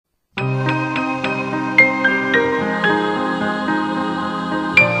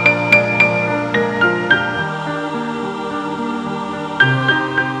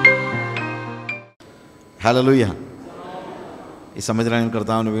Hallelujah. ഈ സമയത്ത് ഞാൻ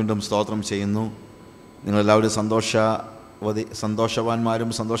കർത്താവിന് വീണ്ടും സ്തോത്രം ചെയ്യുന്നു. നിങ്ങളെല്ലാവരും സന്തോഷവാന്മാരും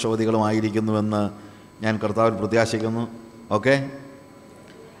സന്തോഷവതികളുമായിരിക്കുന്നുവെന്ന് ഞാൻ കർത്താവിൽ പ്രത്യാശിക്കുന്നു. Okay,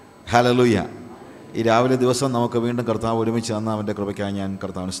 hallelujah. ഈ രാവിലെ ദിവസം നമുക്ക് വീണ്ടും കർത്താവ് ഒരുമിച്ച് തന്ന അവൻ്റെ കൃപയ്ക്കായി ഞാൻ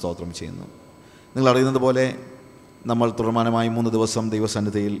കർത്താവിന് സ്തോത്രം ചെയ്യുന്നു. നിങ്ങളറിയുന്നത് പോലെ നമ്മൾ തുടർമാനമായി 3 ദിവസം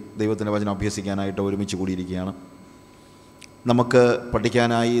ദൈവസന്നിധിയിൽ ദൈവത്തിൻ്റെ വചനം അഭ്യസിക്കാനായിട്ട് ഒരുമിച്ച് കൂടിയിരിക്കുകയാണ്. നമുക്ക്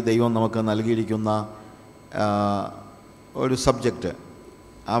പഠിക്കാനായി ദൈവം നമുക്ക് നൽകിയിരിക്കുന്ന ഒരു സബ്ജക്റ്റ്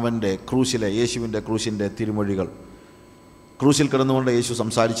അവൻ്റെ യേശുവിൻ്റെ ക്രൂശിൻ്റെ തിരുമൊഴികൾ. ക്രൂശിൽ കിടന്നുകൊണ്ട് യേശു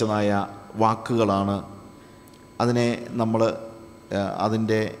സംസാരിച്ചതായ വാക്കുകളാണ്. അതിനെ നമ്മൾ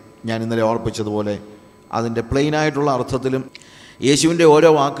ഞാൻ ഇന്നലെ ഓർപ്പിച്ചതുപോലെ അതിൻ്റെ പ്ലെയിനായിട്ടുള്ള അർത്ഥത്തിലും യേശുവിൻ്റെ ഓരോ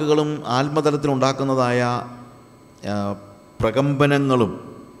വാക്കുകളും ആത്മതലത്തിലുണ്ടാക്കുന്നതായ പ്രകമ്പനങ്ങളും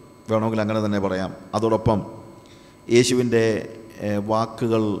വേണമെങ്കിൽ അങ്ങനെ തന്നെ പറയാം. അതോടൊപ്പം യേശുവിൻ്റെ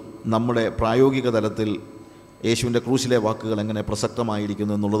വാക്കുകൾ നമ്മുടെ പ്രായോഗിക തലത്തിൽ യേശുവിൻ്റെ ക്രൂശിലെ വാക്കുകൾ എങ്ങനെ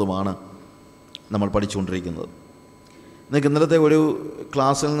പ്രസക്തമായിരിക്കുന്നു എന്നുള്ളതുമാണ് നമ്മൾ പഠിച്ചുകൊണ്ടിരിക്കുന്നത്. നിങ്ങൾക്ക് ഇന്നലത്തെ ഒരു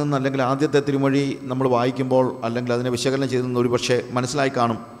ക്ലാസ്സിൽ നിന്ന് അല്ലെങ്കിൽ ആദ്യത്തെ തിരുമൊഴി നമ്മൾ വായിക്കുമ്പോൾ അല്ലെങ്കിൽ അതിനെ വിശകലനം ചെയ്തെന്ന് ഒരു പക്ഷേ മനസ്സിലായി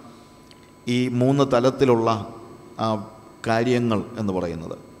കാണും ഈ 3 തലത്തിലുള്ള കാര്യങ്ങൾ എന്ന്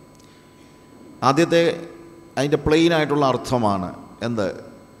പറയുന്നത്. ആദ്യത്തെ അതിൻ്റെ പ്ലെയിനായിട്ടുള്ള അർത്ഥമാണ്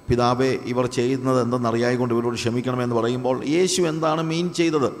പിതാവേ ഇവർ ചെയ്യുന്നത് എന്തെന്നറിയായിക്കൊണ്ട് ഇവരോട് ക്ഷമിക്കണമെന്ന് പറയുമ്പോൾ യേശു എന്താണ് മീൻ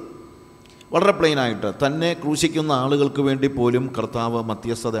ചെയ്തത്? വളരെ പ്ലെയിനായിട്ട് തന്നെ ക്രൂശിക്കുന്ന ആളുകൾക്ക് വേണ്ടി പോലും കർത്താവ്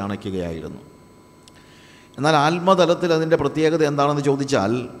മധ്യസ്ഥത അണയ്ക്കുകയായിരുന്നു. എന്നാൽ ആത്മതലത്തിൽ അതിൻ്റെ പ്രത്യേകത എന്താണെന്ന്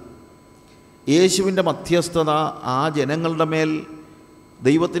ചോദിച്ചാൽ യേശുവിൻ്റെ മധ്യസ്ഥത ആ ജനങ്ങളുടെ മേൽ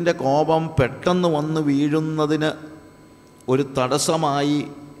ദൈവത്തിൻ്റെ കോപം പെട്ടെന്ന് വന്ന് വീഴുന്നതിന് ഒരു തടസ്സമായി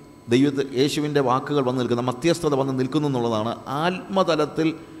യേശുവിൻ്റെ വാക്കുകൾ വന്ന് നിൽക്കുന്ന മധ്യസ്ഥത വന്ന് നിൽക്കുന്നു എന്നുള്ളതാണ് ആത്മതലത്തിൽ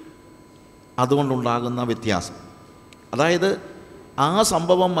അതുകൊണ്ടുണ്ടാകുന്ന വ്യത്യാസം. അതായത് ആ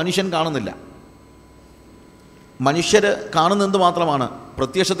സംഭവം മനുഷ്യൻ കാണുന്നില്ല. മനുഷ്യർ കാണുന്നത് മാത്രമാണ്.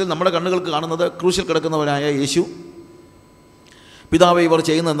 പ്രത്യക്ഷത്തിൽ നമ്മുടെ കണ്ണുകൾക്ക് കാണുന്നത് ക്രൂശിൽ കിടക്കുന്നവനായ യേശു പിതാവേ ഇവർ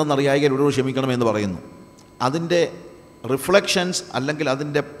ചെയ്യുന്നത് എന്തെന്നറിയായി ഇവരോട് ക്ഷമിക്കണമെന്ന് പറയുന്നു. അതിൻ്റെ റിഫ്ലക്ഷൻസ് അല്ലെങ്കിൽ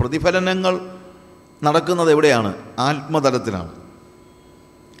അതിൻ്റെ പ്രതിഫലനങ്ങൾ നടക്കുന്നത് എവിടെയാണ്? ആത്മതലത്തിലാണ്.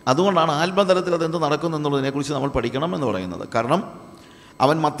 അതുകൊണ്ടാണ് ആത്മതലത്തിൽ അതെന്ത് നടക്കുന്നു എന്നുള്ളതിനെക്കുറിച്ച് നമ്മൾ പഠിക്കണം എന്ന് പറയുന്നത്. കാരണം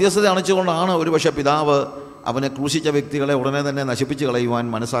അവൻ മധ്യസ്ഥത അണച്ചുകൊണ്ടാണ് ഒരുപക്ഷെ പിതാവ് അവനെ ക്രൂശിച്ച വ്യക്തികളെ ഉടനെ തന്നെ നശിപ്പിച്ച് കളയുവാൻ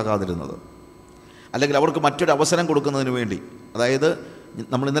മനസ്സാകാതിരുന്നത്, അല്ലെങ്കിൽ അവർക്ക് മറ്റൊരു അവസരം കൊടുക്കുന്നതിന് വേണ്ടി. അതായത്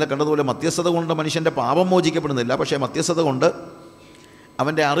നമ്മൾ ഇന്നലെ കണ്ടതുപോലെ മധ്യസ്ഥത കൊണ്ട് മനുഷ്യൻ്റെ പാപം മോചിക്കപ്പെടുന്നില്ല, പക്ഷേ മധ്യസ്ഥത കൊണ്ട്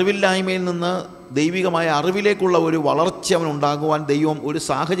അവൻ്റെ അറിവില്ലായ്മയിൽ നിന്ന് ദൈവികമായ അറിവിലേക്കുള്ള ഒരു വളർച്ച അവനുണ്ടാകുവാൻ ദൈവം ഒരു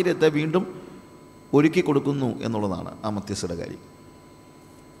സാഹചര്യത്തെ വീണ്ടും ഒരുക്കി കൊടുക്കുന്നു എന്നുള്ളതാണ് ആ മധ്യസ്ഥയുടെ കാര്യം.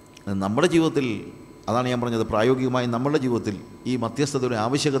 നമ്മുടെ ജീവിതത്തിൽ അതാണ് ഞാൻ പറഞ്ഞത്, പ്രായോഗികമായി നമ്മുടെ ജീവിതത്തിൽ ഈ മധ്യസ്ഥതയുടെ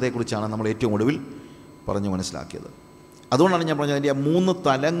ആവശ്യകതയെക്കുറിച്ചാണ് നമ്മൾ ഏറ്റവും ഒടുവിൽ പറഞ്ഞു മനസ്സിലാക്കിയത്. അതുകൊണ്ടാണ് ഞാൻ പറഞ്ഞത് അതിൻ്റെ 3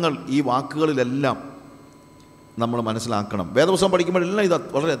 തലങ്ങൾ ഈ വാക്കുകളിലെല്ലാം നമ്മൾ മനസ്സിലാക്കണം. വേദപുസ്തകം പഠിക്കുമ്പോഴെല്ലാം ഇത്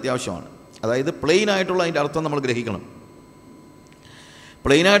വളരെ അത്യാവശ്യമാണ്. അതായത് പ്ലെയിനായിട്ടുള്ള അതിൻ്റെ അർത്ഥം നമ്മൾ ഗ്രഹിക്കണം.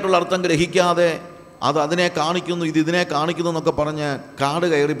 പ്ലെയിനായിട്ടുള്ള അർത്ഥം ഗ്രഹിക്കാതെ അതിനെ കാണിക്കുന്നു ഇതിനെ കാണിക്കുന്നു എന്നൊക്കെ പറഞ്ഞ് കാട്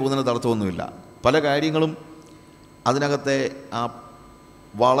കയറി പോകുന്നതിന് അർത്ഥമൊന്നുമില്ല. പല കാര്യങ്ങളും അതിനകത്തെ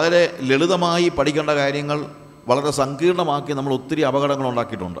വളരെ ലളിതമായി പഠിക്കേണ്ട കാര്യങ്ങൾ വളരെ സങ്കീർണമാക്കി നമ്മൾ ഒത്തിരി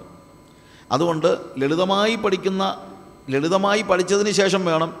അപകടങ്ങളുണ്ടാക്കിയിട്ടുണ്ട്. അതുകൊണ്ട് ലളിതമായി പഠിച്ചതിന് ശേഷം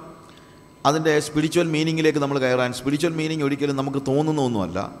വേണം അതിൻ്റെ സ്പിരിച്വൽ മീനിങ്ങിലേക്ക് നമ്മൾ കയറാൻ. സ്പിരിച്വൽ മീനിങ് ഒരിക്കലും നമുക്ക് തോന്നുന്ന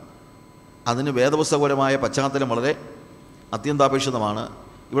ഒന്നുമല്ല. അതിന് വേദപുസ്തകപരമായ പശ്ചാത്തലം വളരെ അത്യന്താപേക്ഷിതമാണ്.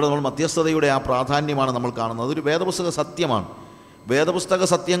 ഇവിടെ നമ്മൾ മധ്യസ്ഥതയുടെ ആ പ്രാധാന്യമാണ് നമ്മൾ കാണുന്നത്. അതൊരു വേദപുസ്തക സത്യമാണ്. വേദപുസ്തക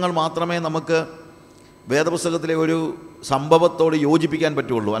സത്യങ്ങൾ മാത്രമേ നമുക്ക് വേദപുസ്തകത്തിലെ ഒരു സംഭവത്തോട് യോജിപ്പിക്കാൻ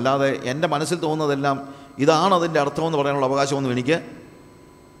പറ്റുള്ളൂ. അല്ലാതെ എൻ്റെ മനസ്സിൽ തോന്നുന്നതെല്ലാം ഇതാണ് അതിൻ്റെ അർത്ഥമെന്ന് പറയാനുള്ള അവകാശമൊന്നും എനിക്ക്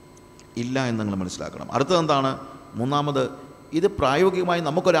ഇല്ല എന്ന് നിങ്ങൾ മനസ്സിലാക്കണം. അടുത്തതെന്താണ്? 3, ഇത് പ്രായോഗികമായി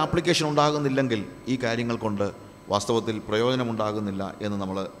നമുക്കൊരു ആപ്ലിക്കേഷൻ ഉണ്ടാകുന്നില്ലെങ്കിൽ ഈ കാര്യങ്ങൾ കൊണ്ട് വാസ്തവത്തിൽ പ്രയോജനമുണ്ടാകുന്നില്ല എന്ന്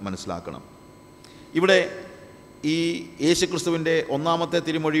നമ്മൾ മനസ്സിലാക്കണം. ഇവിടെ ഈ യേശുക്രിസ്തുവിൻ്റെ 1-ാമത്തെ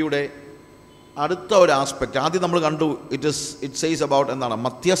തിരുമൊഴിയുടെ അടുത്ത ഒരു ആസ്പെക്റ്റ് ആദ്യം നമ്മൾ കണ്ടു. ഇറ്റ് സെയ്സ് അബൌട്ട് എന്താണ്?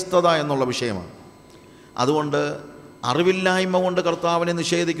 മധ്യസ്ഥത എന്നുള്ള വിഷയമാണ്. അതുകൊണ്ട് അറിവില്ലായ്മ കൊണ്ട് കർത്താവിനെ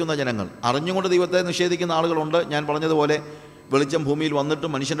നിഷേധിക്കുന്ന ജനങ്ങൾ, അറിഞ്ഞുകൊണ്ട് ദൈവത്തെ നിഷേധിക്കുന്ന ആളുകളുണ്ട്. ഞാൻ പറഞ്ഞതുപോലെ വെളിച്ചം ഭൂമിയിൽ വന്നിട്ട്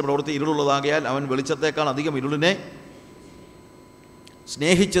മനുഷ്യൻ്റെ പ്രവൃത്തി ഇരുളുള്ളതാകിയാൽ അവൻ വെളിച്ചത്തേക്കാൾ അധികം ഇരുളിനെ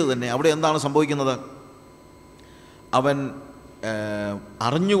സ്നേഹിച്ചത് തന്നെ. അവിടെ എന്താണ് സംഭവിക്കുന്നത്? അവൻ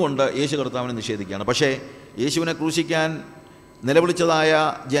അറിഞ്ഞുകൊണ്ട് യേശു കർത്താവിനെ നിഷേധിക്കുകയാണ്. പക്ഷേ യേശുവിനെ ക്രൂശിക്കാൻ നിലവിളിച്ചതായ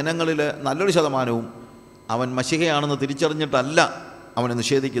ജനങ്ങളിൽ നല്ലൊരു ശതമാനവും അവൻ മശിഹയാണെന്ന് തിരിച്ചറിഞ്ഞിട്ടല്ല അവനെ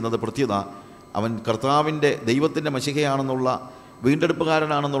നിഷേധിക്കുന്നത്. പ്രത്യുത അവൻ കർത്താവിൻ്റെ ദൈവത്തിൻ്റെ മശിഹയാണെന്നുള്ള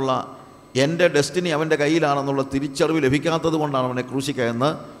വീണ്ടെടുപ്പുകാരനാണെന്നുള്ള എൻ്റെ ഡെസ്റ്റിനി അവൻ്റെ കയ്യിലാണെന്നുള്ള തിരിച്ചറിവ് ലഭിക്കാത്തത് കൊണ്ടാണ് അവനെ ക്രൂശിക്കുക എന്ന്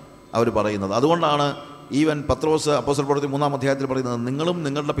അവർ പറയുന്നത്. അതുകൊണ്ടാണ് ഈവൻ പത്രോസ് അപ്പോസ്തല പ്രവൃത്തി 3-ാം അധ്യായത്തിൽ പറയുന്നത്, നിങ്ങളും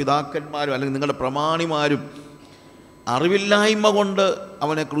നിങ്ങളുടെ പിതാക്കന്മാരും അല്ലെങ്കിൽ നിങ്ങളുടെ പ്രമാണിമാരും അറിവില്ലായ്മ കൊണ്ട്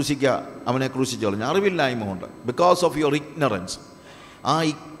അവനെ ക്രൂശിച്ചു കളഞ്ഞു. അറിവില്ലായ്മ കൊണ്ട്, ബിക്കോസ് ഓഫ് യുവർ ഇഗ്നറൻസ്. ആ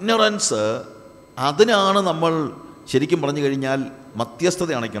ഇഗ്നറൻസ്, അതിനാണ് നമ്മൾ ശരിക്കും പറഞ്ഞു കഴിഞ്ഞാൽ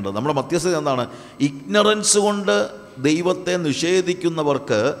മധ്യസ്ഥത അണയ്ക്കേണ്ടത്. നമ്മുടെ മധ്യസ്ഥത എന്താണ്? ഇഗ്നറൻസ് കൊണ്ട് ദൈവത്തെ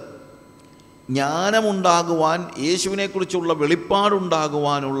നിഷേധിക്കുന്നവർക്ക് ജ്ഞാനമുണ്ടാകുവാൻ, യേശുവിനെക്കുറിച്ചുള്ള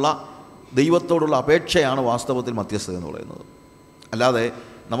വെളിപ്പാടുണ്ടാകുവാനുള്ള ദൈവത്തോടുള്ള അപേക്ഷയാണ് വാസ്തവത്തിൽ മധ്യസ്ഥത എന്ന് പറയുന്നത്. അല്ലാതെ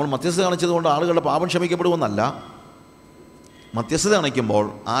നമ്മൾ മധ്യസ്ഥത കാണിച്ചതുകൊണ്ട് ആളുകളുടെ പാപം ക്ഷമിക്കപ്പെടുമെന്നല്ല. മധ്യസ്ഥത കാണിക്കുമ്പോൾ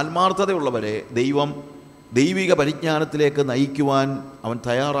ആത്മാർത്ഥതയുള്ളവരെ ദൈവിക പരിജ്ഞാനത്തിലേക്ക് നയിക്കുവാൻ അവൻ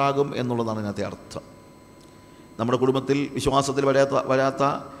തയ്യാറാകും എന്നുള്ളതാണ് ഇതിനകത്തെ അർത്ഥം. നമ്മുടെ കുടുംബത്തിൽ വിശ്വാസത്തിൽ വരാത്ത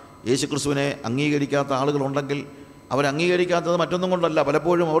യേശുക്രിസ്തുവിനെ അംഗീകരിക്കാത്ത ആളുകളുണ്ടെങ്കിൽ അവരംഗീകരിക്കാത്തത് മറ്റൊന്നും കൊണ്ടല്ല,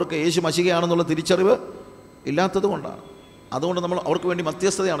 പലപ്പോഴും അവർക്ക് യേശു മശികയാണെന്നുള്ള തിരിച്ചറിവ് ഇല്ലാത്തത് കൊണ്ടാണ്. അതുകൊണ്ട് നമ്മൾ അവർക്ക് വേണ്ടി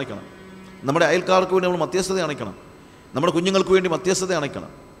മധ്യസ്ഥത അണയ്ക്കണം. നമ്മുടെ അയൽക്കാർക്ക് വേണ്ടി നമ്മൾ മധ്യസ്ഥത അണയ്ക്കണം. നമ്മുടെ കുഞ്ഞുങ്ങൾക്ക് വേണ്ടി മധ്യസ്ഥത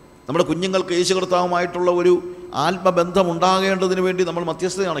അണയ്ക്കണം. നമ്മുടെ കുഞ്ഞുങ്ങൾക്ക് യേശു കർത്താവുമായിട്ടുള്ള ഒരു ആത്മബന്ധം ഉണ്ടാകേണ്ടതിന് വേണ്ടി നമ്മൾ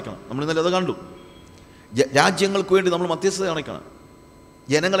മധ്യസ്ഥത അണയ്ക്കണം. നമ്മൾ ഇന്നലെ അത് കണ്ടു. രാജ്യങ്ങൾക്ക് വേണ്ടി നമ്മൾ മധ്യസ്ഥത അണയ്ക്കണം.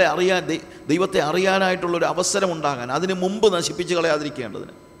 ജനങ്ങളെ അറിയാൻ, ദൈവത്തെ അറിയാനായിട്ടുള്ളൊരു അവസരം ഉണ്ടാകാൻ, അതിന് മുമ്പ് നശിപ്പിച്ച്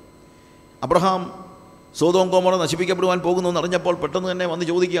കളയാതിരിക്കേണ്ടതിന്. അബ്രഹാം സോദോം ഗൊമോറ നശിപ്പിക്കപ്പെടുവാൻ പോകുന്നു എന്നറിഞ്ഞപ്പോൾ പെട്ടെന്ന് തന്നെ വന്ന്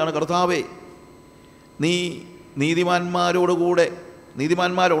ചോദിക്കുകയാണ്, കർത്താവേ, നീ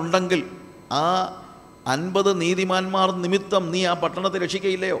നീതിമാന്മാരുണ്ടെങ്കിൽ ആ 50 നീതിമാന്മാർ നിമിത്തം നീ ആ പട്ടണത്തെ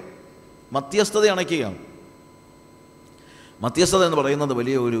രക്ഷിക്കയില്ലയോ? മധ്യസ്ഥത അണയ്ക്കുകയാണ്. മധ്യസ്ഥത എന്ന് പറയുന്നത്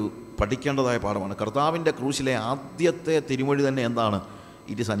വലിയ ഒരു പഠിക്കേണ്ടതായ പാഠമാണ്. കർത്താവിൻ്റെ ക്രൂശിലെ ആദ്യത്തെ തിരുമൊഴി തന്നെ എന്താണ്?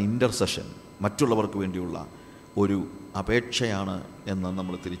 It is an intercession. മറ്റുള്ളവർക്ക് വേണ്ടിയുള്ള ഒരു അപേക്ഷയാണ് എന്ന്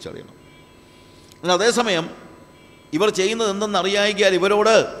നമ്മൾ തിരിച്ചറിയണം. എന്നാൽ അതേസമയം ഇവർ ചെയ്യുന്നത് എന്തെന്നറിയായിക്കാൽ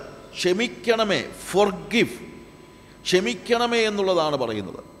ഇവരോട് ക്ഷമിക്കണമേ, ഫോർഗിവ്, ക്ഷമിക്കണമേ എന്നുള്ളതാണ്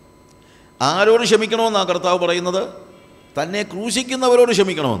പറയുന്നത്. ആരോട് ക്ഷമിക്കണമെന്നാണ് കർത്താവ് പറയുന്നത്? തന്നെ ക്രൂശിക്കുന്നവരോട്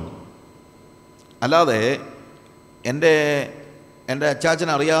ക്ഷമിക്കണമെന്ന്. അല്ലാതെ എൻ്റെ അച്ചാച്ചൻ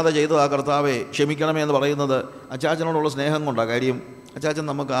അറിയാതെ ചെയ്തതാ കർത്താവെ ക്ഷമിക്കണമേ എന്ന് പറയുന്നത് അച്ചാച്ചനോടുള്ള സ്നേഹം കൊണ്ടാണ്. കാര്യം അച്ചാച്ചൻ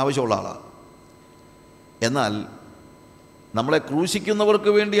നമുക്ക് ആവശ്യമുള്ള ആളാണ്. എന്നാൽ നമ്മളെ ക്രൂശിക്കുന്നവർക്ക്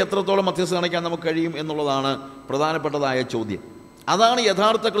വേണ്ടി എത്രത്തോളം മധ്യസ്ഥത കാണിക്കാൻ നമുക്ക് കഴിയും എന്നുള്ളതാണ് പ്രധാനപ്പെട്ടതായ ചോദ്യം. അതാണ്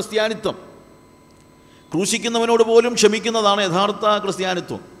യഥാർത്ഥ ക്രിസ്ത്യാനിത്വം. ക്രൂശിക്കുന്നവനോട് പോലും ക്ഷമിക്കുന്നതാണ് യഥാർത്ഥ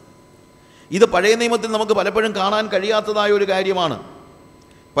ക്രിസ്ത്യാനിത്വം. ഇത് പഴയ നിയമത്തിൽ നമുക്ക് പലപ്പോഴും കാണാൻ കഴിയാത്തതായ ഒരു കാര്യമാണ്.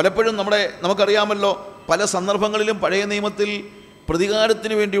 പലപ്പോഴും നമുക്കറിയാമല്ലോ, പല സന്ദർഭങ്ങളിലും പഴയ നിയമത്തിൽ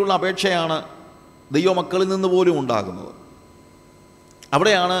പ്രതികാരത്തിന് വേണ്ടിയുള്ള അപേക്ഷയാണ് ദൈവമക്കളിൽ നിന്ന് പോലും ഉണ്ടാകുന്നത്.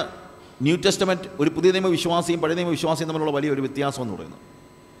 അവിടെയാണ് ന്യൂ ടെസ്റ്റമെൻറ്റ്, ഒരു പുതിയ നിയമ വിശ്വാസിയും പഴയ നിയമ വിശ്വാസിയും തമ്മിലുള്ള വലിയൊരു വ്യത്യാസം എന്ന് പറയുന്നത്.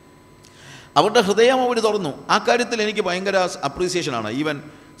 അവരുടെ ഹൃദയം അവർ തുറന്നു. ആ കാര്യത്തിൽ എനിക്ക് ഭയങ്കര അപ്രീസിയേഷനാണ്. ഈവൻ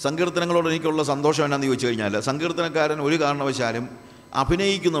സങ്കീർത്തനങ്ങളോട് എനിക്കുള്ള സന്തോഷം എന്നാന്ന് ചോദിച്ചു കഴിഞ്ഞാൽ, സങ്കീർത്തനക്കാരൻ ഒരു കാരണവശാലും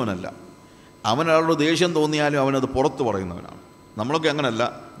അഭിനയിക്കുന്നവനല്ല. അവനൊരാളോട് ദേഷ്യം തോന്നിയാലും അവനത് പുറത്ത് പറയുന്നവനാണ്. നമ്മളൊക്കെ അങ്ങനല്ല.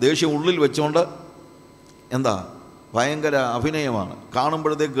 ദേഷ്യം ഉള്ളിൽ വെച്ചുകൊണ്ട് ഭയങ്കര അഭിനയമാണ്.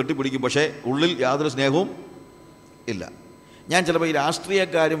 കാണുമ്പോഴത്തേക്ക് കെട്ടിപ്പിടിക്കും, പക്ഷേ ഉള്ളിൽ യാതൊരു സ്നേഹവും ഇല്ല. ഞാൻ ചിലപ്പോൾ ഈ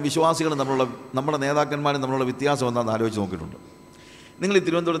രാഷ്ട്രീയക്കാരും വിശ്വാസികളും നമ്മുടെ നേതാക്കന്മാരും തമ്മിലുള്ള വ്യത്യാസം എന്താണെന്ന് ആലോചിച്ച് നോക്കിയിട്ടുണ്ട്. നിങ്ങൾ ഈ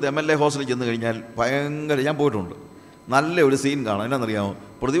തിരുവനന്തപുരത്ത് MLA ഹോസ്റ്റലിൽ ചെന്ന് കഴിഞ്ഞാൽ ഞാൻ പോയിട്ടുണ്ട്, നല്ല ഒരു സീൻ കാണാം. എന്നാണെന്നറിയാമോ?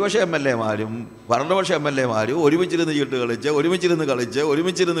 പ്രതിപക്ഷ MLA മാരും ഭരണപക്ഷ MLA മാരും ഒരുമിച്ചിരുന്ന് ചീട്ട് കളിച്ച്,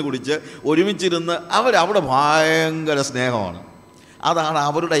 ഒരുമിച്ചിരുന്ന് കുടിച്ച്, ഒരുമിച്ചിരുന്ന് അവരവിടെ ഭയങ്കര സ്നേഹമാണ്. അതാണ്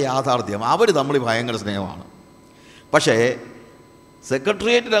അവരുടെ യാഥാർത്ഥ്യം. അവർ തമ്മിൽ ഭയങ്കര സ്നേഹമാണ്. പക്ഷേ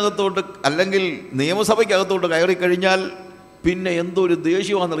സെക്രട്ടേറിയറ്റിനകത്തോട്ട് അല്ലെങ്കിൽ നിയമസഭയ്ക്കകത്തോട്ട് കയറിക്കഴിഞ്ഞാൽ പിന്നെ എന്തൊരു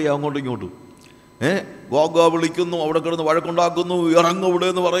ദേഷ്യമാണെന്നറിയാം. അങ്ങോട്ടും ഇങ്ങോട്ടും ഗോഗോ വിളിക്കുന്നു, അവിടെ കിടന്ന് വഴക്കുണ്ടാക്കുന്നു, ഇറങ്ങവിടെ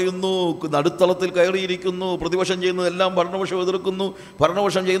എന്ന് പറയുന്നു, നടുത്തളത്തിൽ കയറിയിരിക്കുന്നു. പ്രതിപക്ഷം ചെയ്യുന്നതെല്ലാം ഭരണപക്ഷം എതിർക്കുന്നു,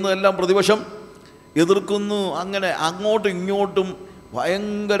 ഭരണപക്ഷം ചെയ്യുന്നതെല്ലാം പ്രതിപക്ഷം എതിർക്കുന്നു. അങ്ങനെ അങ്ങോട്ടും ഇങ്ങോട്ടും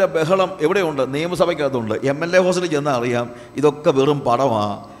ഭയങ്കര ബഹളം എവിടെയുണ്ട്? നിയമസഭയ്ക്കകത്തുണ്ട്. MLA ഹോസ്റ്റലിൽ ചെന്നാൽ അറിയാം ഇതൊക്കെ വെറും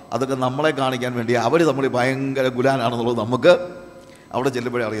പടമാണ്. അതൊക്കെ നമ്മളെ കാണിക്കാൻ വേണ്ടി അവർ തമ്മിൽ ഭയങ്കര ഗുലാനാണെന്നുള്ളത് നമുക്ക് അവിടെ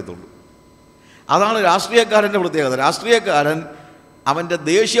ചെല്ലുമ്പോഴേ അറിയത്തുള്ളൂ. അതാണ് രാഷ്ട്രീയക്കാരൻ്റെ പ്രത്യേകത. രാഷ്ട്രീയക്കാരൻ അവൻ്റെ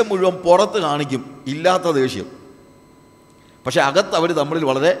ദേഷ്യം മുഴുവൻ പുറത്ത് കാണിക്കും, ഇല്ലാത്ത ദേഷ്യം. പക്ഷേ അകത്ത് അവർ തമ്മിൽ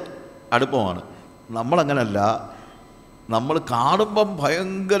വളരെ അടുപ്പമാണ്. നമ്മളങ്ങനല്ല. നമ്മൾ കാണുമ്പം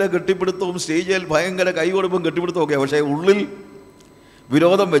ഭയങ്കര കെട്ടിപ്പിടുത്തവും സ്റ്റേജിൽ ഭയങ്കര കൈകൊടുപ്പും കെട്ടിപ്പിടുത്തവും ഒക്കെ, പക്ഷേ ഉള്ളിൽ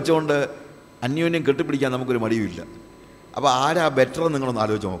വിരോധം വെച്ചുകൊണ്ട് അന്യോന്യം കെട്ടിപ്പിടിക്കാൻ നമുക്കൊരു മടിയുമില്ല. അപ്പോൾ ആരാ ബെറ്റർ നിങ്ങളൊന്ന്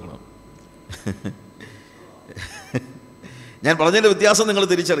ആലോചിച്ച് നോക്കണം. ഞാൻ പറഞ്ഞതിൻ്റെ വ്യത്യാസം നിങ്ങൾ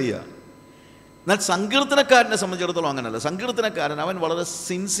തിരിച്ചറിയുക. എന്നാൽ സങ്കീർത്തനക്കാരനെ സംബന്ധിച്ചിടത്തോളം അങ്ങനെയല്ല. സങ്കീർത്തനക്കാരൻ അവൻ വളരെ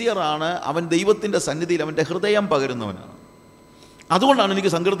സിൻസിയറാണ്. അവൻ ദൈവത്തിൻ്റെ സന്നിധിയിൽ അവൻ്റെ ഹൃദയം പകരുന്നവനാണ്. അതുകൊണ്ടാണ്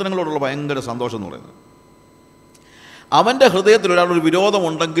എനിക്ക് സങ്കീർത്തനങ്ങളോടുള്ള ഭയങ്കര സന്തോഷം എന്ന് പറയുന്നത്. അവൻ്റെ ഹൃദയത്തിൽ ഒരാളൊരു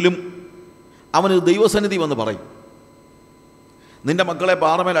വിരോധമുണ്ടെങ്കിലും അവന് ദൈവസന്നിധി വന്ന് പറയും. നിൻ്റെ മക്കളെ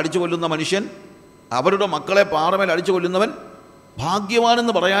പാറമേൽ അടിച്ചു കൊല്ലുന്ന മനുഷ്യൻ അവരുടെ മക്കളെ പാറമേൽ അടിച്ചു കൊല്ലുന്നവൻ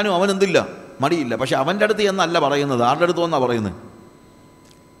ഭാഗ്യവാനെന്ന് പറയാനും അവൻ എന്തില്ല, മടിയില്ല. പക്ഷെ അവൻ്റെ അടുത്ത് എന്നല്ല പറയുന്നത്, ആരുടെ അടുത്ത് വന്നാണ് പറയുന്നത്?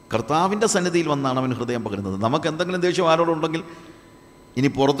 കർത്താവിൻ്റെ സന്നിധിയിൽ വന്നാണ് അവൻ ഹൃദയം പകരുന്നത്. നമുക്ക് എന്തെങ്കിലും ദേഷ്യം ആരോടുണ്ടെങ്കിൽ ഇനി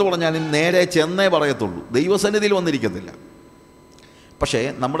പുറത്തു പറഞ്ഞാലും നേരെ ചെന്നേ പറയത്തുള്ളൂ, ദൈവസന്നിധിയിൽ വന്നിരിക്കത്തില്ല. പക്ഷേ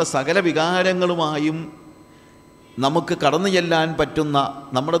നമ്മുടെ സകല വികാരങ്ങളുമായും നമുക്ക് കടന്നു ചെല്ലാൻ പറ്റുന്ന,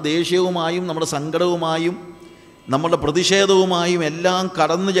 നമ്മുടെ ദേഷ്യവുമായും നമ്മുടെ സങ്കടവുമായും നമ്മുടെ പ്രതിഷേധവുമായും എല്ലാം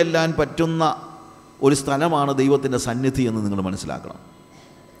കടന്നു ചെല്ലാൻ പറ്റുന്ന ഒരു സ്ഥലമാണ് ദൈവത്തിൻ്റെ സന്നിധി എന്ന് നിങ്ങൾ മനസ്സിലാക്കണം.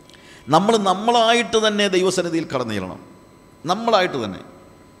 നമ്മളായിട്ട് തന്നെ ദൈവസന്നിധിയിൽ കടന്നു ചെല്ലണം. നമ്മളായിട്ട് തന്നെ.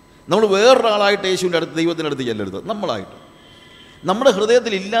 നമ്മൾ വേറൊരാളായിട്ട് യേശുവിൻ്റെ അടുത്ത്, ദൈവത്തിൻ്റെ അടുത്ത് ചെല്ലരുത്. നമ്മളായിട്ട് നമ്മുടെ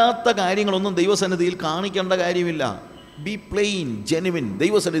ഹൃദയത്തിൽ ഇല്ലാത്ത കാര്യങ്ങളൊന്നും ദൈവസന്നിധിയിൽ കാണിക്കേണ്ട കാര്യമില്ല. B plain, genuine.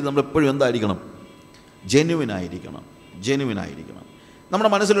 ദൈവസന്നിധി നമ്മൾ എപ്പോഴും എന്തായിരിക്കണം? ജെനുവിനായിരിക്കണം. നമ്മുടെ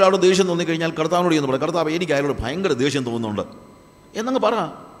മനസ്സിലൊരാളോട് ദേഷ്യം തോന്നിക്കഴിഞ്ഞാൽ കർത്താവിനോട് എന്ന് പറയാം, കർത്താവ് എനിക്ക് അയാളോട് ഭയങ്കര ദേഷ്യം തോന്നുന്നുണ്ട് എന്നങ്ങ് പറ.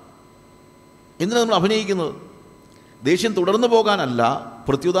 എന്തിനാണ് നമ്മൾ അഭിനയിക്കുന്നത്? ദേഷ്യം തുടർന്നു പോകാനല്ല,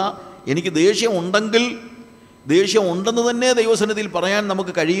 പ്രത്യുത എനിക്ക് ദേഷ്യം ഉണ്ടെന്ന് തന്നെ ദൈവസന്നിധിയിൽ പറയാൻ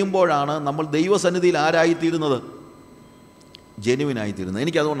നമുക്ക് കഴിയുമ്പോഴാണ് നമ്മൾ ദൈവസന്നിധിയിൽ ആരായിത്തീരുന്നത്? ജെനുവിനായിത്തീരുന്നത്.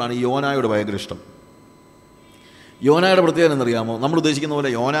 എനിക്കതുകൊണ്ടാണ് ഈ യോനായോട് ഭയങ്കര ഇഷ്ടം. യോനയുടെ പ്രത്യേകത എന്നറിയാമോ? നമ്മൾ ഉദ്ദേശിക്കുന്ന പോലെ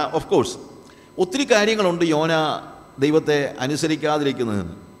യോന, ഓഫ് കോഴ്സ് ഒത്തിരി കാര്യങ്ങളുണ്ട് യോന ദൈവത്തെ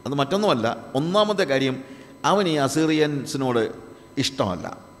അനുസരിക്കാതിരിക്കുന്നതിന്. അത് മറ്റൊന്നുമല്ല. ഒന്നാമത്തെ കാര്യം, അവൻ ഈ അസീറിയൻസിനോട് ഇഷ്ടമല്ല.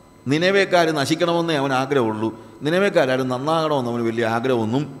 നിനവേക്കാർ നശിക്കണമെന്നേ അവൻ ആഗ്രഹമുള്ളൂ. നിനവേക്കാരും നന്നാകണമെന്ന് അവന് വലിയ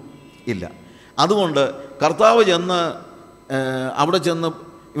ആഗ്രഹമൊന്നും ഇല്ല. അതുകൊണ്ട് കർത്താവ് അവിടെ ചെന്ന്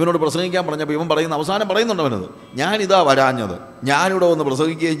ഇവനോട് പ്രസംഗിക്കാൻ പറഞ്ഞപ്പോൾ ഇവൻ അവസാനം പറയുന്നുണ്ട് അവനത്, ഞാനിതാ വരാഞ്ഞത്, ഞാനിവിടെ വന്ന്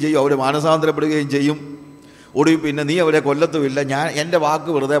പ്രസംഗിക്കുകയും ചെയ്യും, അവർ മാനസാന്തരപ്പെടുകയും ചെയ്യും, ഒടുവിൽ പിന്നെ നീ അവരെ കൊല്ലത്തുമില്ല, എൻ്റെ വാക്ക്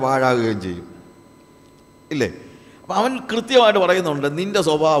വെറുതെ പാഴാകുകയും ചെയ്യും, ഇല്ലേ? അപ്പം അവൻ കൃത്യമായിട്ട് പറയുന്നുണ്ട് നിൻ്റെ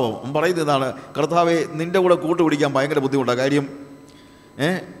സ്വഭാവം. പറയുന്നത് ഇതാണ്, കർത്താവെ നിൻ്റെ കൂടെ കൂട്ടുപിടിക്കാൻ ഭയങ്കര ബുദ്ധിമുട്ടാണ്. കാര്യം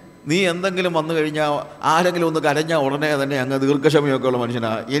നീ എന്തെങ്കിലും വന്നു കഴിഞ്ഞാൽ, ആരെങ്കിലും ഒന്ന് കരഞ്ഞാൽ ഉടനെ തന്നെ അങ്ങ് ദീർഘക്ഷമയൊക്കെ ഉള്ള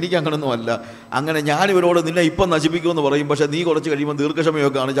മനുഷ്യനാണ്. എനിക്കങ്ങനൊന്നും അല്ല. അങ്ങനെ ഞാനിവരോട് നിന്നെ ഇപ്പം നശിപ്പിക്കുമെന്ന് പറയും, പക്ഷേ നീ കുറച്ച് കഴിയുമ്പോൾ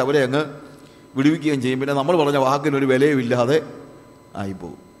ദീർഘക്ഷമയൊക്കെ കാണിച്ച് അവരെ അങ്ങ് വിടുവിക്കുകയും ചെയ്യും. പിന്നെ നമ്മൾ പറഞ്ഞ വാക്കിനൊരു വിലയുമില്ലാതെ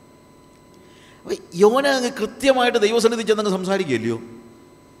ആയിപ്പോകും. അപ്പോൾ യോന അങ്ങ് കൃത്യമായിട്ട് ദൈവസന്നിധി ചെന്നങ്ങ് സംസാരിക്കുകയല്ലയോ,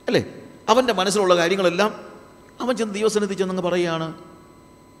 അല്ലേ? അവൻ്റെ മനസ്സിലുള്ള കാര്യങ്ങളെല്ലാം അവൻ ചെന്ന് ദൈവസന്നിധി ചെന്നങ്ങ് പറയുകയാണ്.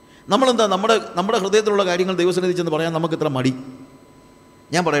 നമ്മളെന്താ നമ്മുടെ ഹൃദയത്തിലുള്ള കാര്യങ്ങൾ ദൈവസന്നിധി ചെന്ന് പറയാൻ നമുക്ക് ഇത്ര മടി?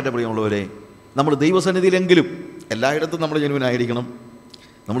 ഞാൻ പറയട്ടെ പ്രിയമുള്ളവരെ, നമ്മൾ ദൈവസന്നിധിയിലെങ്കിലും എല്ലായിടത്തും നമ്മൾ ജനുവിനായിരിക്കണം.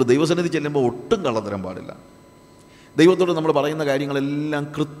 നമ്മൾ ദൈവസന്നിധി ചെല്ലുമ്പോൾ ഒട്ടും കള്ളത്തരം പാടില്ല. ദൈവത്തോട് നമ്മൾ പറയുന്ന കാര്യങ്ങളെല്ലാം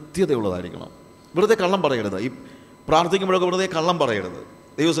കൃത്യതയുള്ളതായിരിക്കണം. വെറുതെ കള്ളം പറയരുത്. ഈ പ്രാർത്ഥിക്കുമ്പോഴൊക്കെ വെറുതെ കള്ളം പറയരുത്.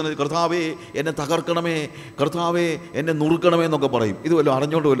 ദൈവസന്നിധി കർത്താവേ എന്നെ തകർക്കണമേ, കർത്താവേ എന്നെ നുറുക്കണമേ എന്നൊക്കെ പറയും. ഇത് വല്ലതും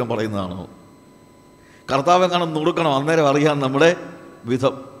അറിഞ്ഞുകൊണ്ട് വല്ലതും പറയുന്നതാണോ? കർത്താവെ കാണാൻ നുറുക്കണം, അന്നേരം അറിയാൻ നമ്മുടെ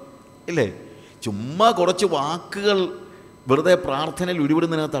വിധം, ഇല്ലേ? ചുമ്മാ കുറച്ച് വാക്കുകൾ വെറുതെ പ്രാർത്ഥനയിൽ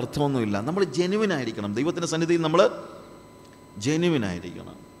ഉരുവിടുന്നതിനകത്ത് അർത്ഥമൊന്നുമില്ല. നമ്മൾ ജെനുവിനായിരിക്കണം. ദൈവത്തിൻ്റെ സന്നിധിയിൽ നമ്മൾ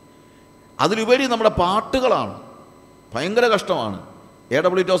ജെനുവിനായിരിക്കണം. അതിലുപരി നമ്മുടെ പാട്ടുകളാണ് ഭയങ്കര കഷ്ടമാണ്.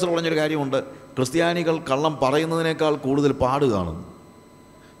 AW ടോസർ പറഞ്ഞൊരു കാര്യമുണ്ട്, ക്രിസ്ത്യാനികൾ കള്ളം പറയുന്നതിനേക്കാൾ കൂടുതൽ പാടുകയാണെന്ന്.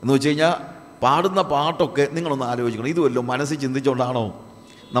 എന്ന് വെച്ച് കഴിഞ്ഞാൽ പാടുന്ന പാട്ടൊക്കെ നിങ്ങളൊന്ന് ആലോചിക്കണം, ഇത് വല്ലതും മനസ്സിൽ ചിന്തിച്ചുകൊണ്ടാണോ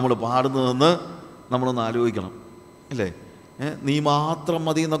നമ്മൾ പാടുന്നതെന്ന് നമ്മളൊന്ന് ആലോചിക്കണം, ഇല്ലേ? നീ മാത്രം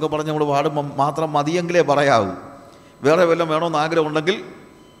മതി എന്നൊക്കെ പറഞ്ഞ് നമ്മൾ പാടുമ്പം മാത്രം മതിയെങ്കിലേ പറയാവൂ. വേറെ വല്ലതും വേണമെന്ന് ആഗ്രഹം ഉണ്ടെങ്കിൽ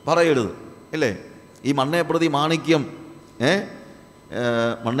പറയരുത്, ഇല്ലേ? ഈ മണ്ണേപ്രതി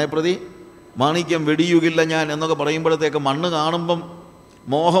മാണിക്യം വെടിയുകില്ല ഞാൻ എന്നൊക്കെ പറയുമ്പോഴത്തേക്ക് മണ്ണ് കാണുമ്പം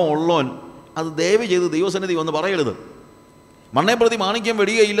മോഹം ഉള്ളോൻ അത് ദയവ് ചെയ്ത് ദൈവസന്നിധി വന്ന് പറയരുത്. മണ്ണേപ്രതി മാണിക്യം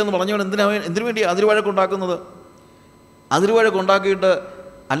വെടിയുകയില്ലെന്ന് പറഞ്ഞവൻ എന്തിനു വേണ്ടി അതിരുവഴക്കുണ്ടാക്കുന്നത്? അതിരുവഴക്കുണ്ടാക്കിയിട്ട്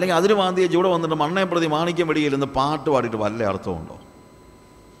അല്ലെങ്കിൽ അതിര് മാന്തിയ ചൂടെ വന്നിട്ട് മണ്ണേപ്രതി മാണിക്യം വെടിയില്ലെന്ന് പാട്ട് പാടിയിട്ട് വല്ല അർത്ഥമുണ്ടോ?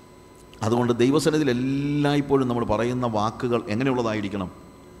 അതുകൊണ്ട് ദൈവസന്നിധിയിൽ എല്ലായ്പ്പോഴും നമ്മൾ പറയുന്ന വാക്കുകൾ എങ്ങനെയുള്ളതായിരിക്കണം?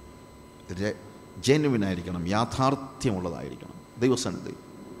 ജെനുവിനായിരിക്കണം, യാഥാർത്ഥ്യമുള്ളതായിരിക്കണം. ദൈവസന്നിധി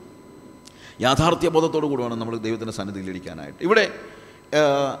യാഥാർത്ഥ്യബോധത്തോടു കൂടി വേണം നമ്മൾ ദൈവത്തിൻ്റെ സന്നിധിയിലിരിക്കാനായിട്ട്. ഇവിടെ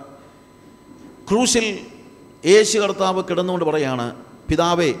ക്രൂശിൽ യേശു കർത്താവ് കിടന്നുകൊണ്ട് പറയാണ്,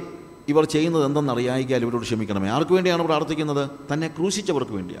 പിതാവേ ഇവർ ചെയ്യുന്നത് എന്തെന്നറിയായിക്കാൽ ഇവരോട് ക്ഷമിക്കണമേ. ആർക്ക് വേണ്ടിയാണ് പ്രാർത്ഥിക്കുന്നത്? തന്നെ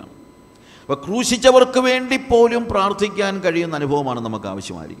ക്രൂശിച്ചവർക്ക് വേണ്ടിയാണ്. അപ്പോൾ ക്രൂശിച്ചവർക്ക് വേണ്ടി പോലും പ്രാർത്ഥിക്കാൻ കഴിയുന്ന അനുഭവമാണ് നമുക്ക്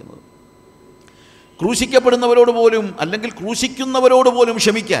ആവശ്യമായിരിക്കുന്നത്. ക്രൂശിക്കപ്പെടുന്നവരോട് പോലും, അല്ലെങ്കിൽ ക്രൂശിക്കുന്നവരോട് പോലും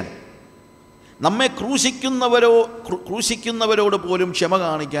ക്ഷമിക്കാൻ, നമ്മെ ക്രൂശിക്കുന്നവരോട് പോലും ക്ഷമ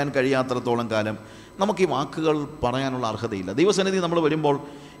കാണിക്കാൻ കഴിയാത്രത്തോളം കാലം നമുക്ക് ഈ വാക്കുകൾ പറയാനുള്ള അർഹതയില്ല. ദൈവസന്നിധി നമ്മൾ വരുമ്പോൾ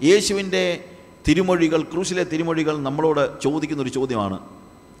യേശുവിൻ്റെ തിരുമൊഴികൾ, ക്രൂശിലെ തിരുമൊഴികൾ നമ്മളോട് ചോദിക്കുന്നൊരു ചോദ്യമാണ്,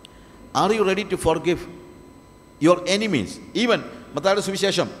 are you ready to forgive your enemies? Even മത്തായിയുടെ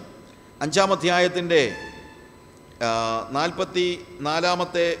സുവിശേഷം 5-ാം അധ്യായത്തിൻ്റെ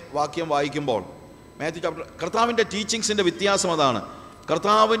 44-ാമത്തെ വാക്യം വായിക്കുമ്പോൾ, മാത്യു ചാപ്റ്റർ, കർത്താവിൻ്റെ ടീച്ചിങ്സിൻ്റെ വ്യത്യാസം അതാണ്.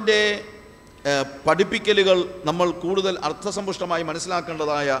 കർത്താവിൻ്റെ പഠിപ്പിക്കലുകൾ നമ്മൾ കൂടുതൽ അർത്ഥസമ്പുഷ്ടമായി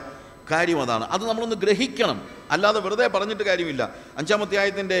മനസ്സിലാക്കേണ്ടതായ കാര്യം അതാണ്. അത് നമ്മളൊന്ന് ഗ്രഹിക്കണം, അല്ലാതെ വെറുതെ പറഞ്ഞിട്ട് കാര്യമില്ല. 5-ാം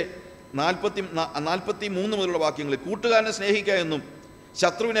അധ്യായത്തിൻ്റെ 43 മുതലുള്ള വാക്യങ്ങളിൽ കൂട്ടുകാരനെ സ്നേഹിക്കുക എന്നും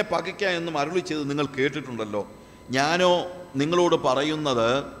ശത്രുവിനെ പകയ്ക്കുക എന്നും അരുളി ചെയ്ത് നിങ്ങൾ കേട്ടിട്ടുണ്ടല്ലോ. ഞാനോ നിങ്ങളോട് പറയുന്നത്,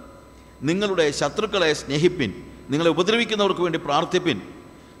 നിങ്ങളുടെ ശത്രുക്കളെ സ്നേഹിപ്പിൻ, നിങ്ങളെ ഉപദ്രവിക്കുന്നവർക്ക് വേണ്ടി പ്രാർത്ഥിപ്പിൻ.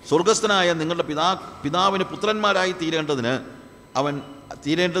 സ്വർഗസ്ഥനായ നിങ്ങളുടെ പിതാവിന് പുത്രന്മാരായി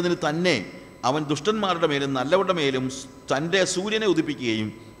തീരേണ്ടതിന് തന്നെ അവൻ ദുഷ്ടന്മാരുടെ മേലും നല്ലവരുടെ മേലും തൻ്റെ സൂര്യനെ ഉദിപ്പിക്കുകയും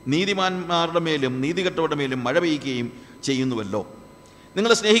നീതിമാന്മാരുടെ മേലും നീതികെട്ടവരുടെ മേലും മഴ പെയ്യുകയും ചെയ്യുന്നുവല്ലോ.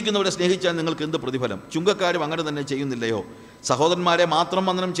 നിങ്ങളെ സ്നേഹിക്കുന്നവരെ സ്നേഹിച്ചാൽ നിങ്ങൾക്ക് എന്ത് പ്രതിഫലം? ചുങ്കക്കാരും അങ്ങനെ തന്നെ ചെയ്യുന്നില്ലയോ? സഹോദരന്മാരെ മാത്രം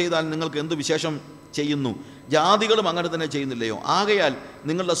വന്ദനം ചെയ്താൽ നിങ്ങൾക്ക് എന്ത് വിശേഷം ചെയ്യുന്നു? ജാതികളും അങ്ങനെ തന്നെ ചെയ്യുന്നില്ലയോ? ആകയാൽ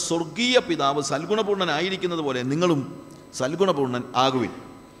നിങ്ങളുടെ സ്വർഗീയ പിതാവ് സൽഗുണപൂർണ്ണനായിരിക്കുന്നത് പോലെ നിങ്ങളും സൽഗുണപൂർണ്ണൻ ആകുവിൻ.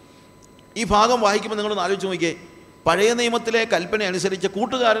 ഈ ഭാഗം വായിക്കുമ്പോൾ നിങ്ങളൊന്ന് ആലോചിച്ച് നോക്കിയേ. പഴയ നിയമത്തിലെ കൽപ്പന അനുസരിച്ച്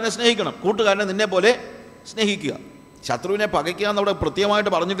കൂട്ടുകാരനെ സ്നേഹിക്കണം, കൂട്ടുകാരനെ നിന്നെ പോലെ സ്നേഹിക്കുക. ശത്രുവിനെ പകയ്ക്കുക എന്നവിടെ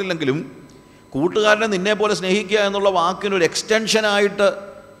പ്രത്യേകമായിട്ട് പറഞ്ഞിട്ടില്ലെങ്കിലും കൂട്ടുകാരനെ നിന്നെ പോലെ സ്നേഹിക്കുക എന്നുള്ള വാക്കിനൊരു എക്സ്റ്റൻഷനായിട്ട്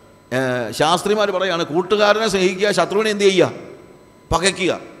ശാസ്ത്രിമാർ പറയുകയാണ്, കൂട്ടുകാരനെ സ്നേഹിക്കുക, ശത്രുവിനെ എന്ത് ചെയ്യുക?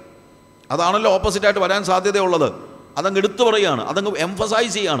 പകയ്ക്കുക. അതാണല്ലോ ഓപ്പോസിറ്റായിട്ട് വരാൻ സാധ്യതയുള്ളത്. അതങ്ങ് എടുത്തു പറയുകയാണ്, അതങ്ങ്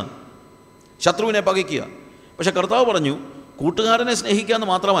എംഫസൈസ് ചെയ്യുകയാണ്, ശത്രുവിനെ പകയ്ക്കുക. പക്ഷെ കർത്താവ് പറഞ്ഞു കൂട്ടുകാരനെ സ്നേഹിക്കുക എന്ന്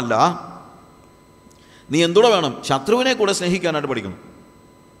മാത്രമല്ല, നീ എന്തുകൂടെ വേണം? ശത്രുവിനെ കൂടെ സ്നേഹിക്കാനായിട്ട് പഠിക്കണം.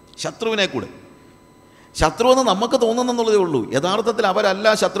 ശത്രുവിനെ കൂടെ. ശത്രുവെന്ന് നമുക്ക് തോന്നുന്നെന്നുള്ളതേ ഉള്ളൂ. യഥാർത്ഥത്തിൽ അവരല്ല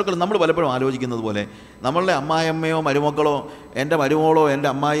ശത്രുക്കൾ. നമ്മൾ പലപ്പോഴും ആലോചിക്കുന്നത് പോലെ നമ്മളുടെ അമ്മായിയമ്മയോ മരുമക്കളോ എൻ്റെ മരുമോളോ എൻ്റെ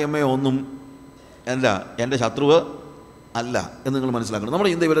അമ്മായിയമ്മയോ ഒന്നും അല്ല എൻ്റെ ശത്രുവ് അല്ല എന്ന് നിങ്ങൾ മനസ്സിലാക്കണം. നമ്മുടെ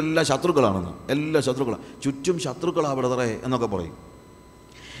ചിന്ത ഇവരെല്ലാം ശത്രുക്കളാണെന്ന്, എല്ലാ ശത്രുക്കളാണ്, ചുറ്റും ശത്രുക്കളാണ് ബ്രദറെ എന്നൊക്കെ പറയും.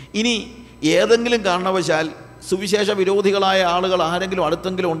 ഇനി ഏതെങ്കിലും കാരണവശാൽ സുവിശേഷ വിരോധികളായ ആളുകൾ ആരെങ്കിലും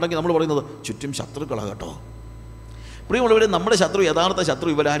അടുത്തെങ്കിലും ഉണ്ടെങ്കിൽ നമ്മൾ പറയുന്നത് ചുറ്റും ശത്രുക്കളാണ് കേട്ടോ. പ്രിയമുള്ളവരെ, നമ്മുടെ ശത്രു, യഥാർത്ഥ ശത്രു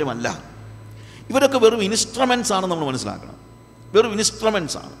ഇവരാരുമല്ല. ഇവരൊക്കെ വെറും ഇൻസ്ട്രുമെൻറ്റ്സ് ആണെന്ന് നമ്മൾ മനസ്സിലാക്കണം. വെറും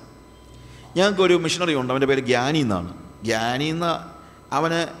ഇൻസ്ട്രുമെൻറ്റ്സ് ആണ്. ഞങ്ങൾക്കൊരു മിഷണറി ഉണ്ട്, അവൻ്റെ പേര് ഗ്യാനി എന്നാണ്. ഗ്യാനി എന്ന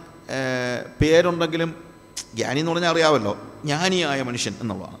അവന് പേരുണ്ടെങ്കിലും ജ്ഞാനി എന്ന് പറഞ്ഞാൽ അറിയാമല്ലോ, ജ്ഞാനിയായ മനുഷ്യൻ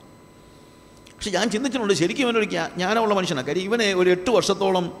എന്നുള്ളതാണ്. പക്ഷെ ഞാൻ ചിന്തിച്ചിട്ടുണ്ട്, ശരിക്കും ഇവനൊരു ജ്ഞാനമുള്ള മനുഷ്യനാണ്. കാര്യം ഇവനെ ഒരു 8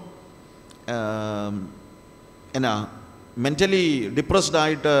 വർഷത്തോളം മെൻ്റലി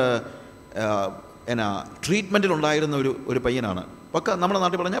ഡിപ്രസ്ഡായിട്ട് ട്രീറ്റ്മെൻറ്റിലുണ്ടായിരുന്ന ഒരു പയ്യനാണ്. ഒക്കെ നമ്മുടെ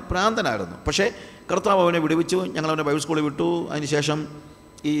നാട്ടിൽ പറഞ്ഞാൽ പ്രാന്തനായിരുന്നു. പക്ഷേ കർത്താവ് അവനെ വിടുവിച്ചു. ഞങ്ങളവനെ ബൈബിൾ സ്കൂളിൽ വിട്ടു. അതിനുശേഷം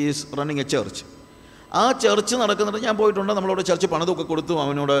ഈസ് റണ്ണിങ് എ ചർച്ച്. ആ ചർച്ച് നടക്കുന്നുണ്ട്, ഞാൻ പോയിട്ടുണ്ട്. നമ്മളവിടെ ചർച്ച് പണിതൊക്കെ കൊടുത്തു.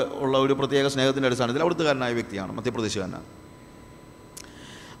 അവനോട് ഉള്ള ഒരു പ്രത്യേക സ്നേഹത്തിൻ്റെ അടിസ്ഥാനത്തിൽ അവിടുത്തുകാരനായ വ്യക്തിയാണ്, മധ്യപ്രദേശുകാരനാണ്.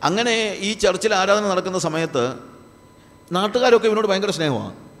 അങ്ങനെ ഈ ചർച്ചിൽ ആരാധന നടക്കുന്ന സമയത്ത് നാട്ടുകാരൊക്കെ ഇവനോട് ഭയങ്കര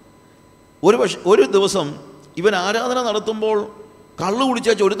സ്നേഹമാണ്. ഒരു ദിവസം ഇവൻ ആരാധന നടത്തുമ്പോൾ കള്ളു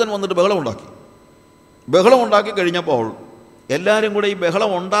കുടിച്ചേച്ച് ഒരുത്തൻ വന്നിട്ട് ബഹളം ഉണ്ടാക്കി കഴിഞ്ഞപ്പോൾ എല്ലാവരും കൂടെ ഈ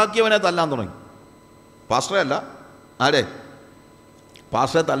ബഹളം ഉണ്ടാക്കിയവനെ തല്ലാൻ തുടങ്ങി. പാസ്റ്ററെ അല്ല, ആരെ?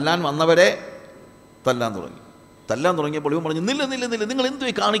 പാസ്റ്ററെ തല്ലാൻ വന്നവരെ തല്ലാൻ തുടങ്ങിയപ്പോൾ ഇവൻ പറഞ്ഞു, നില്ല, നിങ്ങൾ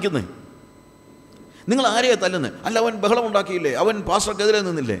എന്തു കാണിക്കുന്നേ? നിങ്ങൾ ആരെയാ തല്ലുന്നത്? അല്ല, അവൻ ബഹളം ഉണ്ടാക്കിയില്ലേ, അവൻ പാസ്റ്റർക്കെതിരെ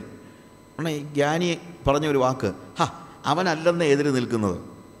നിന്നില്ലേ? ഈ ജ്ഞാനി പറഞ്ഞൊരു വാക്ക്, അവനല്ലെന്ന് എതിരെ നിൽക്കുന്നത്,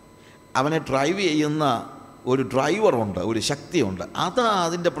 അവനെ ഡ്രൈവ് ചെയ്യുന്ന ഒരു ഡ്രൈവറുണ്ട്, ഒരു ശക്തിയുണ്ട്, അതാ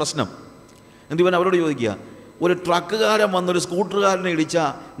അതിൻ്റെ പ്രശ്നം. എന്നിട്ട് ഇവൻ അവരോട് ചോദിക്കുക, ഒരു ട്രക്കുകാരൻ വന്നൊരു സ്കൂട്ടറുകാരനെ ഇടിച്ചാൽ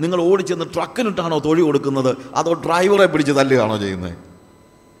നിങ്ങൾ ഓടിച്ചെന്ന് ട്രക്കിനിട്ടാണോ തൊഴി കൊടുക്കുന്നത്, അതോ ഡ്രൈവറെ പിടിച്ച് തല്ലുകയാണോ ചെയ്യുന്നത്?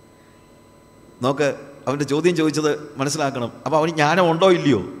 നോക്ക്, അവൻ്റെ ചോദ്യം ചോദിച്ചത് മനസ്സിലാക്കണം. അപ്പോൾ അവന് ജ്ഞാനം ഉണ്ടോ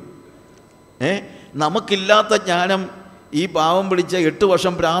ഇല്ലയോ? നമുക്കില്ലാത്ത ജ്ഞാനം ഈ പാവം പിടിച്ച 8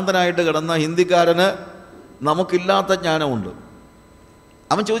 വർഷം ഭ്രാന്തനായിട്ട് കിടന്ന ഹിന്ദിക്കാരന് നമുക്കില്ലാത്ത ജ്ഞാനമുണ്ട്.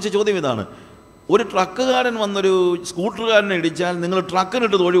 അവൻ ചോദിച്ച ചോദ്യം ഇതാണ്, ഒരു ട്രക്കുകാരൻ വന്നൊരു സ്കൂട്ടറുകാരനെ ഇടിച്ചാൽ നിങ്ങൾ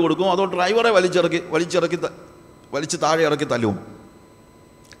ട്രക്കിനിട്ട് തൊഴി കൊടുക്കും, അതോ ഡ്രൈവറെ വലിച്ച് താഴെ ഇറക്കി തല്ലുമോ?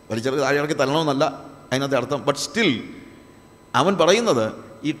 താഴെ ഇറക്കി തല്ലണമെന്നല്ല അതിനകത്ത് അർത്ഥം. ബട്ട് സ്റ്റിൽ അവൻ പറയുന്നത്,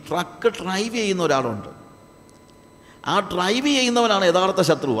 ഈ ട്രക്ക് ഡ്രൈവ് ചെയ്യുന്ന ഒരാളുണ്ട്, ആ ഡ്രൈവ് ചെയ്യുന്നവനാണ് യഥാർത്ഥ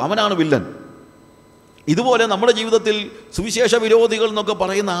ശത്രു, അവനാണ് വില്ലൻ. ഇതുപോലെ നമ്മുടെ ജീവിതത്തിൽ സുവിശേഷ വിരോധികൾ എന്നൊക്കെ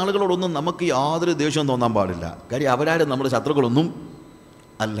പറയുന്ന ആളുകളോടൊന്നും നമുക്ക് യാതൊരു ദേഷ്യവും തോന്നാൻ പാടില്ല. കാര്യം അവരാരും നമ്മുടെ ശത്രുക്കളൊന്നും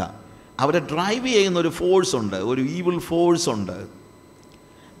അല്ല. അവരെ ഡ്രൈവ് ചെയ്യുന്ന ഒരു ഫോഴ്സ് ഉണ്ട്, ഒരു ഈവിൾ ഫോഴ്സ് ഉണ്ട്.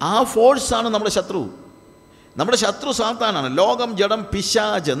 ആ ഫോഴ്സാണ് നമ്മുടെ ശത്രു. നമ്മുടെ ശത്രു സാത്താനാണ്, ലോകം, ജഡം,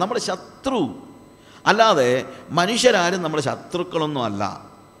 പിശാച് നമ്മുടെ ശത്രു. അല്ലാതെ മനുഷ്യരാരും നമ്മുടെ ശത്രുക്കളൊന്നും അല്ല.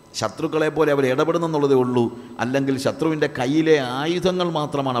 ശത്രുക്കളെ പോലെ അവർ ഇടപെടുന്നെന്നുള്ളതേ ഉള്ളൂ, അല്ലെങ്കിൽ ശത്രുവിൻ്റെ കയ്യിലെ ആയുധങ്ങൾ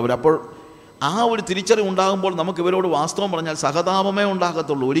മാത്രമാണ് അവർ. അപ്പോൾ ആ ഒരു തിരിച്ചറിവ് ഉണ്ടാകുമ്പോൾ നമുക്ക് ഇവരോട് വാസ്തവം പറഞ്ഞാൽ സഹതാപമേ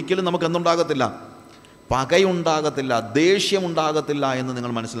ഉണ്ടാകത്തുള്ളൂ. ഒരിക്കലും നമുക്ക് എന്തുണ്ടാകത്തില്ല? പകയുണ്ടാകത്തില്ല, ദേഷ്യമുണ്ടാകത്തില്ല എന്ന്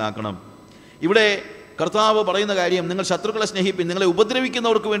നിങ്ങൾ മനസ്സിലാക്കണം. ഇവിടെ കർത്താവ് പറയുന്ന കാര്യം, നിങ്ങൾ ശത്രുക്കളെ സ്നേഹിപ്പിൻ, നിങ്ങളെ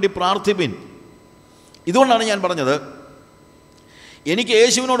ഉപദ്രവിക്കുന്നവർക്ക് വേണ്ടി പ്രാർത്ഥിപ്പിൻ. ഇതുകൊണ്ടാണ് ഞാൻ പറഞ്ഞത്, എനിക്ക്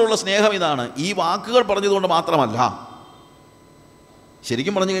യേശുവിനോടുള്ള സ്നേഹം ഇതാണ്. ഈ വാക്കുകൾ പറഞ്ഞതുകൊണ്ട് മാത്രമല്ല.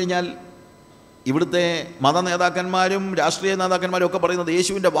 ശരിക്കും പറഞ്ഞു കഴിഞ്ഞാൽ ഇവിടുത്തെ മത നേതാക്കന്മാരും രാഷ്ട്രീയ നേതാക്കന്മാരും ഒക്കെ പറയുന്നത്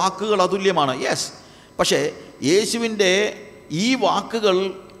യേശുവിൻ്റെ വാക്കുകൾ അതുല്യമാണ്. യെസ്, പക്ഷേ യേശുവിൻ്റെ ഈ വാക്കുകൾ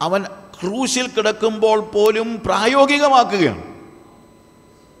അവൻ ക്രൂശിൽ കിടക്കുമ്പോൾ പോലും പ്രായോഗികമാക്കുകയാണ്.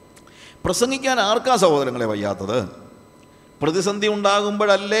 പ്രസംഗിക്കാൻ ആർക്കാ സഹോദരങ്ങളെ വയ്യാത്തത്? പ്രതിസന്ധി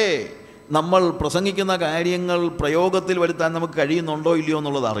ഉണ്ടാകുമ്പോഴല്ലേ നമ്മൾ പ്രസംഗിക്കുന്ന കാര്യങ്ങൾ പ്രയോഗത്തിൽ വരുത്താൻ നമുക്ക് കഴിയുന്നുണ്ടോ ഇല്ലയോ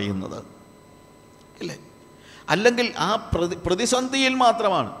എന്നുള്ളത് അറിയുന്നത്, അല്ലേ? അല്ലെങ്കിൽ ആ പ്രതിസന്ധിയിൽ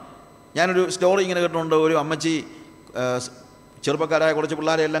മാത്രമാണ്. ഞാനൊരു സ്റ്റോറി ഇങ്ങനെ കേട്ടിട്ടുണ്ട്. ഒരു അമ്മച്ചി ചെറുപ്പക്കാരായ കുറച്ച്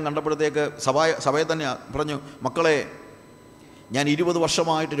പിള്ളേരെ എല്ലാം കണ്ടപ്പോഴത്തേക്ക് സഭയെ തന്നെ പറഞ്ഞു, മക്കളെ, ഞാൻ 20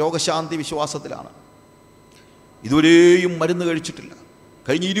 വർഷമായിട്ട് രോഗശാന്തി വിശ്വാസത്തിലാണ്, ഇതുവരെയും മരുന്ന് കഴിച്ചിട്ടില്ല.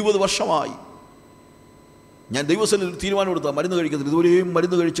 കഴിഞ്ഞ 20 വർഷമായി ഞാൻ ദൈവസന്നിധിയിൽ തീരുമാനം എടുത്താൽ മരുന്ന് കഴിക്കുന്നില്ല, ഇതുവരെയും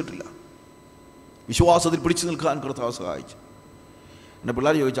മരുന്ന് കഴിച്ചിട്ടില്ല. വിശ്വാസത്തിൽ പിടിച്ചു നിൽക്കാൻ കർത്താവ് സഹായിച്ചു. എൻ്റെ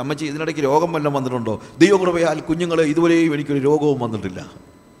പിള്ളേർ ചോദിച്ചു, അമ്മച്ചി ഇതിനിടയ്ക്ക് രോഗം വല്ലതും വന്നിട്ടുണ്ടോ? ദൈവകൃപയാൽ കുഞ്ഞുങ്ങളെ ഇതുവരെയും എനിക്കൊരു രോഗവും വന്നിട്ടില്ല.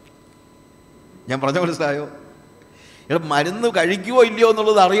 ഞാൻ പറഞ്ഞ മനസ്സിലായോ? ഇവിടെ മരുന്ന് കഴിക്കുമോ ഇല്ലയോ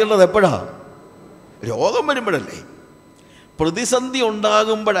എന്നുള്ളത് അറിയേണ്ടത് എപ്പോഴാണ്? രോഗം വരുമ്പോഴല്ലേ. പ്രതിസന്ധി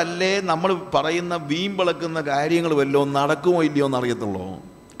ഉണ്ടാകുമ്പോഴല്ലേ നമ്മൾ പറയുന്ന വീമ്പിളക്കുന്ന കാര്യങ്ങൾ വല്ലതും നടക്കുമോ ഇല്ലയോ എന്ന് അറിയത്തുള്ളൂ.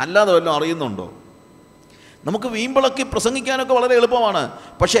 അല്ലാതെ വല്ലതും അറിയുന്നുണ്ടോ? നമുക്ക് വീമ്പിളക്കി പ്രസംഗിക്കാനൊക്കെ വളരെ എളുപ്പമാണ്.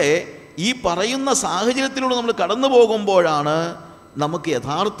 പക്ഷേ ഈ പറയുന്ന സാഹചര്യത്തിലൂടെ നമ്മൾ കടന്നു പോകുമ്പോഴാണ് നമുക്ക്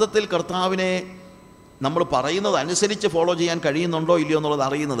യഥാർത്ഥത്തിൽ കർത്താവിനെ നമ്മൾ പറയുന്നത് അനുസരിച്ച് ഫോളോ ചെയ്യാൻ കഴിയുന്നുണ്ടോ ഇല്ലയോ എന്നുള്ളത്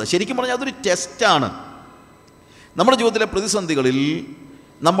അറിയുന്നത്. ശരിക്കും പറഞ്ഞാൽ അതൊരു ടെസ്റ്റാണ്. നമ്മുടെ ജീവിതത്തിലെ പ്രതിസന്ധികളിൽ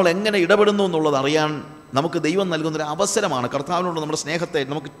നമ്മൾ എങ്ങനെ ഇടപെടുന്നു എന്നുള്ളത് അറിയാൻ നമുക്ക് ദൈവം നൽകുന്നൊരു അവസരമാണ്. കർത്താവിനോട് നമ്മുടെ സ്നേഹത്തെ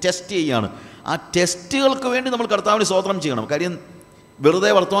നമുക്ക് ടെസ്റ്റ് ചെയ്യുകയാണ്. ആ ടെസ്റ്റുകൾക്ക് വേണ്ടി നമ്മൾ കർത്താവിന് സ്തോത്രം ചെയ്യണം. കാര്യം വെറുതെ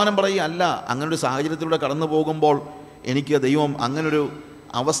വർത്തമാനം പറയുകയല്ല. അങ്ങനൊരു സാഹചര്യത്തിലൂടെ കടന്നു പോകുമ്പോൾ എനിക്ക് ദൈവം അങ്ങനൊരു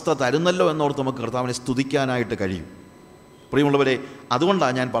അവസ്ഥ തരുന്നല്ലോ എന്നോർത്ത് നമുക്ക് കർത്താവിനെ സ്തുതിക്കാനായിട്ട് കഴിയും. പ്രിയമുള്ളവരെ,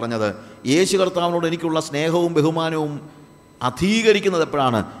 അതുകൊണ്ടാണ് ഞാൻ പറഞ്ഞത്, യേശു കർത്താവിനോട് എനിക്കുള്ള സ്നേഹവും ബഹുമാനവും അധീകരിക്കുന്നത്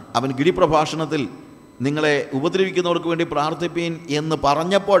എപ്പോഴാണ്? അവൻ ഗിരിപ്രഭാഷണത്തിൽ നിങ്ങളെ ഉപദ്രവിക്കുന്നവർക്ക് വേണ്ടി പ്രാർത്ഥിപ്പീൻ എന്ന്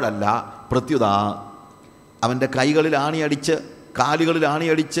പറഞ്ഞപ്പോഴല്ല, പ്രത്യുത അവൻ്റെ കൈകളിൽ ആണിയടിച്ച് കാലുകളിൽ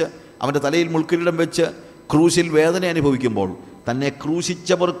ആണിയടിച്ച് അവൻ്റെ തലയിൽ മുൾക്കിരീടം വെച്ച് ക്രൂശിൽ വേദന അനുഭവിക്കുമ്പോൾ തന്നെ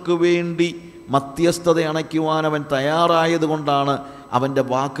ക്രൂശിച്ചവർക്ക് വേണ്ടി മധ്യസ്ഥത അണയ്ക്കുവാൻ അവൻ തയ്യാറായതുകൊണ്ടാണ് അവൻ്റെ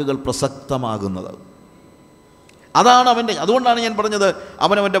വാക്കുകൾ പ്രസക്തമാകുന്നത്. അതാണ് അതുകൊണ്ടാണ് ഞാൻ പറഞ്ഞത്,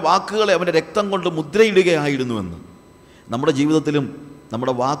 അവനവൻ്റെ വാക്കുകളെ അവൻ്റെ രക്തം കൊണ്ട് മുദ്രയിടുകയായിരുന്നുവെന്ന്. നമ്മുടെ ജീവിതത്തിലും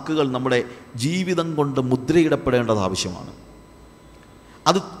നമ്മുടെ വാക്കുകൾ നമ്മുടെ ജീവിതം കൊണ്ട് മുദ്രയിടപ്പെടേണ്ടത് ആവശ്യമാണ്.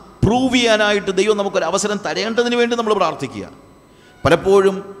 അത് പ്രൂവ് ചെയ്യാനായിട്ട് ദൈവം നമുക്കൊരു അവസരം തരേണ്ടതിന് വേണ്ടി നമ്മൾ പ്രാർത്ഥിക്കുക.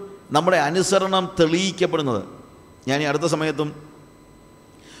 പലപ്പോഴും നമ്മുടെ അനുസരണം തെളിയിക്കപ്പെടുന്നത്, ഞാൻ ഈ അടുത്ത സമയത്തും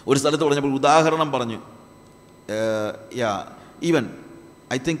ഒരു സ്ഥലത്ത് പറഞ്ഞപ്പോൾ ഉദാഹരണം പറഞ്ഞു. ഈവൻ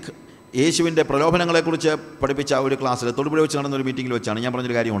ഐ തിങ്ക് യേശുവിൻ്റെ പ്രലോഭനങ്ങളെക്കുറിച്ച് പഠിപ്പിച്ച ആ ഒരു ക്ലാസ്സിൽ തൊടുപുഴ വെച്ച് നടന്നൊരു മീറ്റിങ്ങിൽ വെച്ചാണ് ഞാൻ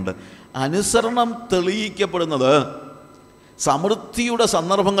പറഞ്ഞൊരു കാര്യമുണ്ട്. അനുസരണം തെളിയിക്കപ്പെടുന്നത് സമൃദ്ധിയുടെ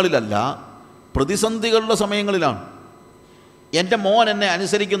സന്ദർഭങ്ങളിലല്ല, പ്രതിസന്ധികളുടെ സമയങ്ങളിലാണ്. എൻ്റെ മോൻ എന്നെ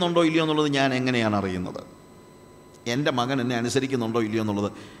അനുസരിക്കുന്നുണ്ടോ ഇല്ലയോ എന്നുള്ളത് ഞാൻ എങ്ങനെയാണ് അറിയുന്നത്? എൻ്റെ മകൻ എന്നെ അനുസരിക്കുന്നുണ്ടോ ഇല്ലയോ എന്നുള്ളത്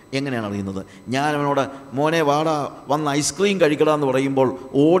എങ്ങനെയാണ് അറിയുന്നത്? ഞാൻ അവനോട് മോനെ വാടാ വന്ന് ഐസ്ക്രീം കഴിക്കടാ എന്ന് പറയുമ്പോൾ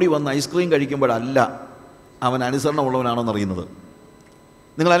ഓടി വന്ന് ഐസ്ക്രീം കഴിക്കുമ്പോഴല്ല അവൻ അനുസരണമുള്ളവനാണോന്ന് അറിയുന്നത്.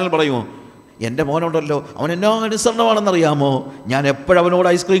 നിങ്ങൾ ആരെങ്കിലും പറയുമോ, എൻ്റെ മോനുണ്ടല്ലോ അവൻ എന്നോ അനുസരണമാണെന്നറിയാമോ, ഞാൻ എപ്പോഴവനോട്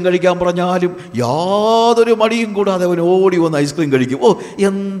ഐസ്ക്രീം കഴിക്കാൻ പറഞ്ഞാലും യാതൊരു മടിയും കൂടാതെ അവൻ ഓടി വന്ന് ഐസ്ക്രീം കഴിക്കും. ഓ,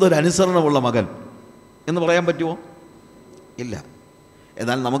 എന്തൊരു അനുസരണമുള്ള മകൻ എന്ന് പറയാൻ പറ്റുമോ? ഇല്ല.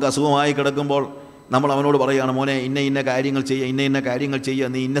 എന്നാൽ നമുക്ക് അസുഖമായി കിടക്കുമ്പോൾ നമ്മൾ അവനോട് പറയുകയാണ്, മോനെ ഇന്ന കാര്യങ്ങൾ ചെയ്യുക, ഇന്ന കാര്യങ്ങൾ ചെയ്യുക,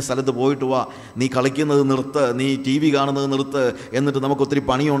 നീ ഇന്ന സ്ഥലത്ത് പോയിട്ട് വാ, നീ കളിക്കുന്നത് നിർത്ത്, നീ TV കാണുന്നത് നിർത്ത്, എന്നിട്ട് നമുക്കൊത്തിരി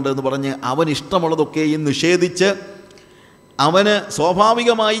പണിയുണ്ട് എന്ന് പറഞ്ഞ് അവൻ ഇഷ്ടമുള്ളതൊക്കെയും നിഷേധിച്ച് അവന്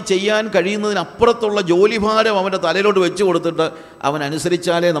സ്വാഭാവികമായി ചെയ്യാൻ കഴിയുന്നതിനപ്പുറത്തുള്ള ജോലിഭാരം അവൻ്റെ തലയിലോട്ട് വെച്ച് കൊടുത്തിട്ട് അവൻ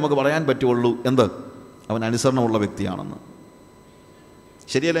അനുസരിച്ചാലേ നമുക്ക് പറയാൻ പറ്റുള്ളൂ എന്ത്, അവൻ അനുസരണമുള്ള വ്യക്തിയാണെന്ന്.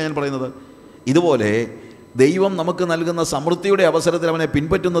 ശരിയല്ല ഞാൻ പറയുന്നത്? ഇതുപോലെ ദൈവം നമുക്ക് നൽകുന്ന സമൃദ്ധിയുടെ അവസരത്തിൽ അവനെ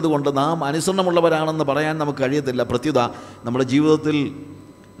പിൻപറ്റുന്നത് കൊണ്ട് നാം അനുസരണമുള്ളവരാണെന്ന് പറയാൻ നമുക്ക് കഴിയത്തില്ല. പ്രത്യുത നമ്മുടെ ജീവിതത്തിൽ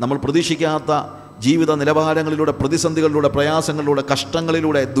നമ്മൾ പ്രതീക്ഷിക്കാത്ത ജീവിത നിലവാരങ്ങളിലൂടെ, പ്രതിസന്ധികളിലൂടെ, പ്രയാസങ്ങളിലൂടെ,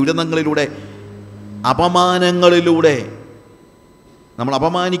 കഷ്ടങ്ങളിലൂടെ, ദുരിതങ്ങളിലൂടെ, അപമാനങ്ങളിലൂടെ നമ്മൾ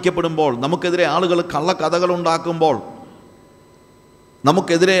അപമാനിക്കപ്പെടുമ്പോൾ, നമുക്കെതിരെ ആളുകൾ കള്ളക്കഥകളുണ്ടാക്കുമ്പോൾ,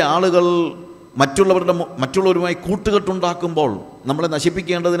 നമുക്കെതിരെ ആളുകൾ മറ്റുള്ളവരുമായി കൂട്ടുകെട്ടുണ്ടാക്കുമ്പോൾ, നമ്മളെ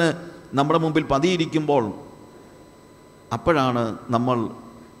നശിപ്പിക്കേണ്ടതിന് നമ്മുടെ മുമ്പിൽ പതിയിരിക്കുമ്പോൾ, അപ്പോഴാണ് നമ്മൾ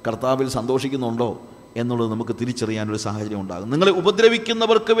കർത്താവിൽ സന്തോഷിക്കുന്നുണ്ടോ എന്നുള്ളത് നമുക്ക് തിരിച്ചറിയാനൊരു സാഹചര്യം ഉണ്ടാകും. നിങ്ങളെ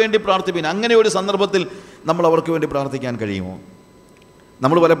ഉപദ്രവിക്കുന്നവർക്ക് വേണ്ടി പ്രാർത്ഥിപ്പിൻ. അങ്ങനെ ഒരു സന്ദർഭത്തിൽ നമ്മൾ അവർക്ക് വേണ്ടി പ്രാർത്ഥിക്കാൻ കഴിയുമോ?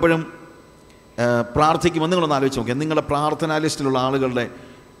 നമ്മൾ പലപ്പോഴും പ്രാർത്ഥിക്കുമ്പോൾ നിങ്ങളൊന്ന് ആലോചിച്ച് നോക്കിയാൽ, നിങ്ങളുടെ പ്രാർത്ഥനാ ലിസ്റ്റിലുള്ള ആളുകളുടെ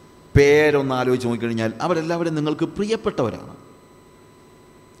പേരൊന്ന് ആലോചിച്ച് നോക്കിക്കഴിഞ്ഞാൽ അവരെല്ലാവരും നിങ്ങൾക്ക് പ്രിയപ്പെട്ടവരാണ്.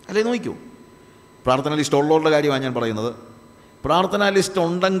 അല്ലേ? നോക്കൂ, പ്രാർത്ഥന ലിസ്റ്റ് ഉള്ളവരുടെ കാര്യമാണ് ഞാൻ പറയുന്നത്. പ്രാർത്ഥനാ ലിസ്റ്റ്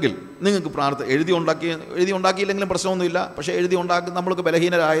ഉണ്ടെങ്കിൽ നിങ്ങൾക്ക് എഴുതി ഉണ്ടാക്കിയില്ലെങ്കിലും പ്രശ്നമൊന്നുമില്ല. പക്ഷേ നമ്മൾക്ക്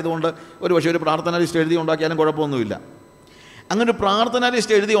ബലഹീനരായതുകൊണ്ട് ഒരു പക്ഷേ ഒരു പ്രാർത്ഥനാ ലിസ്റ്റ് എഴുതി ഉണ്ടാക്കിയാലും കുഴപ്പമൊന്നുമില്ല. അങ്ങനെ ഒരു പ്രാർത്ഥനാ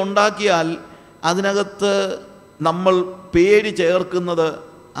ലിസ്റ്റ് എഴുതി ഉണ്ടാക്കിയാൽ അതിനകത്ത് നമ്മൾ പേര് ചേർക്കുന്നത്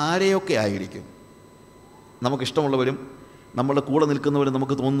ആരെയൊക്കെ ആയിരിക്കും? നമുക്കിഷ്ടമുള്ളവരും നമ്മളുടെ കൂടെ നിൽക്കുന്നവരും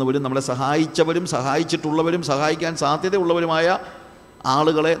നമുക്ക് തോന്നുന്നവരും നമ്മളെ സഹായിച്ചവരും സഹായിച്ചിട്ടുള്ളവരും സഹായിക്കാൻ സാധ്യതയുള്ളവരുമായ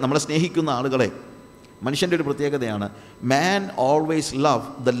ആളുകളെ, നമ്മളെ സ്നേഹിക്കുന്ന ആളുകളെ. മനുഷ്യൻ്റെ ഒരു പ്രത്യേകതയാണ്, മാൻ ഓൾവേസ് ലവ്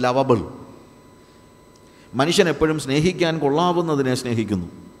ദ ലവബിൾ. മനുഷ്യൻ എപ്പോഴും സ്നേഹിക്കാൻ കൊള്ളാവുന്നതിനെ സ്നേഹിക്കുന്നു.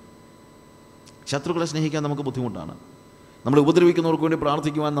 ശത്രുക്കളെ സ്നേഹിക്കാൻ നമുക്ക് ബുദ്ധിമുട്ടാണ്. നമ്മൾ ഉപദ്രവിക്കുന്നവർക്ക് വേണ്ടി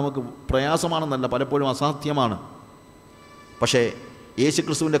പ്രാർത്ഥിക്കുവാൻ നമുക്ക് പ്രയാസമാണെന്നല്ല, പലപ്പോഴും അസാധ്യമാണ്. പക്ഷേ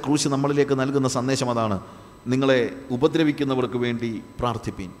യേശുക്രിസ്തുവിൻ്റെ ക്രൂശ് നമ്മളിലേക്ക് നൽകുന്ന സന്ദേശം അതാണ്: നിങ്ങളെ ഉപദ്രവിക്കുന്നവർക്ക് വേണ്ടി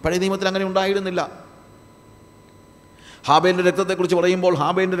പ്രാർത്ഥിപ്പീൻ. പഴയ നിയമത്തിൽ അങ്ങനെ ഉണ്ടായിരുന്നില്ല. ഹാബേലിൻ്റെ രക്തത്തെക്കുറിച്ച് പറയുമ്പോൾ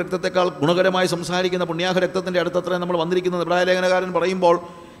ഹാബേലിൻ്റെ രക്തത്തെക്കാൾ ഗുണകരമായി സംസാരിക്കുന്ന പുണ്യാഹ രക്തത്തിൻ്റെ അടുത്തത്ര നമ്മൾ വന്നിരിക്കുന്നത് ഇബ്രായ ലേഖനകാരൻ പറയുമ്പോൾ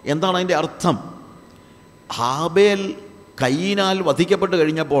എന്താണ് അതിൻ്റെ അർത്ഥം? ഹാബേൽ കയ്യിനാൽ വധിക്കപ്പെട്ട്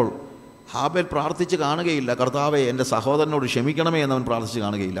കഴിഞ്ഞപ്പോൾ ഹാബേൽ പ്രാർത്ഥിച്ച് കാണുകയില്ല, കർത്താവേ എൻ്റെ സഹോദരനോട് ക്ഷമിക്കണമേ എന്നവൻ പ്രാർത്ഥിച്ച്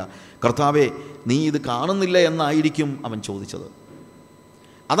കാണുകയില്ല. കർത്താവേ നീ ഇത് കാണുന്നില്ല എന്നായിരിക്കും അവൻ ചോദിച്ചത്.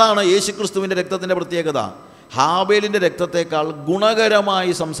 അതാണ് യേശുക്രിസ്തുവിൻ്റെ രക്തത്തിൻ്റെ പ്രത്യേകത. ഹാബേലിൻ്റെ രക്തത്തെക്കാൾ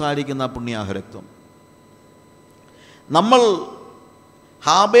ഗുണകരമായി സംസാരിക്കുന്ന പുണ്യാഹ രക്തം. നമ്മൾ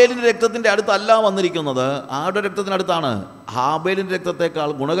ഹാബേലിൻ്റെ രക്തത്തിൻ്റെ അടുത്തല്ല വന്നിരിക്കുന്നത്, ആരുടെ രക്തത്തിനടുത്താണ്? ഹാബേലിൻ്റെ രക്തത്തെക്കാൾ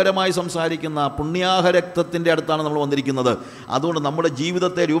ഗുണകരമായി സംസാരിക്കുന്ന പുണ്യാഹ രക്തത്തിൻ്റെ അടുത്താണ് നമ്മൾ വന്നിരിക്കുന്നത്. അതുകൊണ്ട് നമ്മുടെ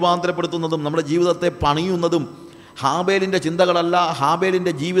ജീവിതത്തെ രൂപാന്തരപ്പെടുത്തുന്നതും നമ്മുടെ ജീവിതത്തെ പണിയുന്നതും ഹാബേലിൻ്റെ ചിന്തകളല്ല,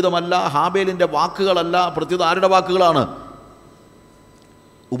 ഹാബേലിൻ്റെ ജീവിതമല്ല, ഹാബേലിൻ്റെ വാക്കുകളല്ല, പ്രത്യുത ആരുടെ വാക്കുകളാണ്?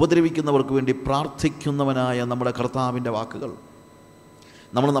 ഉപദ്രവിക്കുന്നവർക്ക് വേണ്ടി പ്രാർത്ഥിക്കുന്നവനായ നമ്മുടെ കർത്താവിൻ്റെ വാക്കുകൾ.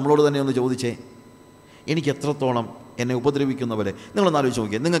 നമ്മളോട് തന്നെ ഒന്ന് ചോദിച്ചേ, എനിക്ക് എത്രത്തോളം എന്നെ ഉപദ്രവിക്കുന്നവരെ നിങ്ങളൊന്ന് ആലോചിച്ച്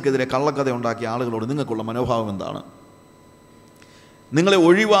നോക്കിയേ. നിങ്ങൾക്കെതിരെ കള്ളക്കഥ ഉണ്ടാക്കിയ ആളുകളോട് നിങ്ങൾക്കുള്ള മനോഭാവം എന്താണ്? നിങ്ങളെ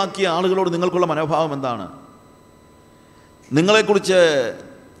ഒഴിവാക്കിയ ആളുകളോട് നിങ്ങൾക്കുള്ള മനോഭാവം എന്താണ്? നിങ്ങളെക്കുറിച്ച്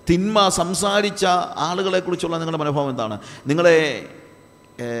തിന്മ സംസാരിച്ച ആളുകളെക്കുറിച്ചുള്ള നിങ്ങളുടെ മനോഭാവം എന്താണ്? നിങ്ങളെ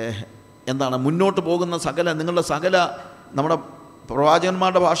മുന്നോട്ട് പോകുന്ന നിങ്ങളുടെ നമ്മുടെ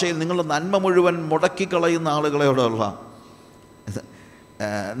പ്രവാചകന്മാരുടെ ഭാഷയിൽ നിങ്ങളുടെ നന്മ മുഴുവൻ മുടക്കിക്കളയുന്ന ആളുകളോടുള്ള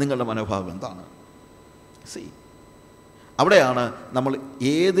നിങ്ങളുടെ മനോഭാവം എന്താണ്? അവിടെയാണ് നമ്മൾ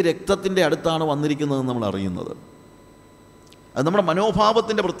ഏത് രക്തത്തിൻ്റെ അടുത്താണ് വന്നിരിക്കുന്നതെന്ന് നമ്മൾ അറിയുന്നത്. അത് നമ്മുടെ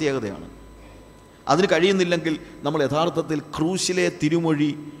മനോഭാവത്തിൻ്റെ പ്രത്യേകതയാണ്. അതിന് കഴിയുന്നില്ലെങ്കിൽ നമ്മൾ യഥാർത്ഥത്തിൽ ക്രൂശിലെ തിരുമൊഴി,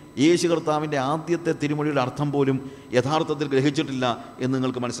 യേശു കർത്താവിൻ്റെ ആദ്യത്തെ തിരുമൊഴിയുടെ അർത്ഥം പോലും യഥാർത്ഥത്തിൽ ഗ്രഹിച്ചിട്ടില്ല എന്ന്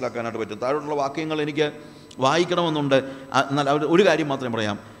നിങ്ങൾക്ക് മനസ്സിലാക്കാനായിട്ട് പറ്റും. താഴോട്ടുള്ള വാക്യങ്ങൾ എനിക്ക് വായിക്കണമെന്നുണ്ട്. എന്നാൽ ഒരു കാര്യം മാത്രമേ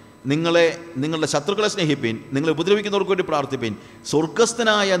പറയാം: നിങ്ങളുടെ ശത്രുക്കളെ സ്നേഹിപ്പീൻ, നിങ്ങളെ ഉപദ്രവിക്കുന്നവർക്ക് വേണ്ടി പ്രാർത്ഥിപ്പീൻ,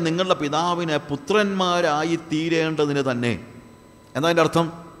 സ്വർഗസ്ഥനായ നിങ്ങളുടെ പിതാവിന് പുത്രന്മാരായി തീരേണ്ടതിന് തന്നെ. എന്നതിൻ്റെ അർത്ഥം,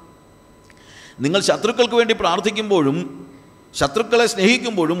 നിങ്ങൾ ശത്രുക്കൾക്ക് വേണ്ടി പ്രാർത്ഥിക്കുമ്പോഴും ശത്രുക്കളെ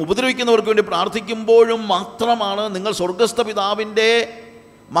സ്നേഹിക്കുമ്പോഴും ഉപദ്രവിക്കുന്നവർക്ക് വേണ്ടി പ്രാർത്ഥിക്കുമ്പോഴും മാത്രമാണ് നിങ്ങൾ സ്വർഗസ്ഥ പിതാവിൻ്റെ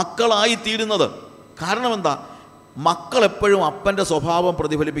മക്കളായി തീരുന്നത്. കാരണം എന്താ? മക്കൾ എപ്പോഴും അപ്പൻ്റെ സ്വഭാവം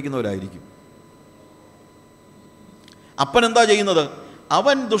പ്രതിഫലിപ്പിക്കുന്നവരായിരിക്കും. അപ്പൻ എന്താ ചെയ്യുന്നത്?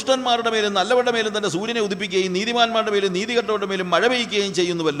 അവൻ ദുഷ്ടന്മാരുടെ മേലും നല്ലവരുടെ മേലും തൻ്റെ സൂര്യനെ ഉദിപ്പിക്കുകയും നീതിമാന്മാരുടെ മേലും നീതികെട്ടവരുടെ മേലും മഴ പെയ്യുകയും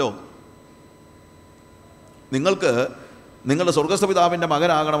ചെയ്യുന്നുവല്ലോ. നിങ്ങൾക്ക് നിങ്ങളുടെ സ്വർഗസ്ഥ പിതാവിൻ്റെ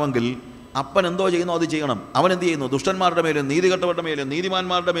മകനാകണമെങ്കിൽ അപ്പൻ എന്തോ ചെയ്യുന്നോ അത് ചെയ്യണം. അവൻ എന്ത് ചെയ്യുന്നു? ദുഷ്ടന്മാരുടെ മേലും നീതികെട്ടവരുടെ മേലും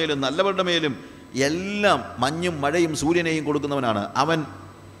നീതിമാന്മാരുടെ മേലും നല്ലവരുടെ മേലും എല്ലാം മഞ്ഞും മഴയും സൂര്യനെയും കൊടുക്കുന്നവനാണ്. അവൻ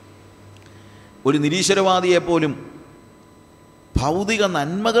ഒരു നിരീശ്വരവാദിയെപ്പോലും ഭൗതിക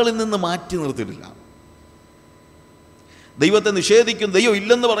നന്മകളിൽ നിന്ന് മാറ്റി നിർത്തിയിട്ടില്ല. ദൈവത്തെ നിഷേധിക്കും, ദൈവം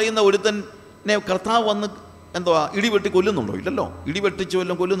ഇല്ലെന്ന് പറയുന്ന ഒരുത്തനെ കർത്താവ് വന്ന് ഇടിവെട്ടി കൊല്ലുന്നുണ്ടോ? ഇല്ലല്ലോ. ഇടിവെട്ടിച്ച്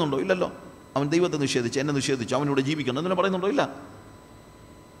വല്ലതും കൊല്ലുന്നുണ്ടോ? ഇല്ലല്ലോ. അവൻ ദൈവത്തെ നിഷേധിച്ച്, എന്നെ നിഷേധിച്ചു, അവനിവിടെ ജീവിക്കണം എന്നെ പറയുന്നുണ്ടോ? ഇല്ല.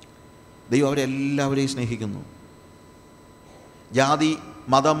 ദൈവം അവരെല്ലാവരെയും സ്നേഹിക്കുന്നു. ജാതി,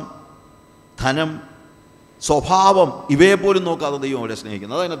 മതം, ധനം, സ്വഭാവം ഇവയെപ്പോലും നോക്കാതെ ദൈവം അവരെ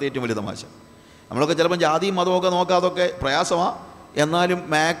സ്നേഹിക്കുന്നു. അതതിനകത്ത് ഏറ്റവും വലിയ തമാശ. നമ്മളൊക്കെ ചിലപ്പം ജാതിയും മതമൊക്കെ നോക്കാതൊക്കെ പ്രയാസമാണ്. എന്നാലും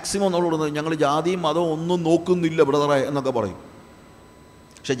മാക്സിമം നമ്മളോട് ഞങ്ങൾ ജാതിയും മതവും ഒന്നും നോക്കുന്നില്ല ബ്രദറെ എന്നൊക്കെ പറയും.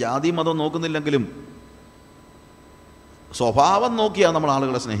 പക്ഷെ ജാതിയും മതവും നോക്കുന്നില്ലെങ്കിലും സ്വഭാവം നോക്കിയാണ് നമ്മൾ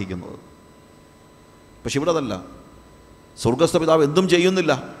ആളുകളെ സ്നേഹിക്കുന്നത്. പക്ഷെ ഇവിടെ അതല്ല. സ്വർഗസ്ഥ പിതാവ് എന്തും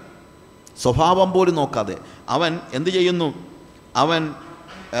ചെയ്യുന്നില്ല, സ്വഭാവം പോലും നോക്കാതെ അവൻ എന്ത് ചെയ്യുന്നു? അവൻ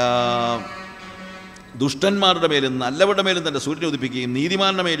ദുഷ്ടന്മാരുടെ മേലും നല്ലവരുടെ മേലും തൻ്റെ സൂര്യനെ ഉദിപ്പിക്കുകയും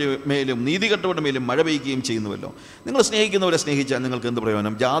നീതിമാന്റെ മേലും നീതികെട്ടവരുടെ മേലും മഴ പെയ്യുകയും ചെയ്യുന്നുവല്ലോ. നിങ്ങൾ സ്നേഹിക്കുന്നവരെ സ്നേഹിച്ചാൽ നിങ്ങൾക്ക് എന്ത്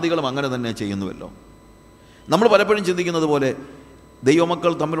പ്രയോജനം? ജാതികളും അങ്ങനെ തന്നെ ചെയ്യുന്നുവല്ലോ. നമ്മൾ പലപ്പോഴും ചിന്തിക്കുന്നത് പോലെ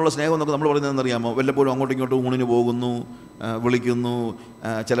ദൈവമക്കൾ തമ്മിലുള്ള സ്നേഹം എന്നൊക്കെ നമ്മൾ പറയുന്നതെന്നറിയാമോ? വല്ലപ്പോഴും അങ്ങോട്ടും ഇങ്ങോട്ടും ഊണിന് പോകുന്നു, വിളിക്കുന്നു,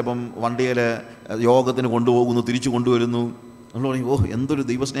 ചിലപ്പം വണ്ടിയിൽ യോഗത്തിന് കൊണ്ടുപോകുന്നു, തിരിച്ചു കൊണ്ടുവരുന്നു, നമ്മൾ പറയും, ഓഹ് എന്തൊരു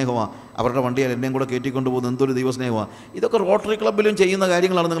ദൈവസ്നേഹമാണ്, അവരുടെ വണ്ടിയിൽ എന്നെയും കൂടെ കയറ്റിക്കൊണ്ട് പോകുന്നത് എന്തൊരു ദൈവസ്നേഹമാണ്. ഇതൊക്കെ റോട്ടറി ക്ലബ്ബിലും ചെയ്യുന്ന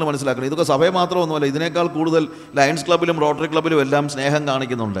കാര്യങ്ങളാണ് നിങ്ങൾ മനസ്സിലാക്കുന്നത്. ഇതൊക്കെ സഭയെ മാത്രമൊന്നുമല്ല, ഇതിനേക്കാൾ കൂടുതൽ ലയൺസ് ക്ലബ്ബിലും റോട്ടറി ക്ലബ്ബിലും എല്ലാം സ്നേഹം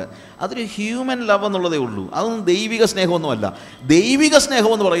കാണിക്കുന്നുണ്ട്. അതൊരു ഹ്യൂമൻ ലവ് എന്നുള്ളതേ ഉള്ളൂ. അതൊന്നും ദൈവിക സ്നേഹമൊന്നുമല്ല. ദൈവിക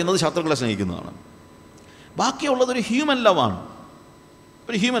സ്നേഹമെന്ന് പറയുന്നത് ശത്രുക്കളെ സ്നേഹിക്കുന്നതാണ്. ബാക്കിയുള്ളതൊരു ഹ്യൂമൻ ലവാണ്,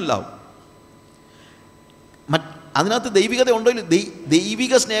 ഒരു ഹ്യൂമൻ ലവ്. അതിനകത്ത് ദൈവികത ഉണ്ടെങ്കിൽ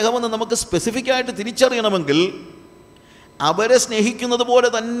ദൈവിക സ്നേഹമെന്ന് നമുക്ക് സ്പെസിഫിക്കായിട്ട് തിരിച്ചറിയണമെങ്കിൽ അവരെ സ്നേഹിക്കുന്നത് പോലെ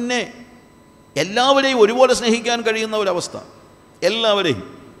തന്നെ എല്ലാവരെയും ഒരുപോലെ സ്നേഹിക്കാൻ കഴിയുന്ന ഒരവസ്ഥ, എല്ലാവരെയും.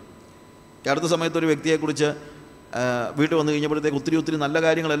 അടുത്ത സമയത്ത് ഒരു വ്യക്തിയെക്കുറിച്ച് വീട്ടിൽ വന്നു കഴിഞ്ഞപ്പോഴത്തേക്ക് ഒത്തിരി നല്ല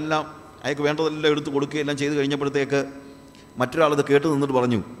കാര്യങ്ങളെല്ലാം അയാൾക്ക് വേണ്ടതെല്ലാം എടുത്ത് കൊടുക്കുകയെല്ലാം ചെയ്ത് കഴിഞ്ഞപ്പോഴത്തേക്ക് മറ്റൊരാളത് കേട്ട് നിന്നിട്ട്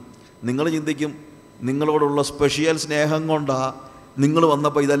പറഞ്ഞു, നിങ്ങൾ ചിന്തിക്കും നിങ്ങളോടുള്ള സ്പെഷ്യൽ സ്നേഹം കൊണ്ടാണ് നിങ്ങൾ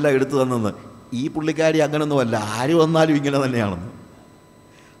വന്നപ്പോൾ ഇതെല്ലാം എടുത്തു തന്നെന്ന്. ഈ പുള്ളിക്കാരി അങ്ങനൊന്നുമല്ല, ആര് വന്നാലും ഇങ്ങനെ തന്നെയാണെന്ന്.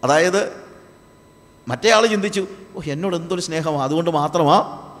 അതായത് മറ്റേ ആൾ ചിന്തിച്ചു, ഓ എന്നോട് എന്തൊരു സ്നേഹമാണ്, അതുകൊണ്ട് മാത്രമാണ്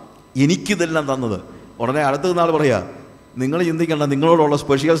എനിക്കിതെല്ലാം തന്നത്. ഉടനെ അടുത്ത നാൾ പറയുക, നിങ്ങൾ ചിന്തിക്കേണ്ട, നിങ്ങളോടുള്ള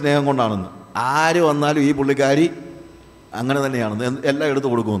സ്പെഷ്യൽ സ്നേഹം കൊണ്ടാണെന്ന്. ആര് വന്നാലും ഈ പുള്ളിക്കാരി അങ്ങനെ തന്നെയാണെന്ന്, എല്ലാം എടുത്ത്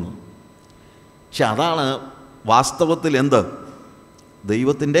കൊടുക്കുമെന്ന്. പക്ഷെ അതാണ് വാസ്തവത്തിൽ എന്ത്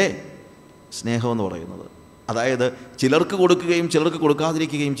ദൈവത്തിൻ്റെ സ്നേഹമെന്ന് പറയുന്നത്. അതായത് ചിലർക്ക് കൊടുക്കുകയും ചിലർക്ക്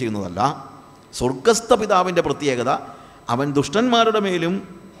കൊടുക്കാതിരിക്കുകയും ചെയ്യുന്നതല്ല. സ്വർഗസ്ഥ പിതാവിൻ്റെ പ്രത്യേകത, അവൻ ദുഷ്ടന്മാരുടെ മേലും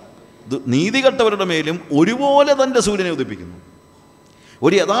നീതികെട്ടവരുടെ മേലും ഒരുപോലെ തൻ്റെ സൂര്യനെ ഉദിപ്പിക്കുന്നു.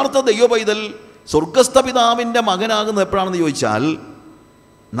 ഒരു യഥാർത്ഥ ദൈവ പൈതൽ സ്വർഗസ്ഥ പിതാവിൻ്റെ മകനാകുന്നത് എപ്പോഴാണെന്ന് ചോദിച്ചാൽ,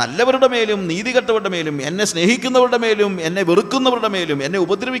 നല്ലവരുടെ മേലും നീതികെട്ടവരുടെ മേലും, എന്നെ സ്നേഹിക്കുന്നവരുടെ മേലും എന്നെ വെറുക്കുന്നവരുടെ മേലും എന്നെ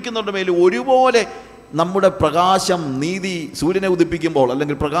ഉപദ്രവിക്കുന്നവരുടെ മേലും ഒരുപോലെ നമ്മുടെ പ്രകാശം, നീതി സൂര്യനെ ഉദിപ്പിക്കുമ്പോൾ,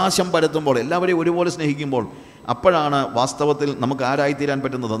 അല്ലെങ്കിൽ പ്രകാശം പരത്തുമ്പോൾ, എല്ലാവരെയും ഒരുപോലെ സ്നേഹിക്കുമ്പോൾ, അപ്പോഴാണ് വാസ്തവത്തിൽ നമുക്ക് ആരായിത്തീരാൻ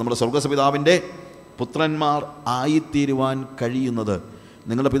പറ്റുന്നത്, നമ്മുടെ സ്വർഗസ്വപിതാവിൻ്റെ പുത്രന്മാർ ആയിത്തീരുവാൻ കഴിയുന്നത്.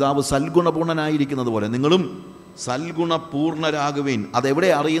 നിങ്ങളുടെ പിതാവ് സൽഗുണപൂർണനായിരിക്കുന്നത് പോലെ നിങ്ങളും സൽഗുണപൂർണരാകുവീൻ. അതെവിടെ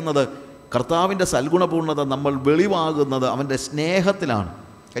അറിയുന്നത്? കർത്താവിൻ്റെ സൽഗുണപൂർണത നമ്മൾ വെളിവാകുന്നത് അവൻ്റെ സ്നേഹത്തിലാണ്.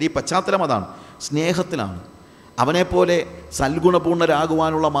 കാര്യം ഈ പശ്ചാത്തലം അതാണ്, സ്നേഹത്തിലാണ്. അവനെപ്പോലെ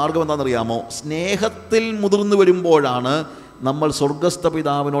സൽഗുണപൂർണരാകുവാനുള്ള മാർഗം എന്താണെന്നറിയാമോ? സ്നേഹത്തിൽ മുതിർന്നു വരുമ്പോഴാണ് നമ്മൾ സ്വർഗസ്ഥ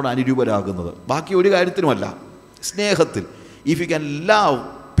പിതാവിനോട് അനുരൂപരാകുന്നത്. ബാക്കി ഒരു കാര്യത്തിനുമല്ല, സ്നേഹത്തിൽ. If you can love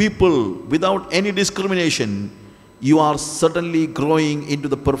people without any discrimination, you are certainly growing into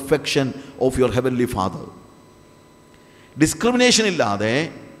the perfection of your heavenly Father. Discrimination ഇല്ലാതെ,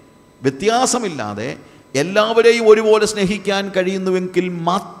 വ്യത്യാസമില്ലാതെ എല്ലാവരെയും ഒരുപോലെ സ്നേഹിക്കാൻ കഴിയുന്നുവെങ്കിൽ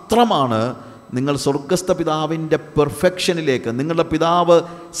മാത്രമാണ് നിങ്ങൾ സ്വർഗസ്ഥ പിതാവിൻ്റെ പെർഫെക്ഷനിലേക്ക്, നിങ്ങളുടെ പിതാവ്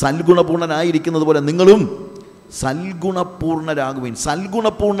സൽഗുണപൂർണനായിരിക്കുന്നത് പോലെ നിങ്ങളും സൽഗുണപൂർണരാകുവിൻ.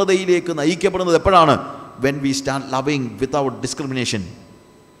 സൽഗുണപൂർണതയിലേക്ക് നയിക്കപ്പെടുന്നത് എപ്പോഴാണ്? when we start loving without discrimination.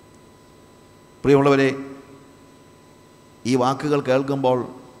 പ്രിയമുള്ളവരെ, ഈ വാക്കുകൾ കേൾക്കുമ്പോൾ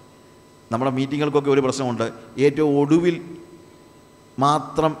നമ്മുടെ മീറ്റിങ്ങുകൾക്കൊക്കെ ഒരു പ്രശ്നമുണ്ട്. ഏറ്റവും ഒടുവിൽ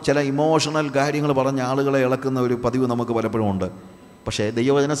മാത്രം ചില ഇമോഷണൽ കാര്യങ്ങൾ പറഞ്ഞ് ആളുകളെ ഇളക്കുന്ന ഒരു പതിവ് നമുക്ക് പലപ്പോഴും ഉണ്ട്. പക്ഷേ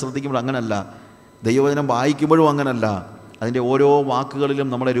ദൈവവചനം ശ്രദ്ധിക്കുമ്പോൾ അങ്ങനല്ല, ദൈവവചനം വായിക്കുമ്പോഴും അങ്ങനല്ല. അതിൻ്റെ ഓരോ വാക്കുകളിലും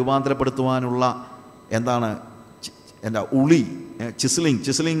നമ്മളെ രൂപാന്തരപ്പെടുത്തുവാനുള്ള ഉളി,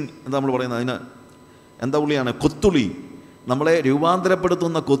 ചിസ്ലിങ് എന്താ നമ്മൾ പറയുന്നത്, അതിന് എന്താ ഉള്ളിയാണ്? കൊത്തുളി. നമ്മളെ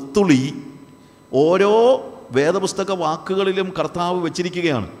രൂപാന്തരപ്പെടുത്തുന്ന കൊത്തുളി ഓരോ വേദപുസ്തക വാക്കുകളിലും കർത്താവ്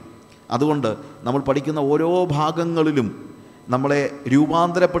വെച്ചിരിക്കുകയാണ്. അതുകൊണ്ട് നമ്മൾ പഠിക്കുന്ന ഓരോ ഭാഗങ്ങളിലും നമ്മളെ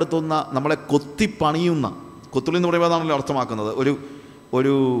രൂപാന്തരപ്പെടുത്തുന്ന, നമ്മളെ കൊത്തിപ്പണിയുന്ന, കൊത്തുളി എന്ന് പറയുമ്പോൾ അതാണല്ലോ അർത്ഥമാക്കുന്നത്.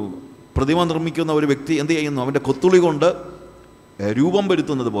 ഒരു പ്രതിമ നിർമ്മിക്കുന്ന ഒരു വ്യക്തി എന്ത് ചെയ്യുന്നു? അവൻ്റെ കൊത്തുളി കൊണ്ട് രൂപം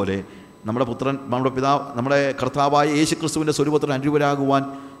വരുത്തുന്നത് പോലെ നമ്മുടെ പുത്രൻ, നമ്മുടെ പിതാവ്, നമ്മുടെ കർത്താവായ യേശു ക്രിസ്തുവിൻ്റെ സ്വരൂപത്തിന് അനുരൂപരാകുവാൻ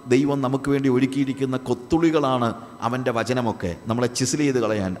ദൈവം നമുക്ക് വേണ്ടി ഒരുക്കിയിരിക്കുന്ന കൊത്തുളികളാണ് അവൻ്റെ വചനമൊക്കെ. നമ്മളെ ചിസിൽ ചെയ്ത്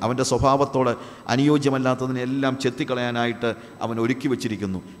കളയാൻ, അവൻ്റെ സ്വഭാവത്തോട് അനുയോജ്യമല്ലാത്തതിനെല്ലാം ചെത്തിക്കളയാനായിട്ട് അവൻ ഒരുക്കി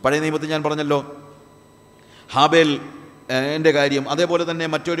വച്ചിരിക്കുന്നു. പഴയ നിയമത്തിൽ ഞാൻ പറഞ്ഞല്ലോ ഹാബേൽ എൻ്റെ കാര്യം. അതേപോലെ തന്നെ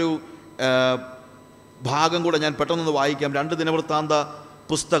മറ്റൊരു ഭാഗം കൂടെ ഞാൻ പെട്ടെന്നൊന്ന് വായിക്കാം. 2 ദിനവൃത്താന്ത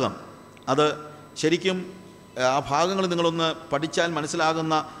പുസ്തകം. അത് ശരിക്കും ആ ഭാഗങ്ങൾ നിങ്ങളൊന്ന് പഠിച്ചാൽ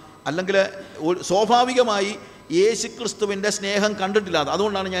മനസ്സിലാകുന്ന, അല്ലെങ്കിൽ സ്വാഭാവികമായി യേശുക്രിസ്തുവിൻ്റെ സ്നേഹം കണ്ടിട്ടില്ലാതെ,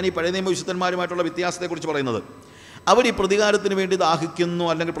 അതുകൊണ്ടാണ് ഞാൻ ഈ പഴയ നിയമ വിശുദ്ധന്മാരുമായിട്ടുള്ള വ്യത്യാസത്തെക്കുറിച്ച് പറയുന്നത്. അവർ ഈ പ്രതികാരത്തിന് വേണ്ടി ദാഹിക്കുന്നു,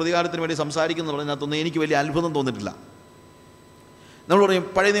 അല്ലെങ്കിൽ പ്രതികാരത്തിന് വേണ്ടി സംസാരിക്കുന്നു എന്ന് പറഞ്ഞതിനകത്തൊന്നും എനിക്ക് വലിയ അത്ഭുതം തോന്നിയിട്ടില്ല. നമ്മൾ പറയും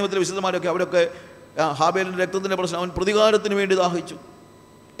പഴയ നിയമത്തിലെ വിശുദ്ധന്മാരൊക്കെ, അവരൊക്കെ ഹാബേലിൻ്റെ രക്തത്തിൻ്റെ പ്രശ്നം, അവൻ പ്രതികാരത്തിന് വേണ്ടി ദാഹിച്ചു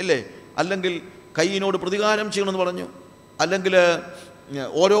അല്ലേ, അല്ലെങ്കിൽ കയ്യിനോട് പ്രതികാരം ചെയ്യണമെന്ന് പറഞ്ഞു, അല്ലെങ്കിൽ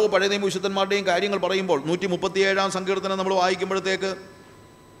ഓരോ പഴയ നിയമ വിശുദ്ധന്മാരുടെയും കാര്യങ്ങൾ പറയുമ്പോൾ 137-ാം സങ്കീർത്തനം നമ്മൾ വായിക്കുമ്പോഴത്തേക്ക്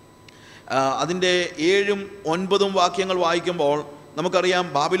അതിൻ്റെ 7ഉം 9ഉം വാക്യങ്ങൾ വായിക്കുമ്പോൾ നമുക്കറിയാം,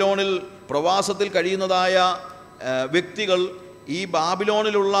 ബാബിലോണിൽ പ്രവാസത്തിൽ കഴിയുന്നതായ വ്യക്തികൾ ഈ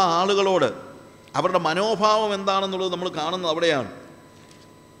ബാബിലോണിലുള്ള ആളുകളോട് അവരുടെ മനോഭാവം എന്താണെന്നുള്ളത് നമ്മൾ കാണുന്നത് അവിടെയാണ്.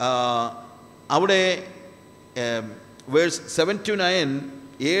 അവിടെ വേഴ്സ് 7-9,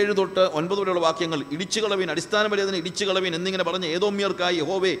 7 തൊട്ട് 9 വരെയുള്ള വാക്യങ്ങൾ. ഇടിച്ചുകളവിൻ, അടിസ്ഥാനപരത്തിന് ഇടിച്ചുകളവിൻ എന്നിങ്ങനെ പറഞ്ഞ് ഏദോമ്യർക്കായി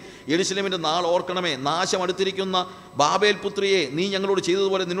യഹോവേ യെരൂശലേമിൻ്റെ നാൾ ഓർക്കണമേ. നാശം അടുത്തിരിക്കുന്ന ബാബേൽ പുത്രിയെ നീ ഞങ്ങളോട്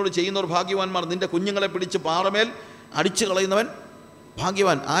ചെയ്തതുപോലെ നിന്നോട് ചെയ്യുന്നവർ ഭാഗ്യവാന്മാർ. നിൻ്റെ കുഞ്ഞുങ്ങളെ പിടിച്ച് പാറമേൽ അടിച്ചു കളയുന്നവൻ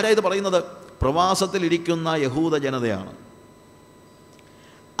ഭാഗ്യവാൻ. ആരാ ഇത് പറയുന്നത്? പ്രവാസത്തിലിരിക്കുന്ന യഹൂദ ജനതയാണ്.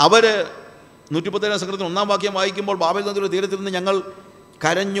 അവർ 137 സംഘത്തിൽ 1-ാം വാക്യം വായിക്കുമ്പോൾ, ബാബേൽ നദിയുടെ തീരത്തിരുന്ന് ഞങ്ങൾ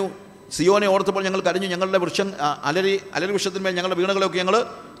കരഞ്ഞു, സിയോനെ ഓർത്തപ്പോൾ ഞങ്ങൾ കരഞ്ഞു, ഞങ്ങളുടെ അലരി വൃക്ഷത്തിന്മേൽ ഞങ്ങളുടെ വീണകളൊക്കെ ഞങ്ങൾ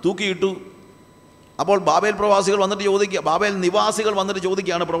തൂക്കിയിട്ടു. അപ്പോൾ ബാബേൽ പ്രവാസികൾ വന്നിട്ട് ചോദിക്കുക, ബാബേൽ നിവാസികൾ വന്നിട്ട്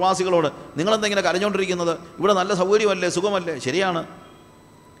ചോദിക്കുകയാണ് പ്രവാസികളോട്, നിങ്ങളെന്താ ഇങ്ങനെ കരഞ്ഞുകൊണ്ടിരിക്കുന്നത്? ഇവിടെ നല്ല സൗകര്യമല്ലേ, സുഖമല്ലേ? ശരിയാണ്.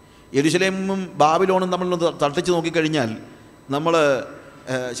 യെരൂശലേമും ബാബിലോണും തമ്മിൽ തട്ടിച്ച് നോക്കിക്കഴിഞ്ഞാൽ നമ്മൾ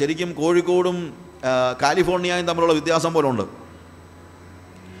ശരിക്കും കോഴിക്കോടും കാലിഫോർണിയയും തമ്മിലുള്ള വ്യത്യാസം പോലെ ഉണ്ട്.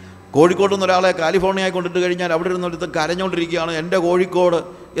 കോഴിക്കോട് നിന്ന് ഒരാളെ കാലിഫോർണിയയിൽ കൊണ്ടിട്ട് കഴിഞ്ഞാൽ അവിടെ ഇരുന്നൊരുത്ത് കരഞ്ഞുകൊണ്ടിരിക്കുകയാണ്, എൻ്റെ കോഴിക്കോട്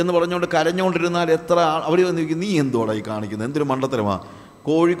എന്ന് പറഞ്ഞുകൊണ്ട് കരഞ്ഞുകൊണ്ടിരുന്നാൽ എത്ര അവർ നീ എന്തോടാ ഈ കാണിക്കുന്നത്, എന്തൊരു മണ്ടത്തരമാണ്,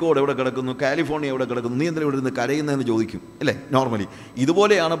 കോഴിക്കോട് എവിടെ കിടക്കുന്നു, കാലിഫോർണിയ എവിടെ കിടക്കുന്നു, നീ എന്തിനാ ഇവിടെ ഇരുന്ന് കരയുന്നതെന്ന് ചോദിക്കും അല്ലേ നോർമലി.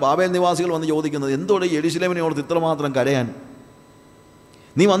 ഇതുപോലെയാണ് ബാബേൽ നിവാസികൾ വന്ന് ചോദിക്കുന്നത്, എന്തോടെ യെരൂശലേമിനെ ഓർത്ത് ഇത്രമാത്രം കരയാൻ?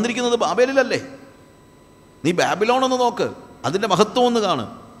 നീ വന്നിരിക്കുന്നത് ബാബേലിലല്ലേ, നീ ബാബിലോണെന്ന് നോക്ക്, അതിൻ്റെ മഹത്വം ഒന്ന് കാണ്.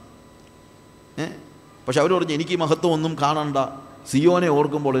 പക്ഷെ അവർ പറഞ്ഞു, എനിക്ക് ഈ മഹത്വം ഒന്നും കാണണ്ട, സിയോനെ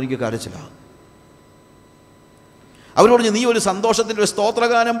ഓർക്കുമ്പോൾ എനിക്ക് കരച്ചിലാണ്. അവർ പറഞ്ഞു, നീ ഒരു സന്തോഷത്തിൻ്റെ ഒരു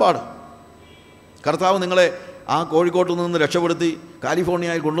സ്തോത്രഗാനം പാട്, കർത്താവ് നിങ്ങളെ ആ കോഴിക്കോട്ടിൽ നിന്ന് രക്ഷപ്പെടുത്തി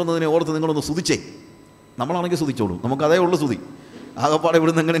കാലിഫോർണിയയിൽ കൊണ്ടുവന്നതിനെ ഓർത്ത് നിങ്ങളൊന്ന് സ്തുതിച്ചേ. നമ്മളാണെങ്കിൽ സ്തുതിച്ചോളൂ, നമുക്കതേ ഉള്ളൂ സ്തുതി. ആകപ്പാടെ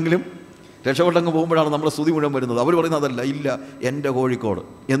ഇവിടുന്ന് എങ്ങനെയെങ്കിലും രക്ഷപ്പെട്ടങ്ങ് പോകുമ്പോഴാണ് നമ്മുടെ സ്തുതി മുഴുവൻ വരുന്നത്. അവർ പറയുന്നത് അതല്ല, ഇല്ല എൻ്റെ കോഴിക്കോട്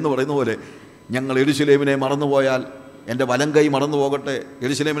എന്ന് പറയുന്ന പോലെ ഞങ്ങൾ യെരൂശലേമിനെ മറന്നുപോയാൽ എൻ്റെ വലം കൈ മറന്നു പോകട്ടെ,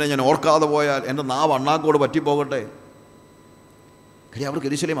 യെരൂശലേമിനെ ഞാൻ ഓർക്കാതെ പോയാൽ എൻ്റെ നാവ് അണ്ണാക്കോട് പറ്റിപ്പോകട്ടെ. കാര്യം അവർക്ക്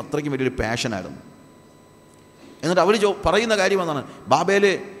യെരൂശലേം അത്രയ്ക്കും വലിയൊരു പാഷനായിരുന്നു. എന്നിട്ട് അവർ പറയുന്ന കാര്യം എന്താണ്?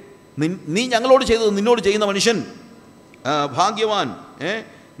 ബാബേലെ നീ ഞങ്ങളോട് ചെയ്തത് നിന്നോട് ചെയ്യുന്ന മനുഷ്യൻ ഭാഗ്യവാൻ,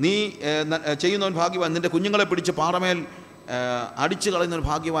 നീ ചെയ്യുന്നവൻ ഭാഗ്യവാൻ, നിൻ്റെ കുഞ്ഞുങ്ങളെ പിടിച്ച് പാറമേൽ അടിച്ചു കളയുന്നവൻ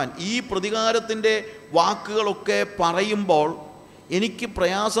ഭാഗ്യവാൻ. ഈ പ്രതികാരത്തിൻ്റെ വാക്കുകളൊക്കെ പറയുമ്പോൾ എനിക്ക്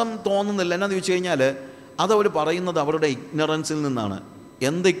പ്രയാസം തോന്നുന്നില്ല. എന്നാന്ന് ചോദിച്ചു കഴിഞ്ഞാൽ അതവർ പറയുന്നത് അവരുടെ ഇഗ്നറൻസിൽ നിന്നാണ്.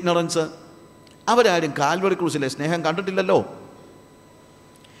 എന്ത് ഇഗ്നറൻസ്? അവരാരും കാൽവറി ക്രൂസിലെ സ്നേഹം കണ്ടിട്ടില്ലല്ലോ.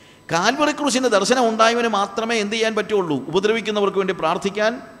 കാൽവറി ക്രൂസിൻ്റെ ദർശനം ഉണ്ടായവന് മാത്രമേ എന്ത് ചെയ്യാൻ പറ്റുള്ളൂ? ഉപദ്രവിക്കുന്നവർക്ക് വേണ്ടി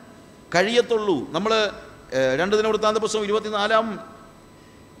പ്രാർത്ഥിക്കാൻ കഴിയത്തുള്ളൂ. നമ്മൾ 2 ദിനവൃത്താന്ത പുസ്തകം 24-ാം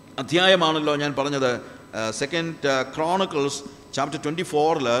അധ്യായമാണല്ലോ ഞാൻ പറഞ്ഞത്. 2 Chronicles chapter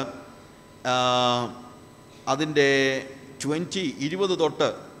 24 അതിൻ്റെ 20 തൊട്ട്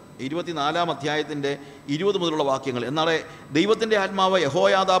 24-ാം അധ്യായത്തിൻ്റെ 20 മുതലുള്ള വാക്യങ്ങൾ. എന്നാളെ ദൈവത്തിൻ്റെ ആത്മാവ്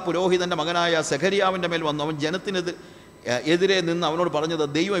യഹോയാദാ പുരോഹിതൻ്റെ മകനായ സെഖര്യാവിൻ്റെ മേൽ വന്നു. അവൻ ജനത്തിനെതിരെ നിന്ന് അവനോട് പറഞ്ഞത്,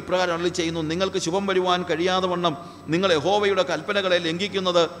 ദൈവം ഇപ്രകാരം അരുളി ചെയ്യുന്നു, നിങ്ങൾക്ക് ശുഭം വരുവാൻ കഴിയാതെ വണ്ണം നിങ്ങൾ യഹോവയുടെ കൽപ്പനകളെ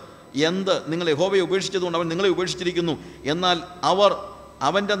ലംഘിക്കുന്നത് എന്ത്? നിങ്ങൾ യഹോവയെ ഉപേക്ഷിച്ചതുകൊണ്ട് അവൻ നിങ്ങളെ ഉപേക്ഷിച്ചിരിക്കുന്നു. എന്നാൽ അവർ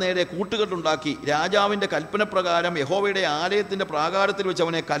അവൻ്റെ നേരെ കൂട്ടുകെട്ടുണ്ടാക്കി രാജാവിൻ്റെ കൽപ്പനപ്രകാരം യഹോവയുടെ ആലയത്തിൻ്റെ പ്രാകാരത്തിൽ വെച്ച്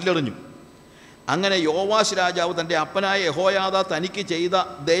അവനെ കല്ലെറിഞ്ഞു. അങ്ങനെ യോവാശ് രാജാവ് തൻ്റെ അപ്പനായ യഹോയാദാ തനിക്ക് ചെയ്ത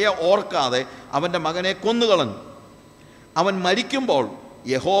ദയ ഓർക്കാതെ അവൻ്റെ മകനെ കൊന്നുകളഞ്ഞു. അവൻ മരിക്കുമ്പോൾ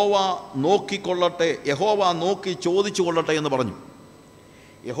യഹോവ നോക്കിക്കൊള്ളട്ടെ, യഹോവ നോക്കി ചോദിച്ചു കൊള്ളട്ടെ എന്ന് പറഞ്ഞു.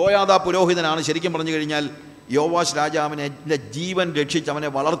 യഹോയാദാ പുരോഹിതനാണ് ശരിക്കും പറഞ്ഞു കഴിഞ്ഞാൽ യോവാശ് രാജാവിനെ ജീവൻ രക്ഷിച്ച് അവനെ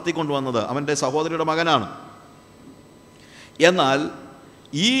വളർത്തിക്കൊണ്ടുവന്നത്. അവൻ്റെ സഹോദരിയുടെ മകനാണ്. എന്നാൽ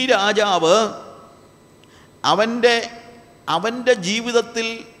ഈ രാജാവ് അവൻ്റെ ജീവിതത്തിൽ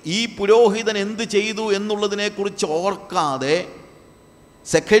ഈ പുരോഹിതൻ എന്ത് ചെയ്തു എന്നുള്ളതിനെക്കുറിച്ച് ഓർക്കാതെ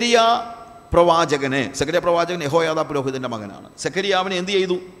സെഖര്യ പ്രവാചകൻ യഹോയാദാ പുരോഹിതൻ്റെ മകനാണ്. സെഖര്യാവിനെ എന്ത്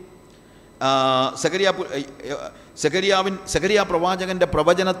ചെയ്തു? സെഖര്യ പ്രവാചകൻ്റെ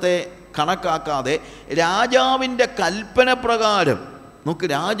പ്രവചനത്തെ കണക്കാക്കാതെ രാജാവിൻ്റെ കൽപ്പന പ്രകാരം, നമുക്ക്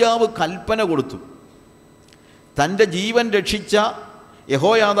രാജാവ് കൽപ്പന കൊടുത്തു, തൻ്റെ ജീവൻ രക്ഷിച്ച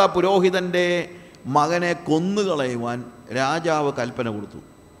യഹോയാദാ പുരോഹിതൻ്റെ മകനെ കൊന്നുകളയുവാൻ രാജാവ് കൽപ്പന കൊടുത്തു.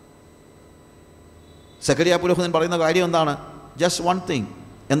 സെഖര്യ പുരോഹിതൻ പറയുന്ന കാര്യം എന്താണ്? Just one thing.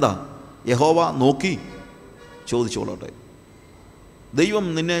 എന്താ? യഹോവ നോക്കി ചോദിച്ചോളട്ടെ. ദൈവം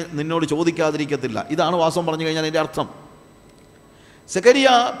നിന്നോട് ചോദിക്കാതിരിക്കത്തില്ല. ഇതാണ് വാസ്തവം പറഞ്ഞു കഴിഞ്ഞാൽ അതിൻ്റെ അർത്ഥം. സെഖര്യ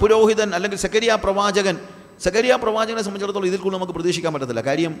പുരോഹിതൻ അല്ലെങ്കിൽ സെഖര്യ പ്രവാചകനെ സംബന്ധിച്ചിടത്തോളം ഇതിൽ കൂടുതൽ നമുക്ക് പ്രതീക്ഷിക്കാൻ പറ്റത്തില്ല.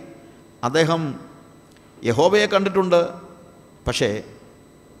 കാര്യം അദ്ദേഹം യഹോവയെ കണ്ടിട്ടുണ്ട്. പക്ഷേ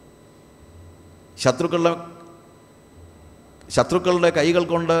ശത്രുക്കളുടെ കൈകൾ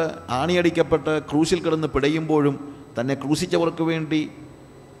കൊണ്ട് ആണിയടിക്കപ്പെട്ട് ക്രൂശിൽ കിടന്ന് പിടയുമ്പോഴും തന്നെ ക്രൂശിച്ചവർക്ക് വേണ്ടി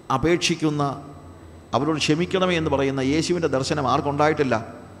അപേക്ഷിക്കുന്ന, അവരോട് ക്ഷമിക്കണമേ എന്ന് പറയുന്ന യേശുവിൻ്റെ ദർശനം ആർക്കുണ്ടായിട്ടില്ല?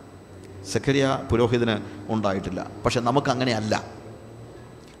 സെഖര്യ പുരോഹിതന് ഉണ്ടായിട്ടില്ല. പക്ഷെ നമുക്കങ്ങനെയല്ല.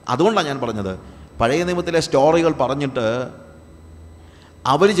 അതുകൊണ്ടാണ് ഞാൻ പറഞ്ഞത്, പഴയ നിയമത്തിലെ സ്റ്റോറികൾ പറഞ്ഞിട്ട്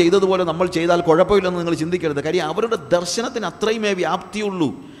അവർ ചെയ്തതുപോലെ നമ്മൾ ചെയ്താൽ കുഴപ്പമില്ലെന്ന് നിങ്ങൾ ചിന്തിക്കരുത്. കാര്യം അവരുടെ ദർശനത്തിന് അത്രയുമേ വ്യാപ്തിയുള്ളൂ,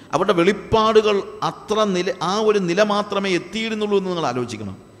 അവരുടെ വെളിപ്പാടുകൾ അത്ര ആ ഒരു നില മാത്രമേ എത്തിയിരുന്നുള്ളൂ എന്ന് നിങ്ങൾ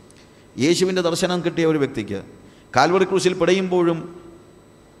ആലോചിക്കണം. യേശുവിൻ്റെ ദർശനം കിട്ടിയ ഒരു വ്യക്തിക്ക് കാൽവറി ക്രൂശിൽ പിടയുമ്പോഴും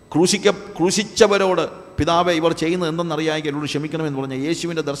ക്രൂശിച്ചവരോട് പിതാവേ ഇവർ ചെയ്യുന്നത് എന്തെന്നറിയാമെങ്കിൽ എന്നോട് ക്ഷമിക്കണമെന്ന് പറഞ്ഞ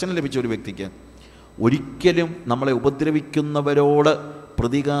യേശുവിൻ്റെ ദർശനം ലഭിച്ച ഒരു വ്യക്തിക്ക് ഒരിക്കലും നമ്മളെ ഉപദ്രവിക്കുന്നവരോട്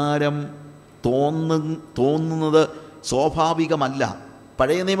പ്രതികാരം തോന്നുന്നത് സ്വാഭാവികമല്ല.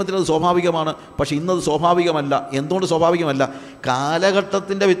 പഴയ നിയമത്തിൽ അത് സ്വാഭാവികമാണ്, പക്ഷേ ഇന്നത് സ്വാഭാവികമല്ല. എന്തുകൊണ്ട് സ്വാഭാവികമല്ല?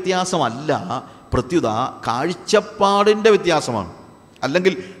 കാലഘട്ടത്തിൻ്റെ വ്യത്യാസമല്ല, പ്രത്യുത കാഴ്ചപ്പാടിൻ്റെ വ്യത്യാസമാണ്,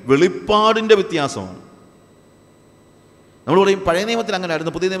 അല്ലെങ്കിൽ വെളിപ്പാടിൻ്റെ വ്യത്യാസമാണ്. നമ്മൾ പറയും പഴയ നിയമത്തിൽ അങ്ങനെ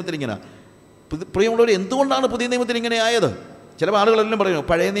ആയിരുന്നു, പുതിയ നിയമത്തിൽ ഇങ്ങനെ. പ്രിയമുള്ളവർ, എന്തുകൊണ്ടാണ് പുതിയ നിയമത്തിൽ ഇങ്ങനെ ആയത്? ചില ആളുകളെല്ലാം പറയുന്നു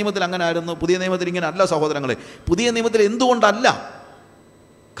പഴയ നിയമത്തിൽ അങ്ങനെ ആയിരുന്നു, പുതിയ നിയമത്തിൽ ഇങ്ങനെ അല്ല. സഹോദരങ്ങളെ, പുതിയ നിയമത്തിൽ എന്തുകൊണ്ടല്ല?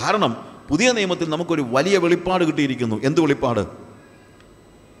 കാരണം പുതിയ നിയമത്തിൽ നമുക്കൊരു വലിയ വെളിപ്പാട് കിട്ടിയിരിക്കുന്നു. എന്ത് വെളിപ്പാട്?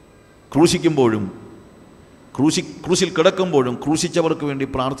 ക്രൂശിക്കുമ്പോഴും ക്രൂശിൽ കിടക്കുമ്പോഴും ക്രൂശിച്ചവർക്ക് വേണ്ടി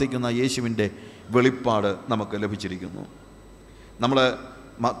പ്രാർത്ഥിക്കുന്ന യേശുവിൻ്റെ വെളിപ്പാട് നമുക്ക് ലഭിച്ചിരിക്കുന്നു. നമ്മൾ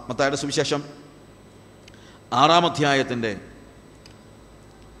മത്തായിയുടെ സുവിശേഷം 6-ാം അധ്യായത്തിൻ്റെ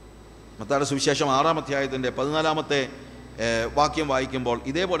 14-ാമത്തെ വാക്യം വായിക്കുമ്പോൾ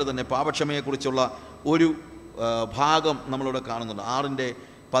ഇതേപോലെ തന്നെ പാപക്ഷമയെക്കുറിച്ചുള്ള ഒരു ഭാഗം നമ്മളിവിടെ കാണുന്നുണ്ട്.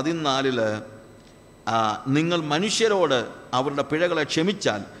 6:14 നിങ്ങൾ മനുഷ്യരോട് അവരുടെ പിഴകളെ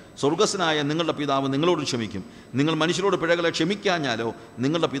ക്ഷമിച്ചാൽ സ്വർഗസ്വനായ നിങ്ങളുടെ പിതാവ് നിങ്ങളോട് ക്ഷമിക്കും. നിങ്ങൾ മനുഷ്യരോട് പിഴകളെ ക്ഷമിക്കാഞ്ഞാലോ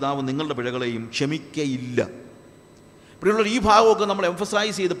നിങ്ങളുടെ പിതാവ് നിങ്ങളുടെ പിഴകളെയും ക്ഷമിക്കയില്ല. പ്രിയമുള്ളവർ, ഈ ഭാഗമൊക്കെ നമ്മൾ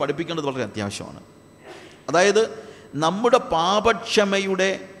എംഫസൈസ് ചെയ്ത് പഠിപ്പിക്കേണ്ടത് വളരെ അത്യാവശ്യമാണ്. അതായത് നമ്മുടെ പാപക്ഷമയുടെ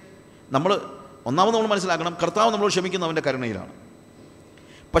ഒന്നാമത് നമ്മൾ മനസ്സിലാക്കണം, കർത്താവ് നമ്മളോട് ക്ഷമിക്കുന്നവൻ്റെ കരുണയിലാണ്.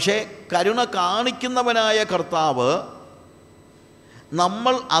 പക്ഷേ കരുണ കാണിക്കുന്നവനായ കർത്താവ്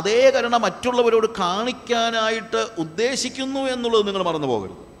നമ്മൾ അതേ കരുണ മറ്റുള്ളവരോട് കാണിക്കാനായിട്ട് ഉദ്ദേശിക്കുന്നു എന്നുള്ളത് നിങ്ങൾ മറന്നു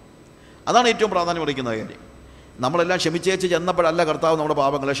പോകരുത്. അതാണ് ഏറ്റവും പ്രാധാന്യം അർഹിക്കുന്ന കാര്യം. നമ്മളെല്ലാം ക്ഷമിച്ചേച്ച് ചെന്നപ്പോഴല്ല കർത്താവ് നമ്മുടെ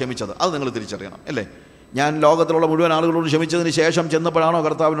പാപങ്ങളെ ക്ഷമിച്ചത്. അത് നിങ്ങൾ തിരിച്ചറിയണം, അല്ലേ? ഞാൻ ലോകത്തിലുള്ള മുഴുവൻ ആളുകളോട് ക്ഷമിച്ചതിന് ശേഷം ചെന്നപ്പോഴാണോ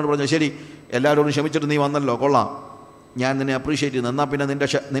കർത്താവിനോട് പറഞ്ഞത് ശരി എല്ലാവരോടും ക്ഷമിച്ചിട്ട് നീ വന്നല്ലോ, കൊള്ളാം, ഞാൻ നിന്നെ അപ്രീഷിയേറ്റ് ചെയ്യുന്നു, എന്നാൽ പിന്നെ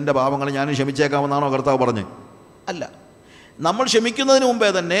നിൻ്റെ പാപങ്ങളെ ഞാനും ക്ഷമിച്ചേക്കാമെന്നാണോ കർത്താവ് പറഞ്ഞത്? അല്ല. നമ്മൾ ക്ഷമിക്കുന്നതിന് മുമ്പേ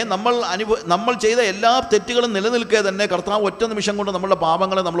തന്നെ നമ്മൾ ചെയ്ത എല്ലാ തെറ്റുകളും നിലനിൽക്കെ തന്നെ കർത്താവ് ഒറ്റ നിമിഷം കൊണ്ട് നമ്മളുടെ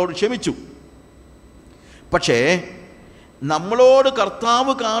പാപങ്ങളെ നമ്മളോട് ക്ഷമിച്ചു. പക്ഷേ നമ്മളോട്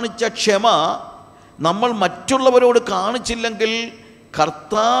കർത്താവ് കാണിച്ച ക്ഷമ നമ്മൾ മറ്റുള്ളവരോട് കാണിച്ചില്ലെങ്കിൽ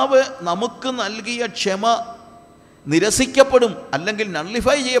കർത്താവ് നമുക്ക് നൽകിയ ക്ഷമ നിരസിക്കപ്പെടും, അല്ലെങ്കിൽ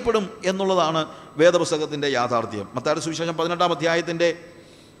നള്ളിഫൈ ചെയ്യപ്പെടും എന്നുള്ളതാണ് വേദപുസ്തകത്തിൻ്റെ യാഥാർത്ഥ്യം. മത്തായിയുടെ സുവിശേഷം 18-ാം അധ്യായത്തിൻ്റെ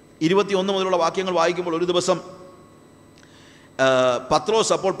 21 മുതലുള്ള വാക്യങ്ങൾ വായിക്കുമ്പോൾ ഒരു ദിവസം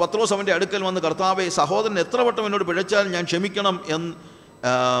പത്രോസ് അവൻ്റെ അടുക്കൽ വന്ന് കർത്താവേ, സഹോദരൻ എത്ര വട്ടം എന്നോട് പിഴച്ചാൽ ഞാൻ ക്ഷമിക്കണം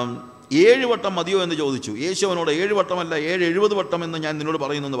 7 വട്ടം മതിയോ എന്ന് ചോദിച്ചു. യേശു അവനോട് 7 വട്ടമല്ല 70 വട്ടം എന്ന് ഞാൻ നിന്നോട്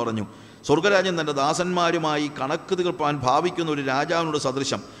പറയുന്നെന്ന് പറഞ്ഞു. സ്വർഗരാജ്യം തൻ്റെ ദാസന്മാരുമായി കണക്ക് തീർപ്പാൻ ഭാവിക്കുന്ന ഒരു രാജാവിനോട്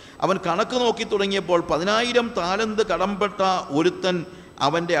സദൃശം. അവൻ കണക്ക് നോക്കി തുടങ്ങിയപ്പോൾ 10,000 താലന്ത് കടംപെട്ട ഒരുത്തൻ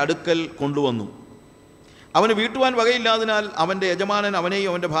അവൻ്റെ അടുക്കൽ കൊണ്ടുവന്നു. അവന് വീട്ടുവാൻ വകയില്ലാതിനാൽ അവൻ്റെ യജമാനൻ അവനെയും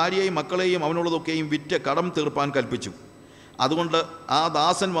അവൻ്റെ ഭാര്യയെയും മക്കളെയും അവനുള്ളതൊക്കെയും വിറ്റ് കടം തീർപ്പാൻ കൽപ്പിച്ചു. അതുകൊണ്ട് ആ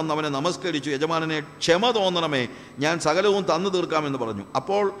ദാസൻ വന്ന് അവനെ നമസ്കരിച്ചു. യജമാനനെ, ക്ഷമ തോന്നണമേ, ഞാൻ സകലവും തന്നു തീർക്കാമെന്ന് പറഞ്ഞു.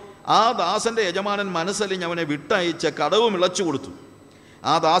 അപ്പോൾ ആ ദാസൻ്റെ യജമാനൻ മനസ്സലിഞ്ഞ് അവനെ വിട്ടയച്ച് കടവും ഇളച്ചു കൊടുത്തു.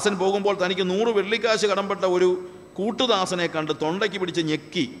 ആ ദാസൻ പോകുമ്പോൾ തനിക്ക് 100 വെള്ളിക്കാശ് കടംപെട്ട ഒരു കൂട്ടുദാസനെ കണ്ട് തൊണ്ടയ്ക്ക് പിടിച്ച്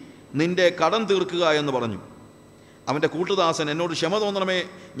ഞെക്കി, നിന്റെ കടം തീർക്കുക എന്ന് പറഞ്ഞു. അവൻ്റെ കൂട്ടുദാസൻ, എന്നോട് ക്ഷമ തോന്നണമേ,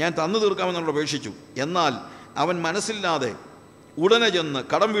 ഞാൻ തന്നു തീർക്കാമെന്നോട് അപേക്ഷിച്ചു. എന്നാൽ അവൻ മനസ്സില്ലാതെ ഉടനെ ചെന്ന്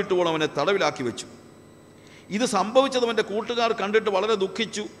കടം വീട്ടുവോളം അവനെ തടവിലാക്കി വെച്ചു. ഇത് സംഭവിച്ചത് അവൻ്റെ കൂട്ടുകാർ കണ്ടിട്ട് വളരെ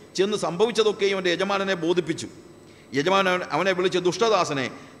ദുഃഖിച്ചു. ചെന്ന് സംഭവിച്ചതൊക്കെയും അവൻ്റെ യജമാനനെ ബോധിപ്പിച്ചു. യജമാനൻ അവനെ വിളിച്ച്, ദുഷ്ടദാസനെ,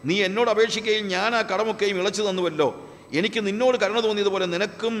 നീ എന്നോട് അപേക്ഷിക്കുകയും ഞാൻ ആ കടമൊക്കെയും ഇളച്ചു തന്നുവല്ലോ. എനിക്ക് നിന്നോട് കരുണ തോന്നിയതുപോലെ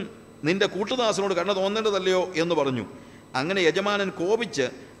നിനക്കും നിൻ്റെ കൂട്ടുദാസനോട് കരുണ തോന്നേണ്ടതല്ലയോ എന്ന് പറഞ്ഞു. അങ്ങനെ യജമാനൻ കോപിച്ച്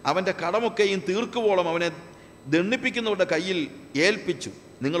അവൻ്റെ കടമൊക്കെയും തീർക്കുവോളം അവനെ ദണ്ഡിപ്പിക്കുന്നവരുടെ കയ്യിൽ ഏൽപ്പിച്ചു.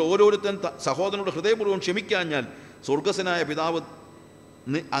 നിങ്ങൾ ഓരോരുത്തൻ സഹോദരനോട് ഹൃദയപൂർവ്വം ക്ഷമിക്കാഞ്ഞാൽ സ്വർഗസ്വനായ പിതാവ്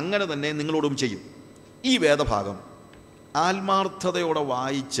അങ്ങനെ തന്നെ നിങ്ങളോടും ചെയ്യും. ഈ വേദഭാഗം ആത്മാർത്ഥതയോടെ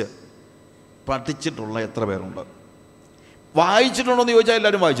വായിച്ച് പഠിച്ചിട്ടുള്ള എത്ര പേരുണ്ട്? വായിച്ചിട്ടുണ്ടോ എന്ന് ചോദിച്ചാൽ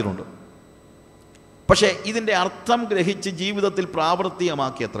എല്ലാവരും വായിച്ചിട്ടുണ്ട്. പക്ഷേ ഇതിൻ്റെ അർത്ഥം ഗ്രഹിച്ച് ജീവിതത്തിൽ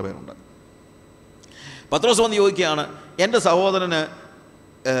പ്രാവർത്തികമാക്കി എത്ര പേരുണ്ട്? പത്രോസ് വന്ന് ചോദിക്കുകയാണ്, എൻ്റെ സഹോദരന്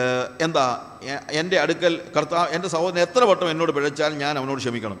എൻ്റെ അടുക്കൽ എൻ്റെ സഹോദരൻ എത്ര വട്ടം എന്നോട് പിഴച്ചാൽ ഞാൻ അവനോട്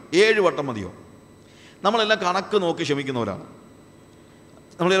ക്ഷമിക്കണം? 7 വട്ടം മതിയോ? നമ്മളെല്ലാം കണക്ക് നോക്കി ക്ഷമിക്കുന്നവരാണ്.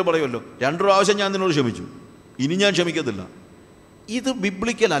 നമ്മളിത് പറയുമല്ലോ, 2 പ്രാവശ്യം ഞാൻ നിന്നോട് ക്ഷമിച്ചു, ഇനി ഞാൻ ക്ഷമിക്കത്തില്ല. ഇത്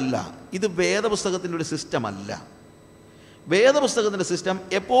ബിബ്ലിക്കൽ അല്ല, ഇത് വേദപുസ്തകത്തിൻ്റെ ഒരു സിസ്റ്റം അല്ല. വേദപുസ്തകത്തിൻ്റെ സിസ്റ്റം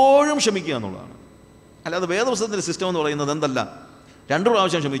എപ്പോഴും ക്ഷമിക്കുക എന്നുള്ളതാണ്. അല്ലാതെ വേദപുസ്തകത്തിൻ്റെ സിസ്റ്റം എന്ന് പറയുന്നത് എന്തല്ല, 2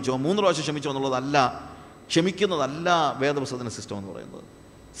 പ്രാവശ്യം ക്ഷമിച്ചോ 3 പ്രാവശ്യം ക്ഷമിച്ചോ എന്നുള്ളതല്ല, ക്ഷമിക്കുന്നതല്ല വേദപുസ്തകത്തിൻ്റെ സിസ്റ്റം എന്ന് പറയുന്നത്.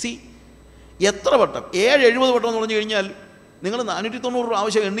 എത്ര വട്ടം 70 വട്ടം എന്ന് പറഞ്ഞു കഴിഞ്ഞാൽ നിങ്ങൾ 490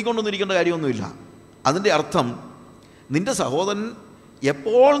 പ്രാവശ്യം എണ്ണിക്കൊണ്ടൊന്നും ഇരിക്കേണ്ട കാര്യമൊന്നുമില്ല. അതിൻ്റെ അർത്ഥം നിൻ്റെ സഹോദരൻ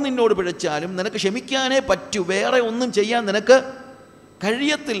എപ്പോൾ നിന്നോട് പിഴച്ചാലും നിനക്ക് ക്ഷമിക്കാനേ പറ്റൂ, വേറെ ഒന്നും ചെയ്യാൻ നിനക്ക്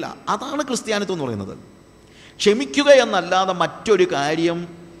കഴിയത്തില്ല. അതാണ് ക്രിസ്ത്യാനിത്വം എന്ന് പറയുന്നത്. ക്ഷമിക്കുക എന്നല്ലാതെ മറ്റൊരു കാര്യം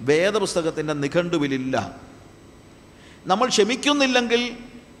വേദപുസ്തകത്തിൻ്റെ നിഘണ്ടുവിലില്ല. നമ്മൾ ക്ഷമിക്കുന്നില്ലെങ്കിൽ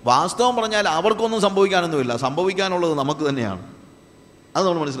വാസ്തവം പറഞ്ഞാൽ അവർക്കൊന്നും സംഭവിക്കാനൊന്നുമില്ല, സംഭവിക്കാനുള്ളത് നമുക്ക് തന്നെയാണ്. അത്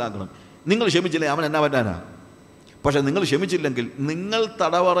നമ്മൾ മനസ്സിലാക്കണം. നിങ്ങൾ ക്ഷമിച്ചില്ലേ അവൻ എന്നാ പറ്റാനാ? പക്ഷേ നിങ്ങൾ ക്ഷമിച്ചില്ലെങ്കിൽ നിങ്ങൾ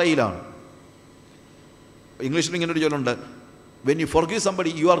തടവറയിലാണ്. ഇംഗ്ലീഷിൽ ഇങ്ങനെ ഒരു ചൊല്ലുണ്ട്, when you forgive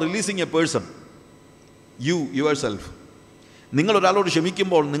somebody you are releasing A person, your self. നിങ്ങൾ ഒരാളോട്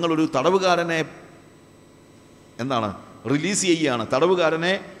ക്ഷമിക്കുമ്പോൾ നിങ്ങളൊരു തടവുകാരനെ റിലീസ് ചെയ്യുകയാണ്,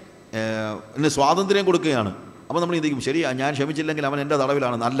 തടവുകാരനെ സ്വാതന്ത്ര്യം കൊടുക്കുകയാണ്. അപ്പോൾ നമ്മൾ ചിന്തിക്കും, ശരിയാ, ഞാൻ ക്ഷമിച്ചില്ലെങ്കിൽ അവൻ എൻ്റെ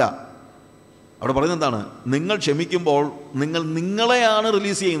തടവിലാണെന്ന്. അല്ല, അവിടെ പറയുന്നത് എന്താണ്? നിങ്ങൾ ക്ഷമിക്കുമ്പോൾ നിങ്ങൾ നിങ്ങളെയാണ്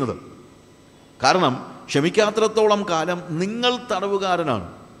റിലീസ് ചെയ്യുന്നത്. കാരണം ക്ഷമിക്കാത്തിടത്തോളം കാലം നിങ്ങൾ തടവുകാരനാണ്.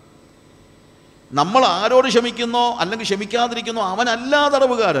 നമ്മൾ ആരോട് ക്ഷമിക്കുന്നോ അല്ലെങ്കിൽ ക്ഷമിക്കാതിരിക്കുന്നോ അവനല്ല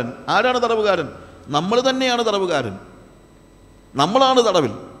തടവുകാരൻ. ആരാണ് തടവുകാരൻ? നമ്മൾ തന്നെയാണ് തടവുകാരൻ, നമ്മളാണ്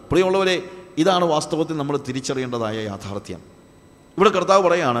തടവിൽ. പ്രിയമുള്ളവരെ, ഇതാണ് വാസ്തവത്തിൽ നമ്മൾ തിരിച്ചറിയേണ്ടതായ യാഥാർത്ഥ്യം. ഇവിടെ കർത്താവ്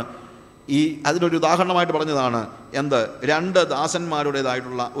പറയാണ്, അതിനൊരു ഉദാഹരണമായിട്ട് പറഞ്ഞതാണ് 2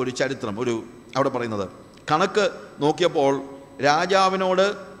 ദാസന്മാരുടേതായിട്ടുള്ള ഒരു ചരിത്രം. അവിടെ പറയുന്നത് കണക്ക് നോക്കിയപ്പോൾ രാജാവിനോട്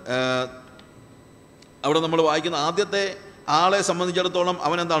അവിടെ നമ്മൾ വായിക്കുന്ന ആദ്യത്തെ ആളെ സംബന്ധിച്ചിടത്തോളം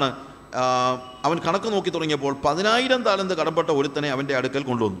അവൻ കണക്ക് നോക്കി തുടങ്ങിയപ്പോൾ 10,000 താലന്ത് കടപ്പെട്ട ഒരുത്തനെ അവൻ്റെ അടുക്കൽ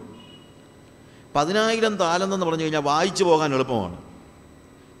കൊണ്ടുവന്നു. 10,000 താലന്തെന്ന് പറഞ്ഞു കഴിഞ്ഞാൽ വായിച്ചു പോകാൻ എളുപ്പമാണ്.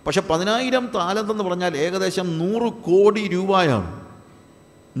 പക്ഷെ 10,000 താലന്തെന്ന് പറഞ്ഞാൽ ഏകദേശം 100 കോടി രൂപയാണ്.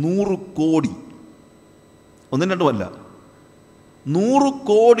 100 കോടി, ഒന്നും രണ്ടുമല്ല, 100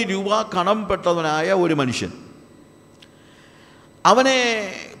 കോടി രൂപ കടം പെട്ടവനായ ഒരു മനുഷ്യൻ. അവനെ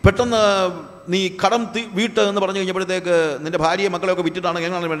പെട്ടെന്ന് നീ കടം വീട്ട് എന്ന് പറഞ്ഞു കഴിഞ്ഞപ്പോഴത്തേക്ക്, നിൻ്റെ ഭാര്യയെ മക്കളെയൊക്കെ വിറ്റിട്ടാണ്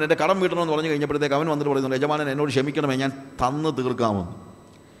എങ്ങനെയാണ് വേണ്ടത്, എൻ്റെ കടം വീട്ടണമെന്ന് പറഞ്ഞു കഴിഞ്ഞപ്പോഴത്തേക്ക് അവൻ വന്നിട്ട് പറയുന്നുണ്ട്, യജമാനൻ എന്നോട് ക്ഷമിക്കണമേ, ഞാൻ തന്നു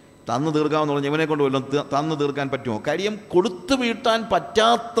തീർക്കാമെന്ന് പറഞ്ഞ് ഇവനെ കൊണ്ട് വല്ലതും തന്നു തീർക്കാൻ പറ്റുമോ? കാര്യം കൊടുത്തു വീട്ടാൻ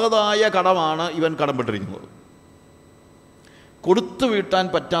പറ്റാത്തതായ കടമാണ് ഇവൻ കടംപെട്ടിരിക്കുന്നത്. കൊടുത്തു വീട്ടാൻ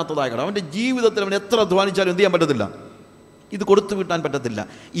പറ്റാത്തതായ കടം. അവൻ്റെ ജീവിതത്തിൽ അവൻ എത്ര അധ്വാനിച്ചാലും എന്ത് ചെയ്യാൻ പറ്റത്തില്ല, ഇത് കൊടുത്തു വീട്ടാൻ പറ്റത്തില്ല.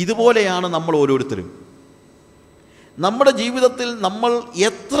 ഇതുപോലെയാണ് നമ്മൾ ഓരോരുത്തരും. നമ്മുടെ ജീവിതത്തിൽ നമ്മൾ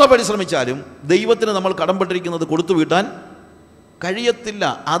എത്ര പരിശ്രമിച്ചാലും ദൈവത്തിന് നമ്മൾ കടംപെട്ടിരിക്കുന്നത് കൊടുത്തു വീട്ടാൻ കഴിയത്തില്ല.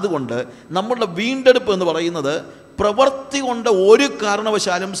 അതുകൊണ്ട് നമ്മളുടെ വീണ്ടെടുപ്പ് എന്ന് പറയുന്നത് പ്രവൃത്തി കൊണ്ട് ഒരു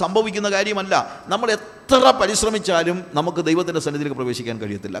കാരണവശാലും സംഭവിക്കുന്ന കാര്യമല്ല. നമ്മൾ എത്ര പരിശ്രമിച്ചാലും നമുക്ക് ദൈവത്തിൻ്റെ സന്നിധിയിലേക്ക് പ്രവേശിക്കാൻ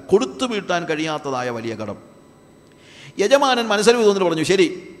കഴിയത്തില്ല. കൊടുത്തു വീട്ടാൻ കഴിയാത്തതായ വലിയ കടം. യജമാനൻ മനസ്സലിവ് തോന്നിട്ട് പറഞ്ഞു, ശരി,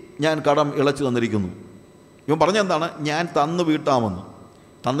 ഞാൻ കടം ഇളച്ചു തന്നിരിക്കുന്നു. ഇവൻ പറഞ്ഞെന്താണ്? ഞാൻ തന്നു വീട്ടാമെന്ന്.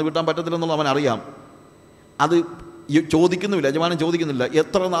 തന്നു വീട്ടാൻ പറ്റത്തില്ലെന്നുള്ള അവൻ അറിയാം. അത് ചോദിക്കുന്നുമില്ല, യജമാനൻ ചോദിക്കുന്നില്ല.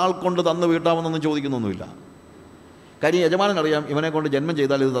 എത്ര നാൾ കൊണ്ട് തന്നു വീട്ടാമെന്നൊന്നും ചോദിക്കുന്നൊന്നുമില്ല. കാര്യം യജമാനൻ അറിയാം, ഇവനെ കൊണ്ട് ജന്മം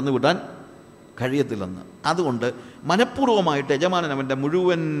ചെയ്താൽ ഇത് തന്നു വീട്ടാൻ കഴിയത്തില്ലെന്ന്. അതുകൊണ്ട് മനഃപൂർവ്വമായിട്ട് യജമാനൻ അവൻ്റെ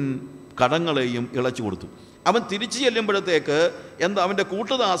മുഴുവൻ കടങ്ങളെയും ഇളച്ചു കൊടുത്തു. അവൻ തിരിച്ചു ചെല്ലുമ്പോഴത്തേക്ക് അവൻ്റെ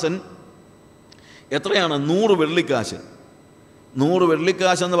കൂട്ടുദാസൻ എത്രയാണ്? 100 വെള്ളിക്കാശ്. 100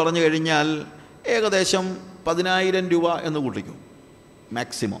 വെള്ളിക്കാശ് എന്ന് പറഞ്ഞു കഴിഞ്ഞാൽ ഏകദേശം 10,000 രൂപ എന്ന് കൂട്ടിക്കും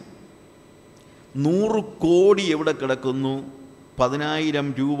മാക്സിമം. 100 കോടി എവിടെ കിടക്കുന്നു?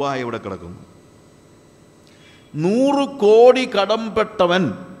 10,000 രൂപ എവിടെ കിടക്കുന്നു? 100 കോടി കടംപെട്ടവൻ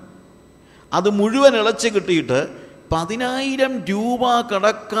അത് മുഴുവൻ ഇളച്ച് കിട്ടിയിട്ട് 10,000 രൂപ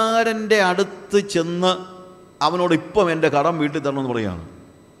കടക്കാരൻ്റെ അടുത്ത് ചെന്ന് അവനോട് ഇപ്പം എൻ്റെ കടം വീട്ടിൽ തരണമെന്ന് പറയുകയാണ്.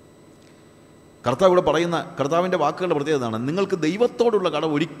 കർത്താവ് ഇവിടെ പറയുന്ന കർത്താവിൻ്റെ വാക്കുകളുടെ പ്രത്യേകതയാണ്, നിങ്ങൾക്ക് ദൈവത്തോടുള്ള കടം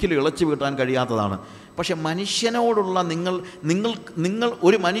ഒരിക്കലും ഇളച്ചു വീട്ടാൻ കഴിയാത്തതാണ്. പക്ഷെ മനുഷ്യനോടുള്ള നിങ്ങൾ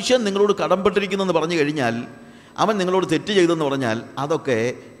ഒരു മനുഷ്യൻ നിങ്ങളോട് കടംപെട്ടിരിക്കുന്നെന്ന് പറഞ്ഞു കഴിഞ്ഞാൽ, അവൻ നിങ്ങളോട് തെറ്റ് ചെയ്തെന്ന് പറഞ്ഞാൽ, അതൊക്കെ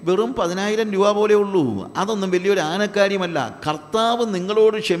വെറും 10,000 രൂപ പോലെ ഉള്ളൂ. അതൊന്നും വലിയൊരു ആനക്കാര്യമല്ല. കർത്താവ്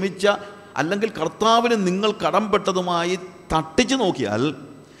നിങ്ങളോട് ക്ഷമിച്ച അല്ലെങ്കിൽ കർത്താവിന് നിങ്ങൾ കടംപെട്ടതുമായി തട്ടിച്ചു നോക്കിയാൽ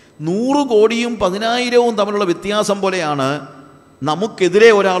 100 കോടിയും 10,000 തമ്മിലുള്ള വ്യത്യാസം പോലെയാണ് നമുക്കെതിരെ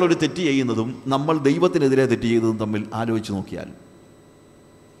ഒരാളൊരു തെറ്റ് ചെയ്യുന്നതും നമ്മൾ ദൈവത്തിനെതിരെ തെറ്റ് ചെയ്തതും തമ്മിൽ ആലോചിച്ച് നോക്കിയാൽ.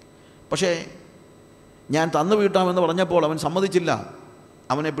 പക്ഷേ ഞാൻ തന്നു വീട്ടാമെന്ന് പറഞ്ഞപ്പോൾ അവൻ സമ്മതിച്ചില്ല.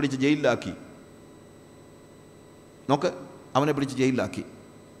 അവനെ പിടിച്ച് ജയിലിലാക്കി. അവനെ പിടിച്ച് ജയിലിലാക്കി.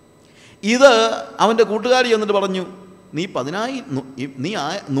 ഇത് അവൻ്റെ കൂട്ടുകാരി എന്നിട്ട് പറഞ്ഞു, നീ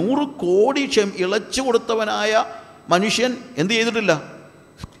 100 കോടി ഇളച്ചു കൊടുത്തവനായ മനുഷ്യൻ എന്ത് ചെയ്തിട്ടില്ല?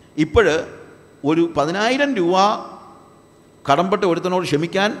 ഇപ്പോഴ് ഒരു 10,000 രൂപ കടംപെട്ട് ഒരുത്തനോട്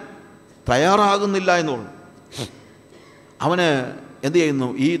ക്ഷമിക്കാൻ തയ്യാറാകുന്നില്ല എന്ന് പറഞ്ഞു. അവന് എന്ത് ചെയ്യുന്നു?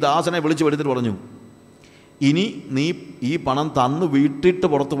 ഈ ദാസനെ വിളിച്ച് എടുത്തിട്ട് പറഞ്ഞു, ഇനി നീ ഈ പണം തന്നു വീട്ടിട്ട്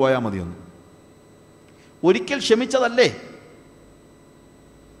പുറത്തു പോയാൽ മതിയെന്ന്. ഒരിക്കൽ ക്ഷമിച്ചതല്ലേ?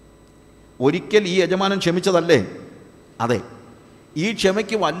 ഒരിക്കൽ ഈ യജമാനൻ ക്ഷമിച്ചതല്ലേ? അതെ. ഈ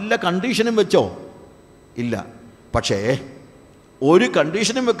ക്ഷമയ്ക്ക് വല്ല കണ്ടീഷനും വെച്ചോ? ഇല്ല. പക്ഷേ ഒരു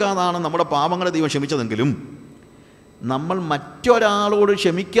കണ്ടീഷനും വെക്കാതാണ് നമ്മുടെ പാപങ്ങളെ ദൈവം ക്ഷമിച്ചതെങ്കിലും നമ്മൾ മറ്റൊരാളോട്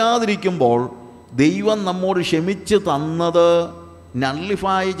ക്ഷമിക്കാതിരിക്കുമ്പോൾ ദൈവം നമ്മോട് ക്ഷമിച്ച് തന്നത്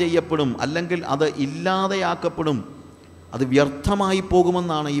നള്ളിഫൈ ചെയ്യപ്പെടും, അല്ലെങ്കിൽ അത് ഇല്ലാതെയാക്കപ്പെടും, അത് വ്യർത്ഥമായി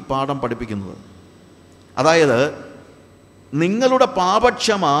പോകുമെന്നാണ് ഈ പാഠം പഠിപ്പിക്കുന്നത്. അതായത് നിങ്ങളുടെ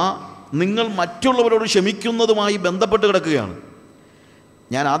പാപക്ഷമ നിങ്ങൾ മറ്റുള്ളവരോട് ക്ഷമിക്കുന്നതുമായി ബന്ധപ്പെട്ട് കിടക്കുകയാണ്.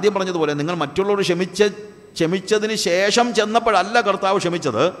 ഞാൻ ആദ്യം പറഞ്ഞതുപോലെ നിങ്ങൾ മറ്റുള്ളവരോട് ക്ഷമിച്ചതിന് ശേഷം ചെന്നപ്പോഴല്ല കർത്താവ്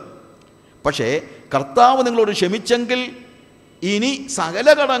ക്ഷമിച്ചത്. പക്ഷേ കർത്താവ് നിങ്ങളോട് ക്ഷമിച്ചെങ്കിൽ ഇനി സകല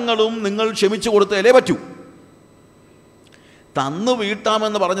കടങ്ങളും നിങ്ങൾ ക്ഷമിച്ചു കൊടുത്തേ പറ്റൂ. തന്നു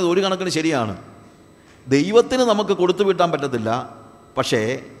വീട്ടാമെന്ന് പറഞ്ഞത് ഒരു കണക്കിന് ശരിയാണ്. ദൈവത്തിന് നമുക്ക് കൊടുത്തു വീട്ടാൻ പറ്റത്തില്ല, പക്ഷേ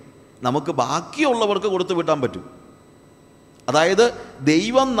നമുക്ക് ബാക്കിയുള്ളവർക്ക് കൊടുത്തു വീട്ടാൻ പറ്റും. അതായത്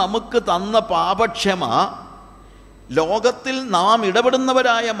ദൈവം നമുക്ക് തന്ന പാപക്ഷമ ലോകത്തിൽ നാം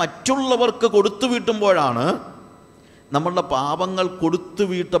ഇടപെടുന്നവരായ മറ്റുള്ളവർക്ക് കൊടുത്തു വീട്ടുമ്പോഴാണ് നമ്മളുടെ പാപങ്ങൾ കൊടുത്തു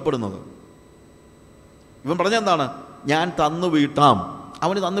വീട്ടപ്പെടുന്നത്. ഇവൻ പറഞ്ഞെന്താണ്? ഞാൻ തന്നു വീട്ടാം.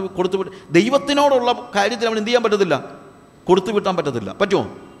 അവന് തന്നു കൊടുത്തു വീട്ട ദൈവത്തിനോടുള്ള കാര്യത്തിൽ അവൻ എന്ത് ചെയ്യാൻ പറ്റത്തില്ല? കൊടുത്തു വീട്ടാൻ പറ്റത്തില്ല. പറ്റുമോ?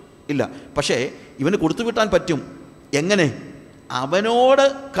 ഇല്ല. പക്ഷേ ഇവന് കൊടുത്തു വീട്ടാൻ പറ്റും. എങ്ങനെ? അവനോട്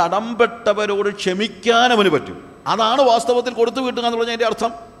കടംപെട്ടവരോട് ക്ഷമിക്കാൻ അവന് പറ്റും. അതാണ് വാസ്തവത്തിൽ കൊടുത്തു വീട്ടുക എന്ന് പറഞ്ഞതിൻ്റെ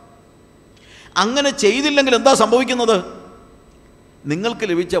അർത്ഥം. അങ്ങനെ ചെയ്തില്ലെങ്കിൽ എന്താ സംഭവിക്കുന്നത്? നിങ്ങൾക്ക്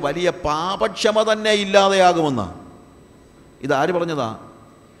ലഭിച്ച വലിയ പാപക്ഷമ തന്നെ ഇല്ലാതെയാകുമെന്ന്. ഇതാര് പറഞ്ഞതാ?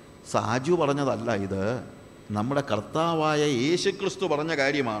 സാജു പറഞ്ഞതല്ല. ഇത് നമ്മുടെ കർത്താവായ യേശുക്രിസ്തു പറഞ്ഞ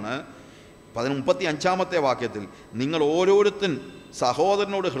കാര്യമാണ്. 35-ാമത്തെ വാക്യത്തിൽ നിങ്ങൾ ഓരോരുത്തൻ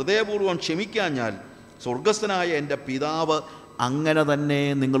സഹോദരനോട് ഹൃദയപൂർവ്വം ക്ഷമിക്കാഞ്ഞാൽ സ്വർഗസ്ഥനായ എൻ്റെ പിതാവ് അങ്ങനെ തന്നെ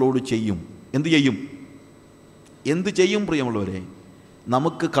നിങ്ങളോട് ചെയ്യും. എന്തു ചെയ്യും? എന്തു ചെയ്യും പ്രിയമുള്ളവരെ?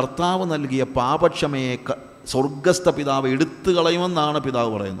 നമുക്ക് കർത്താവ് നൽകിയ പാപക്ഷമയെ സ്വർഗസ്ഥ പിതാവ് എടുത്തു കളയുമെന്നാണ്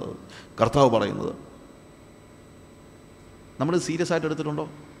കർത്താവ് പറയുന്നത്. നമ്മൾ സീരിയസ് ആയിട്ട് എടുത്തിട്ടുണ്ടോ?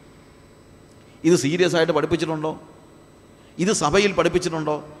 ഇത് സീരിയസ് ആയിട്ട് പഠിപ്പിച്ചിട്ടുണ്ടോ? ഇത് സഭയിൽ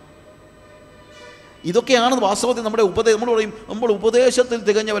പഠിപ്പിച്ചിട്ടുണ്ടോ? ഇതൊക്കെയാണ് വാസ്തവത്തിൽ നമ്മുടെ നമ്മൾ പറയും നമ്മൾ ഉപദേശത്തിൽ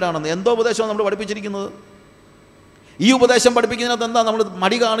തികഞ്ഞവരാണെന്ന്. എന്തോ ഉപദേശമാണ് നമ്മൾ പഠിപ്പിച്ചിരിക്കുന്നത്? ഈ ഉപദേശം പഠിപ്പിക്കുന്നതിനകത്ത് എന്താ നമ്മൾ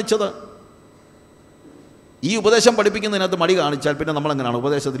മടി കാണിച്ചത്? ഈ ഉപദേശം പഠിപ്പിക്കുന്നതിനകത്ത് മടി കാണിച്ചാൽ പിന്നെ നമ്മളെങ്ങനെയാണ്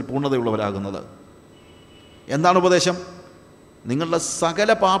ഉപദേശത്തിൽ പൂർണ്ണതയുള്ളവരാകുന്നത്? എന്താണ് ഉപദേശം? നിങ്ങളുടെ സകല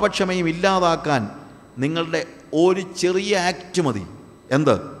പാപക്ഷമയും ഇല്ലാതാക്കാൻ നിങ്ങളുടെ ഒരു ചെറിയ ആക്റ്റ് മതി.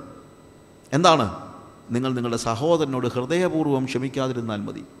 എന്താണ്? നിങ്ങൾ നിങ്ങളുടെ സഹോദരനോട് ഹൃദയപൂർവ്വം ക്ഷമിക്കാതിരുന്നാൽ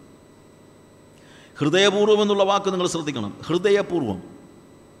മതി. ഹൃദയപൂർവ്വം എന്നുള്ള വാക്ക് നിങ്ങൾ ശ്രദ്ധിക്കണം. ഹൃദയപൂർവ്വം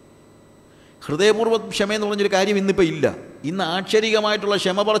ക്ഷമയെന്ന് പറഞ്ഞൊരു കാര്യം ഇന്നിപ്പോൾ ഇല്ല. ഇന്ന് ആക്ഷരികമായിട്ടുള്ള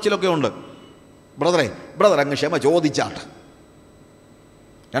ക്ഷമ പറച്ചിലൊക്കെ ഉണ്ട്. ബ്രദർ അങ്ങ് ക്ഷമ ചോദിച്ചാട്ട്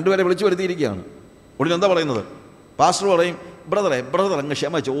രണ്ടുപേരെ വിളിച്ചു വരുത്തിയിരിക്കുകയാണ്. ഉള്ളിൽ എന്താ പറയുന്നത്? പാസ്റ്റർ പറയും ബ്രദർ അങ്ങ്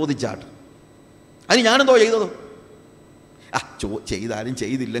ക്ഷമ ചോദിച്ചാട്ട്. അതിന് ഞാനെന്തോ ചെയ്തത്? ചെയ്താലും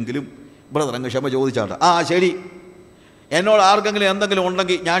ചെയ്തില്ലെങ്കിലും ബ്രദർ അങ്ങ് ക്ഷമ ചോദിച്ചാട്ട്. ശരി, എന്നോട് ആർക്കെങ്കിലും എന്തെങ്കിലും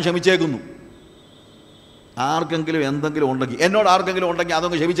ഉണ്ടെങ്കിൽ ഞാൻ ക്ഷമിച്ചേക്കുന്നു. ആർക്കെങ്കിലും എന്തെങ്കിലും ഉണ്ടെങ്കിൽ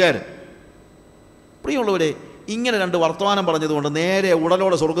അതൊന്ന് ക്ഷമിച്ചേര്. പ്രിയമുള്ളവരെ, ഇങ്ങനെ രണ്ട് വർത്തമാനം പറഞ്ഞതുകൊണ്ട് നേരെ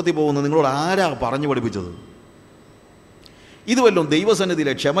ഉടലോടെ സ്വർഗത്തിൽ പോകുന്നത് നിങ്ങളോട് ആരാ പറഞ്ഞു പഠിപ്പിച്ചത്? ഇത് വല്ലതും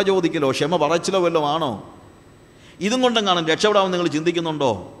ദൈവസന്നിധിയിലെ ക്ഷമ ചോദിക്കലോ ക്ഷമ പറച്ചിലോ വല്ലതും ആണോ? ഇതും കൊണ്ടും കാണും രക്ഷപ്പെടാമെന്ന് നിങ്ങൾ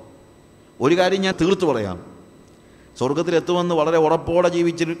ചിന്തിക്കുന്നുണ്ടോ? ഒരു കാര്യം ഞാൻ തീർത്തു പറയാം. സ്വർഗത്തിലെത്തുമെന്ന് വളരെ ഉറപ്പോടെ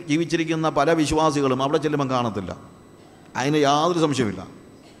ജീവിച്ചിരിക്കുന്ന പല വിശ്വാസികളും അവിടെ ചെല്ലുമ്പം കാണത്തില്ല. അതിന് യാതൊരു സംശയമില്ല.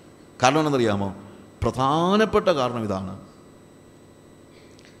 കാരണം എന്നറിയാമോ? പ്രധാനപ്പെട്ട കാരണം ഇതാണ്.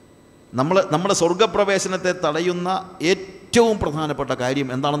 നമ്മുടെ സ്വർഗപ്രവേശനത്തെ തടയുന്ന ഏറ്റവും പ്രധാനപ്പെട്ട കാര്യം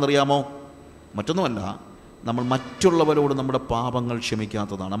എന്താണെന്നറിയാമോ? മറ്റൊന്നുമല്ല, നമ്മൾ മറ്റുള്ളവരോട് നമ്മുടെ പാപങ്ങൾ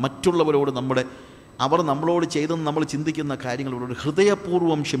ക്ഷമിക്കാത്തതാണ്. മറ്റുള്ളവരോട് അവർ നമ്മളോട് ചെയ്തെന്ന് നമ്മൾ ചിന്തിക്കുന്ന കാര്യങ്ങളോട്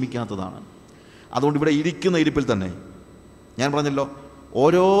ഹൃദയപൂർവ്വം ക്ഷമിക്കാത്തതാണ്. അതുകൊണ്ട് ഇവിടെ ഇരിക്കുന്ന ഇരിപ്പിൽ തന്നെ ഞാൻ പറഞ്ഞല്ലോ,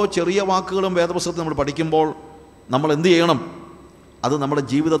 ഓരോ ചെറിയ വാക്കുകളും വേദപുസ്തകത്തിൽ നമ്മൾ പഠിക്കുമ്പോൾ നമ്മൾ എന്ത് ചെയ്യണം? അത് നമ്മുടെ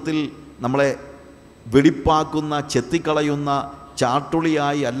ജീവിതത്തിൽ നമ്മളെ വെടിപ്പാക്കുന്ന, ചെത്തിക്കളയുന്ന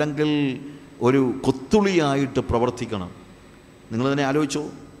ചാട്ടുളിയായി അല്ലെങ്കിൽ ഒരു കൊത്തുളിയായിട്ട് പ്രവർത്തിക്കണം. നിങ്ങളിതിനെ ആലോചിച്ചോ?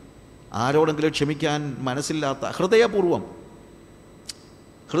 ആരോടെങ്കിലും ക്ഷമിക്കാൻ മനസ്സില്ലാത്ത ഹൃദയപൂർവം,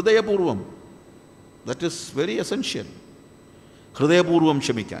 ദാറ്റ് ഈസ് വെരി എസെൻഷ്യൽ. ഹൃദയപൂർവ്വം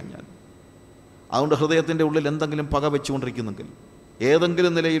ക്ഷമിക്കാൻ അതുകൊണ്ട് ഹൃദയത്തിൻ്റെ ഉള്ളിൽ എന്തെങ്കിലും പക വെച്ചുകൊണ്ടിരിക്കുന്നെങ്കിൽ,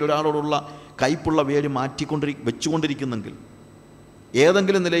 ഏതെങ്കിലും നിലയിൽ ഒരാളോടുള്ള കയ്പുള്ള വേര് വെച്ചുകൊണ്ടിരിക്കുന്നെങ്കിൽ,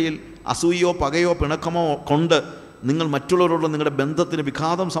 ഏതെങ്കിലും നിലയിൽ അസൂയയോ പകയോ പിണക്കമോ കൊണ്ട് നിങ്ങൾ മറ്റുള്ളവരോടുള്ള നിങ്ങളുടെ ബന്ധത്തിന്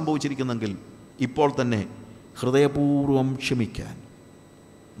വിഘാതം സംഭവിച്ചിരിക്കുന്നെങ്കിൽ ഇപ്പോൾ തന്നെ ഹൃദയപൂർവ്വം ക്ഷമിക്കാൻ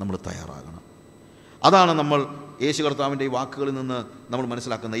നമ്മൾ തയ്യാറാകണം. അതാണ് നമ്മൾ യേശു കർത്താവിൻ്റെ ഈ വാക്കുകളിൽ നിന്ന് നമ്മൾ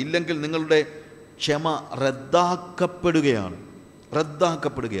മനസ്സിലാക്കുന്നത്. ഇല്ലെങ്കിൽ നിങ്ങളുടെ ക്ഷമ റദ്ദാക്കപ്പെടുകയാണ്.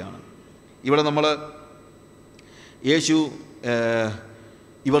 ഇവിടെ നമ്മൾ യേശു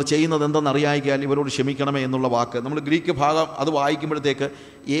ഇവർ ചെയ്യുന്നത് എന്തെന്നറിയായിക്കാൽ ഇവരോട് ക്ഷമിക്കണമേ എന്നുള്ള വാക്ക്, നമ്മൾ ഗ്രീക്ക് ഭാഗം അത് വായിക്കുമ്പോഴത്തേക്ക്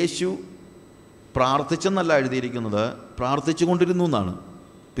യേശു പ്രാർത്ഥിച്ചെന്നല്ല എഴുതിയിരിക്കുന്നത്, പ്രാർത്ഥിച്ചു കൊണ്ടിരുന്നു എന്നാണ്.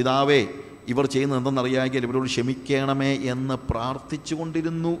 പിതാവേ, ഇവർ ചെയ്യുന്നത് എന്തെന്നറിയാമെങ്കിൽ ഇവരോട് ക്ഷമിക്കണമേ എന്ന് പ്രാർത്ഥിച്ചു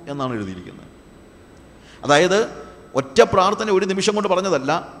കൊണ്ടിരുന്നു എന്നാണ് എഴുതിയിരിക്കുന്നത്. അതായത് ഒറ്റ പ്രാർത്ഥന ഒരു നിമിഷം കൊണ്ട്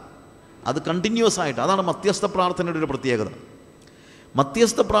പറഞ്ഞതല്ല, അത് കണ്ടിന്യൂസ് ആയിട്ട്. അതാണ് മധ്യസ്ഥ പ്രാർത്ഥനയുടെ ഒരു പ്രത്യേകത.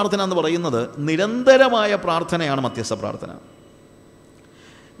 മധ്യസ്ഥ പ്രാർത്ഥന എന്ന് പറയുന്നത് നിരന്തരമായ പ്രാർത്ഥനയാണ്. മധ്യസ്ഥ പ്രാർത്ഥന,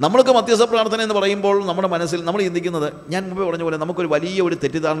 നമ്മൾക്ക് മധ്യസ്ഥ പ്രാർത്ഥന എന്ന് പറയുമ്പോൾ നമ്മുടെ മനസ്സിൽ നമ്മൾ ചിന്തിക്കുന്നത്, ഞാൻ മുമ്പേ പറഞ്ഞ പോലെ നമുക്കൊരു വലിയ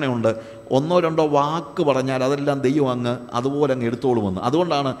തെറ്റിദ്ധാരണയുണ്ട്. ഒന്നോ രണ്ടോ വാക്ക് പറഞ്ഞാൽ അതെല്ലാം ദൈവം അങ്ങ് അതുപോലെ അങ്ങ് എടുത്തോളുമെന്ന്.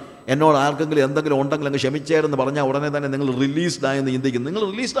 അതുകൊണ്ടാണ് എന്നോട് ആർക്കെങ്കിലും എന്തെങ്കിലും ഉണ്ടെങ്കിൽ അങ്ങ് ക്ഷമിച്ചേരെന്ന് പറഞ്ഞാൽ ഉടനെ തന്നെ നിങ്ങൾ റിലീസ്ഡ് ആയെന്ന് ചിന്തിക്കുന്നു. നിങ്ങൾ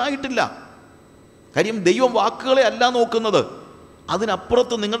റിലീസ്ഡ് ആയിട്ടില്ല. കാര്യം ദൈവം വാക്കുകളെ അല്ല നോക്കുന്നത്,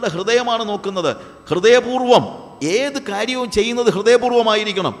 അതിനപ്പുറത്ത് നിങ്ങളുടെ ഹൃദയമാണ് നോക്കുന്നത്. ഹൃദയപൂർവ്വം ഏത് കാര്യവും ചെയ്യുന്നത്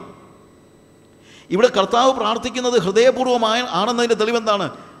ഹൃദയപൂർവ്വമായിരിക്കണം. ഇവിടെ കർത്താവ് പ്രാർത്ഥിക്കുന്നത് ഹൃദയപൂർവ്വമാണെന്നതിൻ്റെ തെളിവെന്താണ്?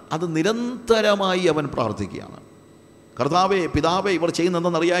 അത് നിരന്തരമായി അവൻ പ്രാർത്ഥിക്കുകയാണ്. കർത്താവേ, പിതാവേ, ഇവർ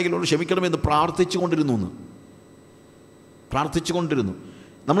ചെയ്യുന്നതെന്നറിയാമെങ്കിലും ക്ഷമിക്കണമെന്ന് പ്രാർത്ഥിച്ചു കൊണ്ടിരുന്നു.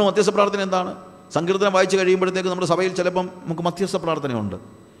 നമ്മൾ മധ്യസ്ഥ പ്രാർത്ഥന എന്താണ്? സങ്കീർത്തനം വായിച്ച് കഴിയുമ്പോഴത്തേക്ക് നമ്മുടെ സഭയിൽ ചിലപ്പം നമുക്ക് മധ്യസ്ഥ പ്രാർത്ഥനയുണ്ട്.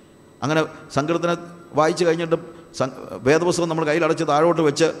 അങ്ങനെ സങ്കീർത്തനം വായിച്ച് കഴിഞ്ഞിട്ട് വേദപുസ്തകം നമ്മൾ കയ്യിലടച്ച് താഴോട്ട്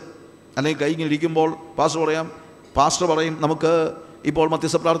വെച്ച് അല്ലെങ്കിൽ കൈ ഇങ്ങനെ ഇരിക്കുമ്പോൾ പാസ്റ്റർ പറയും നമുക്ക് ഇപ്പോൾ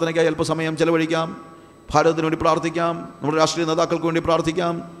മധ്യസ്ഥ പ്രാർത്ഥനയ്ക്കായി അല്പസമയം ചെലവഴിക്കാം, ഭാരതത്തിന് വേണ്ടി പ്രാർത്ഥിക്കാം, നമ്മുടെ രാഷ്ട്രീയ നേതാക്കൾക്ക് വേണ്ടി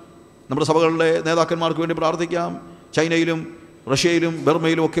പ്രാർത്ഥിക്കാം, നമ്മുടെ സഭകളുടെ നേതാക്കന്മാർക്ക് വേണ്ടി പ്രാർത്ഥിക്കാം, ചൈനയിലും റഷ്യയിലും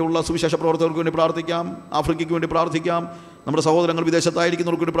ബർമയിലും ഒക്കെയുള്ള സുവിശേഷ പ്രവർത്തകർക്ക് വേണ്ടി പ്രാർത്ഥിക്കാം, ആഫ്രിക്കയ്ക്ക് വേണ്ടി പ്രാർത്ഥിക്കാം, നമ്മുടെ സഹോദരങ്ങൾ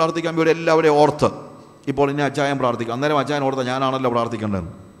വിദേശത്തായിരിക്കുന്നവർക്ക് വേണ്ടി പ്രാർത്ഥിക്കാം. ഇവരെല്ലാവരെയും ഓർത്ത് ഇപ്പോൾ ഇനി അച്ചായൻ പ്രാർത്ഥിക്കാം. അന്നേരം അച്ചായൻ ഓർത്ത് ഞാനാണല്ലോ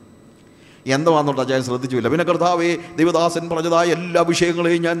പ്രാർത്ഥിക്കേണ്ടതെന്ന് എന്താണെന്നോട്ട് അച്ചായൻ ശ്രദ്ധിച്ചില്ല. പിന്നെ കർത്താവേ, ദൈവദാസൻ പറഞ്ഞതായ എല്ലാ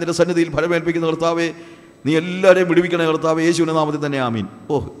വിഷയങ്ങളെയും ഞാൻ നിന്റെ സന്നിധിയിൽ ഫലമേൽപ്പിക്കുന്ന കർത്താവേ, നീ എല്ലാവരെയും വിടുവിക്കണേ കർത്താവേ, യേശുവിൻ്റെ നാമത്തിൽ തന്നെ ആമീൻ.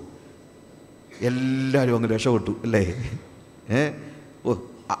 എല്ലാവരും അങ്ങ് രക്ഷപ്പെട്ടു അല്ലേ?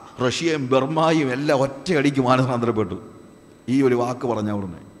 റഷ്യയും ബർമായും എല്ലാം ഒറ്റയടിക്ക് മാനസാന്തരപ്പെട്ടു ഈ ഒരു വാക്ക് പറഞ്ഞ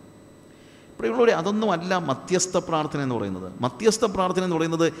ഉടനെ. പ്രിയമുള്ളവരെ, അതൊന്നുമല്ല മധ്യസ്ഥ പ്രാർത്ഥന എന്ന് പറയുന്നത്. മധ്യസ്ഥ പ്രാർത്ഥന എന്ന്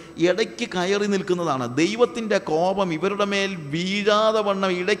പറയുന്നത് ഇടയ്ക്ക് കയറി നിൽക്കുന്നതാണ്. ദൈവത്തിൻ്റെ കോപം ഇവരുടെ മേൽ വീഴാതെ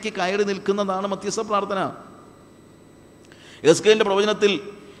വണ്ണം ഇടയ്ക്ക് കയറി നിൽക്കുന്നതാണ് മധ്യസ്ഥ പ്രാർത്ഥന. എസ്കേലിൻ്റെ പ്രവചനത്തിൽ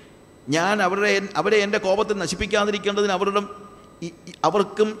ഞാൻ അവരെ എൻ്റെ കോപത്തിൽ നശിപ്പിക്കാതിരിക്കേണ്ടതിന്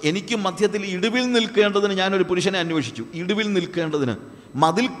അവർക്കും എനിക്കും മധ്യത്തിൽ ഇടിവിൽ നിൽക്കേണ്ടതിന് ഞാനൊരു പുരുഷനെ അന്വേഷിച്ചു. ഇടിവിൽ നിൽക്കേണ്ടതിന്,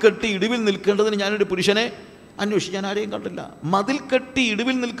 മതിൽ കെട്ടി ഇടിവിൽ നിൽക്കേണ്ടതിന് ഞാനൊരു പുരുഷനെ അന്വേഷിച്ചു. ഞാൻ ആരെയും കണ്ടില്ല. മതിൽ കെട്ടി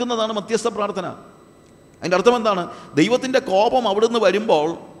ഇടിവിൽ നിൽക്കുന്നതാണ് മധ്യസ്ഥ പ്രാർത്ഥന. അതിൻ്റെ അർത്ഥം എന്താണ്? ദൈവത്തിൻ്റെ കോപം അവിടുന്ന് വരുമ്പോൾ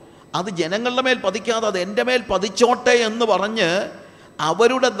അത് ജനങ്ങളുടെ മേൽ പതിക്കാതെ അത് എൻ്റെ മേൽ പതിച്ചോട്ടെ എന്ന് പറഞ്ഞ്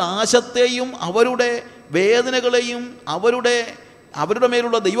അവരുടെ നാശത്തെയും അവരുടെ വേദനകളെയും അവരുടെ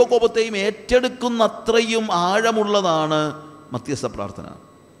മേലുള്ള ദൈവകോപത്തെയും ഏറ്റെടുക്കുന്നത്രയും ആഴമുള്ളതാണ് മധ്യസ്ഥ പ്രാർത്ഥന.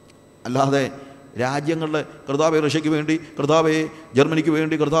 അല്ലാതെ രാജ്യങ്ങളുടെ കർത്താവേ റഷ്യയ്ക്ക് വേണ്ടി, കർത്താവേ ജർമ്മനിക്ക്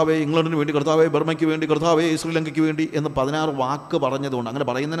വേണ്ടി, കർത്താവേ ഇംഗ്ലണ്ടിന് വേണ്ടി, കർത്താവേ ബർമയ്ക്ക് വേണ്ടി, കർത്താവേ ശ്രീലങ്കയ്ക്ക് വേണ്ടി എന്ന് 16 വാക്ക് പറഞ്ഞതുകൊണ്ട്, അങ്ങനെ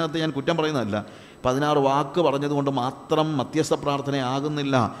പറയുന്നതിനകത്ത് ഞാൻ കുറ്റം പറയുന്നതല്ല, 16 വാക്ക് പറഞ്ഞതുകൊണ്ട് മാത്രം മധ്യസ്ഥ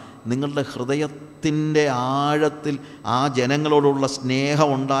പ്രാർത്ഥനയാകുന്നില്ല. നിങ്ങളുടെ ഹൃദയത്തിൻ്റെ ആഴത്തിൽ ആ ജനങ്ങളോടുള്ള സ്നേഹം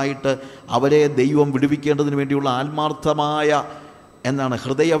ഉണ്ടായിട്ട് അവരെ ദൈവം വിടുവിക്കേണ്ടതിന് വേണ്ടിയുള്ള ആത്മാർത്ഥമായ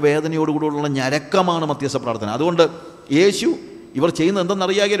ഹൃദയവേദനയോടുകൂടിയുള്ള ഞരക്കമാണ് മധ്യസ്ഥ പ്രാർത്ഥന. അതുകൊണ്ട് യേശു ഇവർ ചെയ്യുന്നത്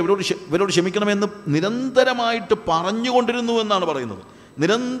എന്തെന്നറിയാതെ ഇവരോട് ക്ഷമിക്കണമെന്ന് നിരന്തരമായിട്ട് പറഞ്ഞുകൊണ്ടിരുന്നു എന്നാണ് പറയുന്നത്.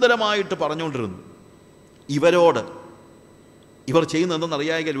 നിരന്തരമായിട്ട് പറഞ്ഞുകൊണ്ടിരുന്നു. ഇവർ ചെയ്യുന്നത്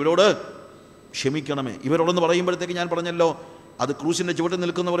എന്തെന്നറിയാതെ ഇവരോട് ക്ഷമിക്കണമേ. ഇവരോടെന്ന് പറയുമ്പോഴത്തേക്ക് ഞാൻ പറഞ്ഞല്ലോ, അത് ക്രൂശിൻ്റെ ചുവട്ടിൽ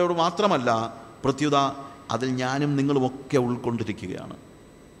നിൽക്കുന്നവരോട് മാത്രമല്ല, പ്രത്യുത അതിൽ ഞാനും നിങ്ങളുമൊക്കെ ഉൾക്കൊണ്ടിരിക്കുകയാണ്.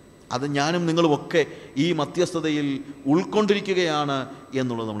 അത് ഞാനും നിങ്ങളുമൊക്കെ ഈ മധ്യസ്ഥതയിൽ ഉൾക്കൊണ്ടിരിക്കുകയാണ്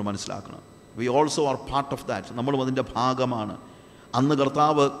എന്നുള്ളത് നമ്മൾ മനസ്സിലാക്കണം. We also are part of that. നമ്മളും അതിൻ്റെ ഭാഗമാണ്. അന്ന്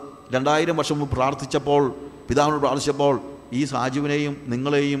കർത്താവ് 2000 വർഷം മുമ്പ് പ്രാർത്ഥിച്ചപ്പോൾ, പിതാവിനോട് പ്രാർത്ഥിച്ചപ്പോൾ ഈ സാജുവിനെയും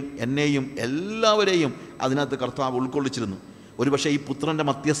നിങ്ങളെയും എന്നെയും എല്ലാവരെയും അതിനകത്ത് കർത്താവ് ഉൾക്കൊള്ളിച്ചിരുന്നു. ഒരുപക്ഷെ ഈ പുത്രൻ്റെ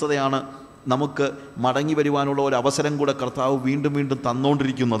മധ്യസ്ഥതയാണ് നമുക്ക് മടങ്ങി വരുവാനുള്ള ഒരു അവസരം കൂടെ കർത്താവ് വീണ്ടും വീണ്ടും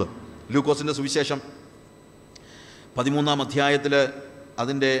തന്നുകൊണ്ടിരിക്കുന്നത്. ലൂക്കോസിൻ്റെ സുവിശേഷം 13-ാം അധ്യായത്തിൽ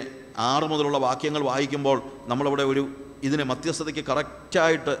അതിൻ്റെ 6 മുതലുള്ള വാക്യങ്ങൾ വായിക്കുമ്പോൾ നമ്മളവിടെ ഇതിന് മധ്യസ്ഥതയ്ക്ക്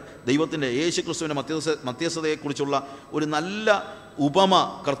കറക്റ്റായിട്ട് ദൈവത്തിൻ്റെ യേശു ക്രിസ്തുവിൻ്റെ മധ്യസ്ഥതയെക്കുറിച്ചുള്ള ഒരു നല്ല ഉപമ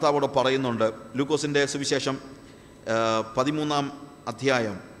കർത്താവോടെ പറയുന്നുണ്ട്. ലൂക്കോസിൻ്റെ സുവിശേഷം 13-ാം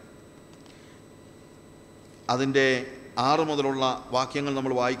അധ്യായം അതിൻ്റെ 6 മുതലുള്ള വാക്യങ്ങൾ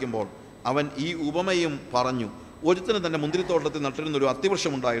നമ്മൾ വായിക്കുമ്പോൾ അവൻ ഈ ഉപമയും പറഞ്ഞു. ഒരുത്തന് തൻ്റെ മുന്തിരിത്തോട്ടത്തിൽ നട്ടിരുന്നൊരു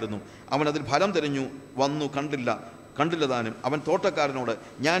അത്തിവൃക്ഷമുണ്ടായിരുന്നു. അവൻ അതിൽ ഫലം തിരഞ്ഞു വന്നു, കണ്ടില്ല താനും. അവൻ തോട്ടക്കാരനോട്,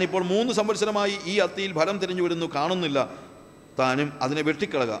 ഞാനിപ്പോൾ 3 സംവത്സരമായി ഈ അത്തിയിൽ ഫലം തിരഞ്ഞു വരുന്നു, കാണുന്നില്ല താനും, അതിനെ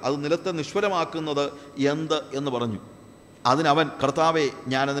വെട്ടിക്കളക, അത് നിലത്തെ നിഷ്ഫലമാക്കുന്നത് എന്ത് എന്ന് പറഞ്ഞു. അതിനവൻ, കർത്താവേ,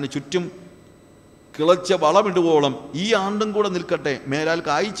 ഞാനതിന് ചുറ്റും കിളച്ച വളമിടുവോളം ഈ ആണ്ടും കൂടെ നിൽക്കട്ടെ, മേലാൽ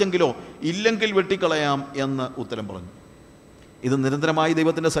കായ്ച്ചെങ്കിലോ ഇല്ലെങ്കിൽ വെട്ടിക്കളയാം എന്ന് ഉത്തരം പറഞ്ഞു. ഇത് നിരന്തരമായി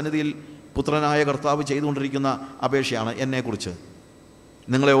ദൈവത്തിൻ്റെ സന്നിധിയിൽ പുത്രനായ കർത്താവ് ചെയ്തുകൊണ്ടിരിക്കുന്ന അപേക്ഷയാണ്. എന്നെക്കുറിച്ച്,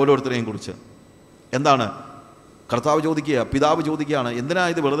 നിങ്ങളെ ഓരോരുത്തരെയും കുറിച്ച്. എന്താണ് കർത്താവ് ചോദിക്കുക? പിതാവ് ചോദിക്കുകയാണ്, എന്തിനാ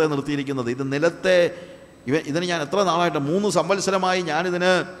ഇത് വെറുതെ നിർത്തിയിരിക്കുന്നത്? ഇത് നിലത്തെ ഇതിന് ഞാൻ എത്ര നാളായിട്ട് 3 സംവത്സരമായി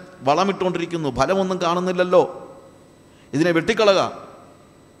ഞാനിതിന് വളമിട്ടുകൊണ്ടിരിക്കുന്നു, ഫലമൊന്നും കാണുന്നില്ലല്ലോ, ഇതിനെ വെട്ടിക്കളക.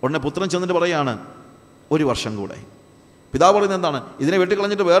 ഉടനെ പുത്രൻ ചെന്നിട്ട് പറയാണ്, 1 വർഷം കൂടെ. പിതാവ് പറയുന്നത് എന്താണ്? ഇതിനെ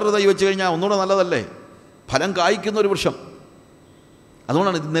വെട്ടിക്കളഞ്ഞിട്ട് വേറൊരു തൈ വെച്ച് കഴിഞ്ഞാൽ ഒന്നുകൂടെ നല്ലതല്ലേ, ഫലം കായ്ക്കുന്ന ഒരു വൃക്ഷം.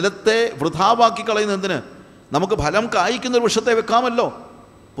 അതുകൊണ്ടാണ് ഇത് നിലത്തെ വൃഥാവാക്കി കളയുന്നത്. എന്തിന്? നമുക്ക് ഫലം കായ്ക്കുന്ന ഒരു വൃക്ഷത്തെ വെക്കാമല്ലോ.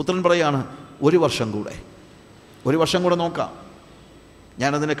 പുത്രൻ പറയാണ്, 1 വർഷം കൂടെ, 1 വർഷം കൂടെ നോക്കാം,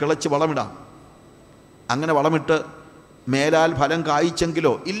 ഞാനതിനെ കിളച്ച് വളമിടാം. അങ്ങനെ വളമിട്ട് മേലാൽ ഫലം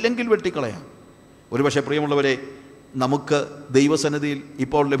കായ്ച്ചെങ്കിലോ ഇല്ലെങ്കിൽ വെട്ടിക്കളയാം. ഒരുപക്ഷെ പ്രിയമുള്ളവരെ, നമുക്ക് ദൈവസന്നിധിയിൽ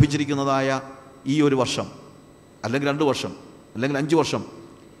ഇപ്പോൾ ലഭിച്ചിരിക്കുന്നതായ ഈ 1 വർഷം, അല്ലെങ്കിൽ 2 വർഷം, അല്ലെങ്കിൽ 5 വർഷം,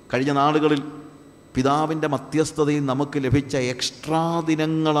 കഴിഞ്ഞ നാളുകളിൽ പിതാവിൻ്റെ മധ്യസ്ഥതയിൽ നമുക്ക് ലഭിച്ച എക്സ്ട്രാ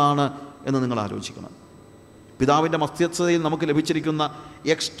ദിനങ്ങളാണ് എന്ന് നിങ്ങൾ ആലോചിക്കണം. പിതാവിൻ്റെ മധ്യസ്ഥതയിൽ നമുക്ക് ലഭിച്ചിരിക്കുന്ന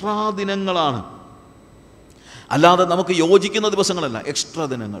എക്സ്ട്രാ ദിനങ്ങളാണ്, അല്ലാതെ നമുക്ക് യോജിക്കുന്ന ദിവസങ്ങളല്ല, എക്സ്ട്രാ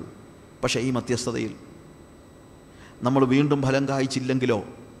ദിനങ്ങൾ. പക്ഷേ ഈ മധ്യസ്ഥതയിൽ നമ്മൾ വീണ്ടും ഫലം കായ്ച്ചില്ലെങ്കിലോ,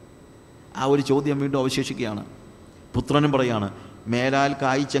 ആ ഒരു ചോദ്യം വീണ്ടും അവശേഷിക്കുകയാണ്. പുത്രനും പറയാണ്, മേലാൽ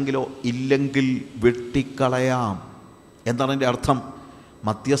കായ്ച്ചെങ്കിലോ ഇല്ലെങ്കിൽ വെട്ടിക്കളയാം. എന്താണ് അതിൻ്റെ അർത്ഥം?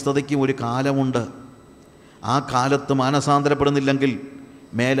 മധ്യസ്ഥതയ്ക്കും ഒരു കാലമുണ്ട്. ആ കാലത്ത് മാനസാന്തരപ്പെടുന്നില്ലെങ്കിൽ,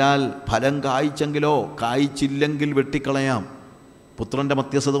 മേലാൽ ഫലം കായ്ച്ചെങ്കിലോ കായ്ച്ചില്ലെങ്കിൽ വെട്ടിക്കളയാം. പുത്രൻ്റെ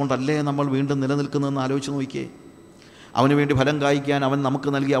മധ്യസ്ഥത കൊണ്ടല്ലേ നമ്മൾ വീണ്ടും നിലനിൽക്കുന്നതെന്ന് ആലോചിച്ച് നോക്കിയേ. അവന് വേണ്ടി ഫലം കായ്ക്കാൻ അവൻ നമുക്ക്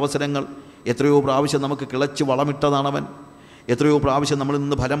നൽകിയ അവസരങ്ങൾ, എത്രയോ പ്രാവശ്യം നമുക്ക് കിളച്ച് വളമിട്ടതാണവൻ, എത്രയോ പ്രാവശ്യം നമ്മളിൽ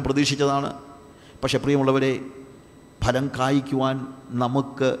നിന്ന് ഫലം പ്രതീക്ഷിച്ചതാണ്. പക്ഷേ പ്രിയമുള്ളവരെ, ഫലം കായ്ക്കുവാൻ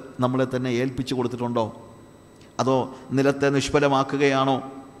നമുക്ക് നമ്മളെ തന്നെ ഏൽപ്പിച്ചു കൊടുത്തിട്ടുണ്ടോ? അതോ നിലത്തെ നിഷ്ഫലമാക്കുകയാണോ?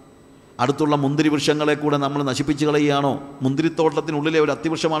 അടുത്തുള്ള മുന്തിരി വൃക്ഷങ്ങളെ കൂടെ നമ്മൾ നശിപ്പിച്ച് കളയുകയാണോ? മുന്തിരിത്തോട്ടത്തിനുള്ളിലെ ഒരു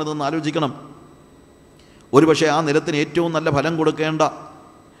അത്തിവൃക്ഷമാണിതെന്ന് ആലോചിക്കണം. ഒരുപക്ഷെ ആ നിലത്തിന് ഏറ്റവും നല്ല ഫലം കൊടുക്കേണ്ട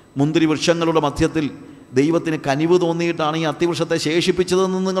മുന്തിരി വൃക്ഷങ്ങളുടെ മധ്യത്തിൽ ദൈവത്തിന് കനിവ് തോന്നിയിട്ടാണ് ഈ അത്തിവൃക്ഷത്തെ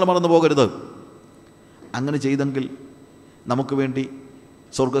ശേഷിപ്പിച്ചതെന്ന് നിങ്ങൾ മറന്നു പോകരുത്. അങ്ങനെ ചെയ്തെങ്കിൽ നമുക്ക് വേണ്ടി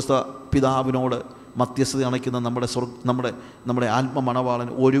സ്വർഗസ്ഥ പിതാവിനോട് മധ്യസ്ഥത അണയ്ക്കുന്ന നമ്മുടെ ആത്മമണവാളൻ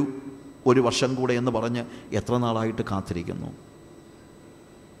ഒരു വർഷം കൂടെ എന്ന് പറഞ്ഞ് എത്ര നാളായിട്ട് കാത്തിരിക്കുന്നു.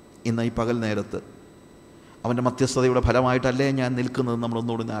 ഇന്ന് ഈ പകൽ നേരത്ത് അവൻ്റെ മധ്യസ്ഥതയുടെ ഫലമായിട്ടല്ലേ ഞാൻ നിൽക്കുന്നത്?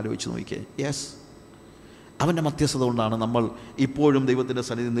 നമ്മളൊന്നുകൂടി ആലോചിച്ച് നോക്കിയേ. യെസ്, അവൻ്റെ മധ്യസ്ഥത കൊണ്ടാണ് നമ്മൾ ഇപ്പോഴും ദൈവത്തിൻ്റെ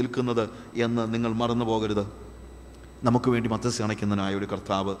സന്നിധി നിൽക്കുന്നത് എന്ന് നിങ്ങൾ മറന്നു പോകരുത്. നമുക്ക് വേണ്ടി മധ്യസ്ഥത അണയ്ക്കുന്നതിനായ ഒരു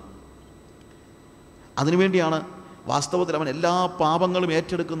കർത്താവ്. അതിനുവേണ്ടിയാണ് വാസ്തവത്തിൽ അവൻ എല്ലാ പാപങ്ങളും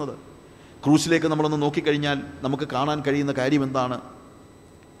ഏറ്റെടുക്കുന്നത്. ക്രൂശിലേക്ക് നമ്മളൊന്ന് നോക്കിക്കഴിഞ്ഞാൽ നമുക്ക് കാണാൻ കഴിയുന്ന കാര്യം എന്താണ്?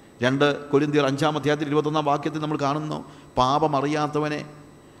 2 കൊരിന്ത്യർ 5-ാം അധ്യായത്തിൽ 21-ാം വാക്യത്തിൽ നമ്മൾ കാണുന്നു, പാപമറിയാത്തവനെ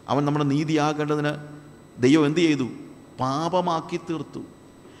അവൻ നമ്മുടെ നീതിയാകേണ്ടതിന് ദൈവം എന്ത് ചെയ്തു? പാപമാക്കി തീർത്തു.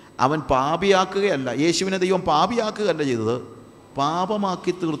 അവൻ പാപിയാക്കുകയല്ല, യേശുവിനെ ദൈവം പാപിയാക്കുകയല്ല ചെയ്തത്,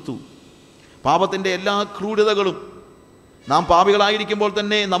 പാപമാക്കി തീർത്തു. പാപത്തിൻ്റെ എല്ലാ ക്രൂരതകളും, നാം പാപികളായിരിക്കുമ്പോൾ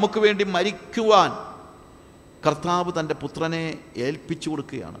തന്നെ നമുക്ക് വേണ്ടി മരിക്കുവാൻ കർത്താവ് തൻ്റെ പുത്രനെ ഏൽപ്പിച്ചു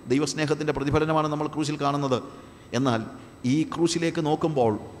കൊടുക്കുകയാണ്. ദൈവസ്നേഹത്തിൻ്റെ പ്രതിഫലനമാണ് നമ്മൾ ക്രൂശിൽ കാണുന്നത്. എന്നാൽ ഈ ക്രൂശിലേക്ക്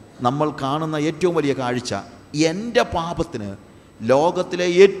നോക്കുമ്പോൾ നമ്മൾ കാണുന്ന ഏറ്റവും വലിയ കാഴ്ച, എൻ്റെ പാപത്തിന് ലോകത്തിലെ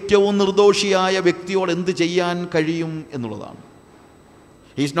ഏറ്റവും നിർദോഷിയായ വ്യക്തിയോട് എന്ത് ചെയ്യാൻ കഴിയും എന്നുള്ളതാണ്.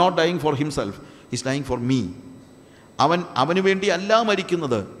 He is not dying four himself, he is dying for me. അവന് വേണ്ടി അല്ല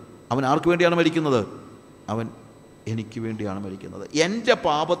മരിക്കുന്നത്. അവൻ ആർക്ക് വേണ്ടിയാണ് മരിക്കുന്നത്? അവൻ എനിക്ക് വേണ്ടിയാണ് മരിക്കുന്നത്. എൻ്റെ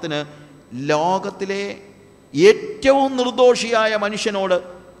പാപത്തിന് ലോകത്തിലെ ഏറ്റവും നിർദോഷിയായ മനുഷ്യനോട്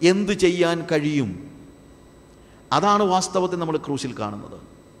എന്ത് ചെയ്യാൻ കഴിയും? അതാണ് വാസ്തവത്തിൽ നമ്മൾ ക്രൂശിൽ കാണുന്നത്.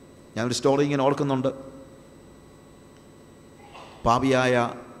 ഞാനൊരു സ്റ്റോറി ഇങ്ങനെ ഓർക്കുന്നുണ്ട്. പാപിയായ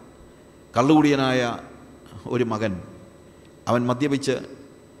കള്ളുകുടിയനായ ഒരു മകൻ, അവൻ മദ്യപിച്ച്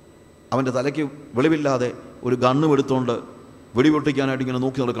അവൻ്റെ തലയ്ക്ക് വെളിവില്ലാതെ ഒരു ഗണ്ണും എടുത്തുകൊണ്ട് വെടിപൊട്ടിക്കാനായിട്ട് ഇങ്ങനെ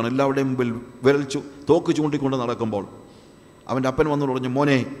നോക്കി നടക്കണം. എല്ലാവരുടെയും മുമ്പിൽ തോക്ക് ചൂണ്ടിക്കൊണ്ട് നടക്കുമ്പോൾ അവൻ്റെ അപ്പൻ വന്നു പറഞ്ഞു,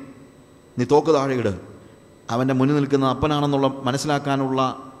 മോനെ നീ തോക്ക് താഴെയിട്. അവൻ്റെ മുന്നിൽ നിൽക്കുന്ന അപ്പനാണെന്നുള്ള മനസ്സിലാക്കാനുള്ള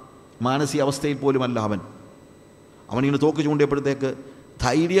മാനസികാവസ്ഥയിൽ പോലുമല്ല അവനിങ്ങനെ തോക്ക് ചൂണ്ടിയപ്പോഴത്തേക്ക്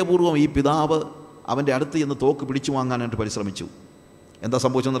ധൈര്യപൂർവ്വം ഈ പിതാവ് അവൻ്റെ അടുത്ത് ചെന്ന് തോക്ക് പിടിച്ചു വാങ്ങാനായിട്ട് പരിശ്രമിച്ചു. എന്താ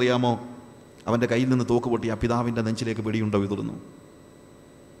സംഭവിച്ചെന്നറിയാമോ? അവൻ്റെ കയ്യിൽ നിന്ന് തോക്ക് പൊട്ടി ആ പിതാവിൻ്റെ നെഞ്ചിലേക്ക് വെടിയുണ്ട വിതുർന്നു.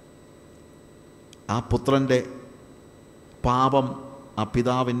 ആ പുത്രൻ്റെ പാപം ആ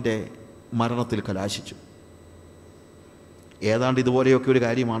പിതാവിൻ്റെ മരണത്തിൽ കലാശിച്ചു. ഏതാണ്ട് ഇതുപോലെയൊക്കെ ഒരു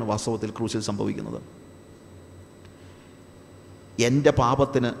കാര്യമാണ് വാസ്തവത്തിൽ ക്രൂശിൽ സംഭവിക്കുന്നത്. എൻ്റെ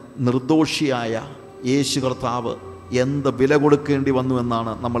പാപത്തിന് നിർദോഷിയായ യേശു കർത്താവ് എന്ത് വില കൊടുക്കേണ്ടി വന്നു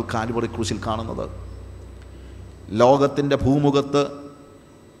എന്നാണ് നമ്മൾ കാൽവറി ക്രൂശിൽ കാണുന്നത്. ലോകത്തിൻ്റെ ഭൂമുഖത്ത്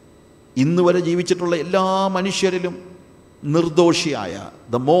ഇന്ന് വരെ ജീവിച്ചിട്ടുള്ള എല്ലാ മനുഷ്യരിലും നിർദോഷിയായ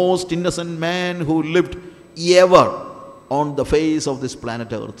the most innocent man who lived ever on the face of this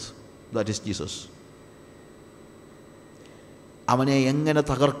planet earth, that is Jesus. അവനെ എങ്ങനെ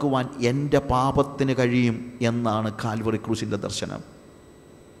തകർക്കുവാൻ എൻ്റെ പാപത്തിന് കഴിയും എന്നാണ് കാൽവറി ക്രൂശിൻ്റെ ദർശനം.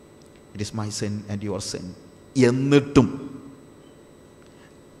 It is my sin and your sin. എന്നിട്ടും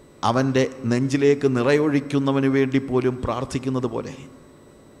അവൻ്റെ നെഞ്ചിലേക്ക് നിറയൊഴിക്കുന്നവന് വേണ്ടി പോലും പ്രാർത്ഥിക്കുന്നത് പോലെ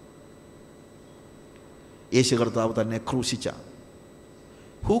യേശു കർത്താവ് തന്നെ ക്രൂശിച്ച.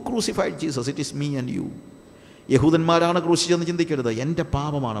 Who crucified Jesus? It is me and you. യഹൂദന്മാരാണ് ക്രൂശിച്ചതെന്ന് ചിന്തിക്കരുത്. എൻ്റെ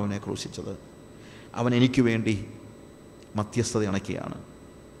പാപമാണ് അവനെ ക്രൂശിച്ചത്. അവൻ എനിക്ക് വേണ്ടി മധ്യസ്ഥത അണയ്ക്കുകയാണ്.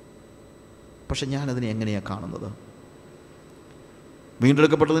 പക്ഷെ ഞാനതിനെ എങ്ങനെയാണ് കാണുന്നത്?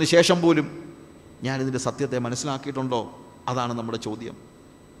 വീണ്ടെടുക്കപ്പെട്ടതിന് ശേഷം പോലും ഞാനിതിൻ്റെ സത്യത്തെ മനസ്സിലാക്കിയിട്ടുണ്ടോ? അതാണ് നമ്മുടെ ചോദ്യം.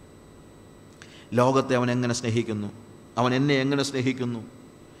 ലോകത്തെ അവൻ എങ്ങനെ സ്നേഹിക്കുന്നു, അവൻ എന്നെ എങ്ങനെ സ്നേഹിക്കുന്നു,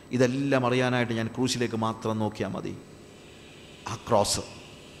 ഇതെല്ലാം അറിയാനായിട്ട് ഞാൻ ക്രൂശിലേക്ക് മാത്രം നോക്കിയാൽ മതി. ആ ക്രോസ്,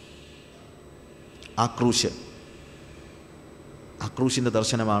 ആ ക്രൂശിൻ്റെ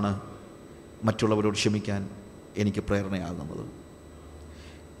ദർശനമാണ് മറ്റുള്ളവരോട് ക്ഷമിക്കാൻ എനിക്ക് പ്രേരണയാകുന്നത്.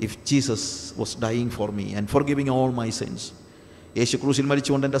 If Jesus was dying for me and four giving all my since, യേശു ക്രൂശിൽ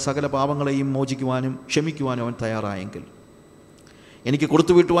മരിച്ചുകൊണ്ട് എൻ്റെ സകല പാപങ്ങളെയും മോചിക്കുവാനും ക്ഷമിക്കുവാനും അവൻ തയ്യാറായെങ്കിൽ, എനിക്ക്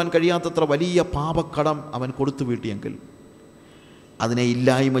കൊടുത്തു വീട്ടുവാൻ കഴിയാത്തത്ര വലിയ പാപക്കടം അവൻ കൊടുത്തു വീട്ടിയെങ്കിൽ, അതിനെ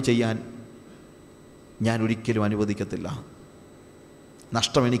ഇല്ലായ്മ ചെയ്യാൻ ഞാൻ ഒരിക്കലും അനുവദിക്കത്തില്ല.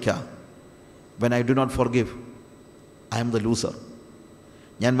 നഷ്ടം എനിക്കാ. When I do not forgive, I am the loser.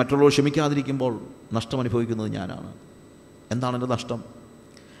 ഞാൻ മറ്റുള്ളവർ ക്ഷമിക്കാതിരിക്കുമ്പോൾ നഷ്ടം അനുഭവിക്കുന്നത് ഞാനാണ്. എന്താണ് എൻ്റെ നഷ്ടം?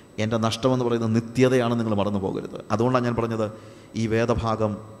 എൻ്റെ നഷ്ടമെന്ന് പറയുന്നത് നിത്യതയാണ്. നിങ്ങൾ മറന്നു പോകരുത്. അതുകൊണ്ടാണ് ഞാൻ പറഞ്ഞത്, ഈ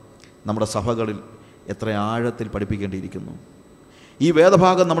വേദഭാഗം നമ്മുടെ സഭകളിൽ എത്ര ആഴത്തിൽ പഠിപ്പിക്കേണ്ടിയിരിക്കുന്നു. ഈ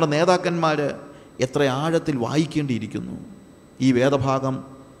വേദഭാഗം നമ്മുടെ നേതാക്കന്മാർ എത്ര ആഴത്തിൽ വായിക്കേണ്ടിയിരിക്കുന്നു. ഈ വേദഭാഗം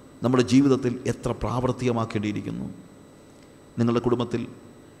നമ്മുടെ ജീവിതത്തിൽ എത്ര പ്രാവർത്തികമാക്കേണ്ടിയിരിക്കുന്നു. നിങ്ങളുടെ കുടുംബത്തിൽ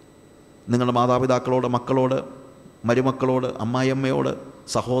നിങ്ങളുടെ മാതാപിതാക്കളോട്, മക്കളോട്, മരുമക്കളോട്, അമ്മായിയമ്മയോട്,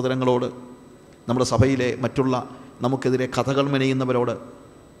 സഹോദരങ്ങളോട്, നമ്മുടെ സഭയിലെ മറ്റുള്ള നമുക്കെതിരെ കഥകൾ മെനയുന്നവരോട്,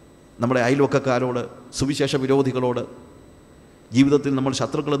 നമ്മുടെ അയൽവക്കക്കാരോട്, സുവിശേഷ വിരോധികളോട്, ജീവിതത്തിൽ നമ്മൾ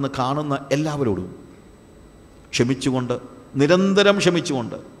ശത്രുക്കളെന്ന് കാണുന്ന എല്ലാവരോടും ക്ഷമിച്ചുകൊണ്ട്, നിരന്തരം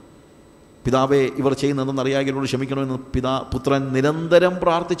ക്ഷമിച്ചുകൊണ്ട്, പിതാവേ ഇവർ ചെയ്യുന്നതെന്ന് അറിയാമെങ്കിലോട് ക്ഷമിക്കണമെന്ന് പുത്രൻ നിരന്തരം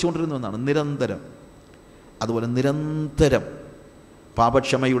പ്രാർത്ഥിച്ചുകൊണ്ടിരുന്നു എന്നാണ്. നിരന്തരം. അതുപോലെ നിരന്തരം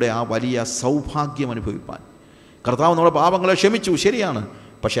പാപക്ഷമയുടെ ആ വലിയ സൗഭാഗ്യം അനുഭവിപ്പാൻ കർത്താവ് നമ്മുടെ പാപങ്ങളെ ക്ഷമിച്ചു, ശരിയാണ്.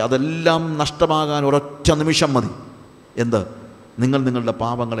 പക്ഷേ അതെല്ലാം നഷ്ടമാകാൻ ഒരൊറ്റ നിമിഷം മതി. എന്ത്? നിങ്ങൾ നിങ്ങളുടെ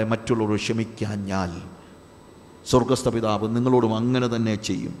പാപങ്ങളെ മറ്റുള്ളവരോട് ക്ഷമിക്കാഞ്ഞാൽ സ്വർഗസ്ഥ പിതാവ് നിങ്ങളോടും അങ്ങനെ തന്നെ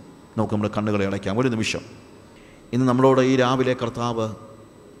ചെയ്യും. നമുക്ക് നമ്മുടെ കണ്ണുകളെ അടയ്ക്കാം ഒരു നിമിഷം. ഇന്ന് നമ്മളോട് ഈ രാവിലെ കർത്താവ്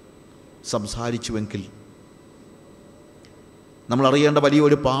സംസാരിച്ചുവെങ്കിൽ, നമ്മളറിയേണ്ട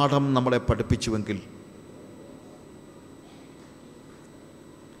വലിയൊരു പാഠം നമ്മളെ പഠിപ്പിച്ചുവെങ്കിൽ,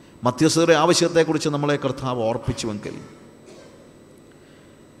 മധ്യസ്ഥരുടെ ആവശ്യത്തെക്കുറിച്ച് നമ്മളെ കർത്താവ് ഓർപ്പിച്ചുവെങ്കിൽ,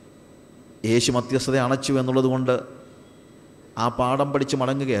 യേശു മധ്യസ്ഥത അണച്ചു എന്നുള്ളത് കൊണ്ട് ആ പാഠം പഠിച്ച്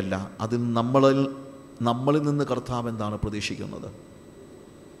മടങ്ങുകയല്ല. അതിൽ നമ്മളിൽ നിന്ന് കർത്താവ് എന്താണ് പ്രതീക്ഷിക്കുന്നത്?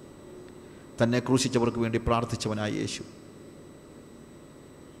 തന്നെ ക്രൂശിച്ചവർക്ക് വേണ്ടി പ്രാർത്ഥിച്ചവനായ യേശു,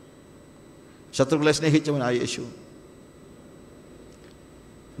 ശത്രുക്കളെ സ്നേഹിച്ചവനായ യേശു,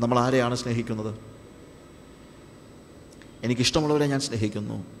 നമ്മൾ ആരെയാണ് സ്നേഹിക്കുന്നത്? എനിക്കിഷ്ടമുള്ളവരെ ഞാൻ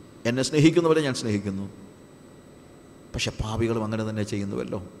സ്നേഹിക്കുന്നു, എന്നെ സ്നേഹിക്കുന്നവരെ ഞാൻ സ്നേഹിക്കുന്നു. പക്ഷെ പാപികളും അങ്ങനെ തന്നെ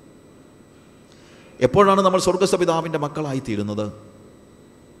ചെയ്യുന്നുവല്ലോ. എപ്പോഴാണ് നമ്മൾ സ്വർഗസ്ഥ പിതാവിൻ്റെ മക്കളായിത്തീരുന്നത്?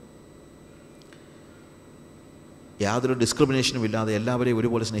 യാതൊരു ഡിസ്ക്രിമിനേഷനും ഇല്ലാതെ എല്ലാവരെയും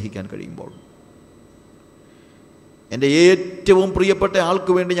ഒരുപോലെ സ്നേഹിക്കാൻ കഴിയുമ്പോൾ, എൻ്റെ ഏറ്റവും പ്രിയപ്പെട്ട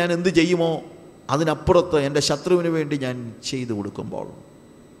ആൾക്ക് വേണ്ടി ഞാൻ എന്ത് ചെയ്യുമോ അതിനപ്പുറത്ത് എൻ്റെ ശത്രുവിന് വേണ്ടി ഞാൻ ചെയ്തു കൊടുക്കുമ്പോൾ,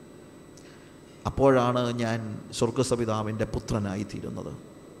 അപ്പോഴാണ് ഞാൻ സ്വർഗസ്ഥ പിതാവിൻ്റെ പുത്രനായിത്തീരുന്നത്.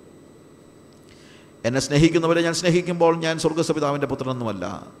 എന്നെ സ്നേഹിക്കുന്നവരെ ഞാൻ സ്നേഹിക്കുമ്പോൾ ഞാൻ സ്വർഗസ്ഥ പിതാവിൻ്റെ പുത്രനൊന്നുമല്ല.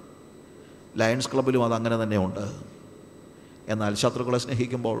 ലയൺസ് ക്ലബ്ബിലും അത് അങ്ങനെ തന്നെ ഉണ്ട്. എന്നാൽ ശത്രുക്കളെ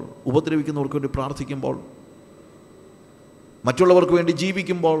സ്നേഹിക്കുമ്പോൾ, ഉപദ്രവിക്കുന്നവർക്ക് വേണ്ടി പ്രാർത്ഥിക്കുമ്പോൾ, മറ്റുള്ളവർക്ക് വേണ്ടി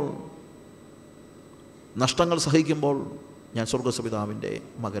ജീവിക്കുമ്പോൾ, നഷ്ടങ്ങൾ സഹിക്കുമ്പോൾ ഞാൻ സ്വർഗസ്ഥ പിതാവിൻ്റെ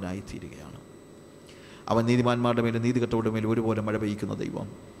മകനായിത്തീരുകയാണ്. അവൻ നീതിമാന്മാരുടെ മേലും നീതികെട്ടവരുടെ മേലും ഒരുപോലെ മഴ പെയ്യിക്കുന്ന ദൈവം.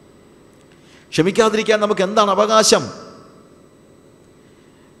 ക്ഷമിക്കാതിരിക്കാൻ നമുക്ക് എന്താണ് അവകാശം?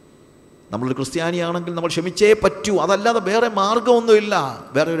 നമ്മളൊരു ക്രിസ്ത്യാനിയാണെങ്കിൽ നമ്മൾ ക്ഷമിച്ചേ പറ്റൂ. അതല്ലാതെ വേറെ മാർഗമൊന്നുമില്ല,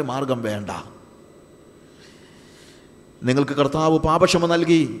 വേറെ ഒരു മാർഗം വേണ്ട. നിങ്ങൾക്ക് കർത്താവ് പാപക്ഷമ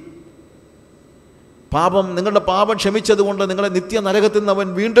നൽകി. നിങ്ങളുടെ പാപം ക്ഷമിച്ചതുകൊണ്ട് നിങ്ങളെ നിത്യ നരകത്തിൽ നിന്ന് അവൻ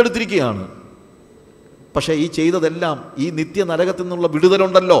വീണ്ടെടുത്തിരിക്കുകയാണ്. പക്ഷേ ഈ ചെയ്തതെല്ലാം, ഈ നിത്യ നരകത്തിൽ നിന്നുള്ള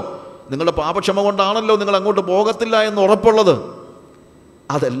വിടുതലുണ്ടല്ലോ, നിങ്ങളുടെ പാപക്ഷമ കൊണ്ടാണല്ലോ നിങ്ങൾ അങ്ങോട്ട് പോകത്തില്ല എന്ന് ഉറപ്പുള്ളത്.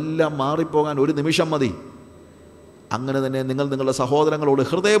 അതെല്ലാം മാറിപ്പോകാൻ ഒരു നിമിഷം മതി. അങ്ങനെ തന്നെ നിങ്ങൾ നിങ്ങളുടെ സഹോദരങ്ങളോട്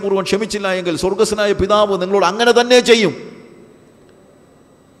ഹൃദയപൂർവ്വം ക്ഷമിച്ചില്ല എങ്കിൽ സ്വർഗ്ഗസ്ഥനായ പിതാവ് നിങ്ങളോട് അങ്ങനെ തന്നെ ചെയ്യും.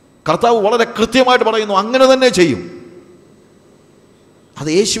 കർത്താവ് വളരെ കൃത്യമായിട്ട് പറയുന്നു, അങ്ങനെ തന്നെ ചെയ്യും. അത്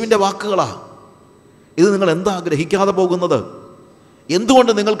യേശുവിൻ്റെ വാക്കുകളാണ്. ഇത് നിങ്ങൾ എന്താ ഗ്രഹിക്കാതെ പോകുന്നത്?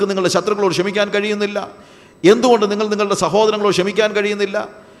 എന്തുകൊണ്ട് നിങ്ങൾക്ക് നിങ്ങളുടെ ശത്രുക്കളോട് ക്ഷമിക്കാൻ കഴിയുന്നില്ല? എന്തുകൊണ്ട് നിങ്ങൾ നിങ്ങളുടെ സഹോദരങ്ങളോട് ക്ഷമിക്കാൻ കഴിയുന്നില്ല?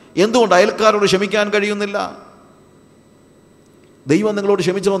 എന്തുകൊണ്ട് അയൽക്കാരോട് ക്ഷമിക്കാൻ കഴിയുന്നില്ല? ദൈവം നിങ്ങളോട്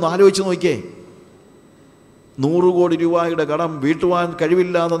ക്ഷമിച്ചോന്ന് ആലോചിച്ച് നോക്കിയേ. 100 കോടി രൂപയുടെ കടം വീട്ടുവാൻ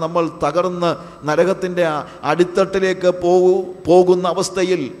കഴിവില്ലാതെ നമ്മൾ തകർന്ന് നരകത്തിൻ്റെ അടിത്തട്ടിലേക്ക് പോകുന്ന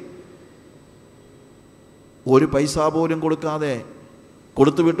അവസ്ഥയിൽ ഒരു പൈസ പോലും കൊടുക്കാതെ,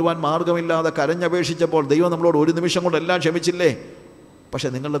 കൊടുത്തു വീട്ടുവാൻ മാർഗമില്ലാതെ കരഞ്ഞപേക്ഷിച്ചപ്പോൾ ദൈവം നമ്മളോട് ഒരു നിമിഷം കൊണ്ട് എല്ലാം ക്ഷമിച്ചില്ലേ? പക്ഷെ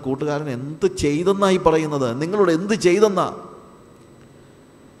നിങ്ങളുടെ കൂട്ടുകാരൻ എന്ത് ചെയ്തെന്നായി പറയുന്നത്? നിങ്ങളോട് എന്ത് ചെയ്തെന്നാ?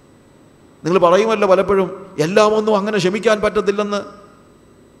 നിങ്ങൾ പറയുമല്ലോ പലപ്പോഴും, എല്ലാം ഒന്നും അങ്ങനെ ക്ഷമിക്കാൻ പറ്റത്തില്ലെന്ന്.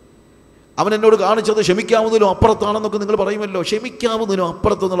 അവൻ എന്നോട് കാണിച്ചത് ക്ഷമിക്കാവുന്നതിനും അപ്പുറത്താണെന്നൊക്കെ നിങ്ങൾ പറയുമല്ലോ. ക്ഷമിക്കാവുന്നതിനും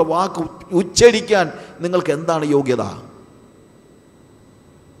അപ്പുറത്തെന്നുള്ള വാക്ക് ഉച്ചരിക്കാൻ നിങ്ങൾക്ക് എന്താണ് യോഗ്യത?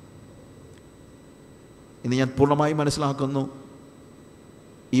 ഇന്ന് ഞാൻ പൂർണ്ണമായി മനസ്സിലാക്കുന്നു,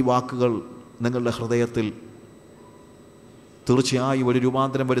 ഈ വാക്കുകൾ നിങ്ങളുടെ ഹൃദയത്തിൽ തീർച്ചയായും ഒരു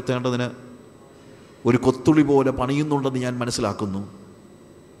രൂപാന്തരം വരുത്തേണ്ടതിന് ഒരു കൊത്തുളി പോലെ പണിയുന്നുണ്ടെന്ന് ഞാൻ മനസ്സിലാക്കുന്നു.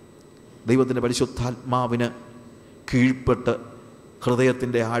 ദൈവത്തിൻ്റെ പരിശുദ്ധാത്മാവിന് കീഴ്പ്പെട്ട്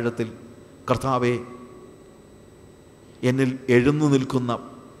ഹൃദയത്തിൻ്റെ ആഴത്തിൽ, കർത്താവേ, എന്നിൽ എഴുന്നു നിൽക്കുന്ന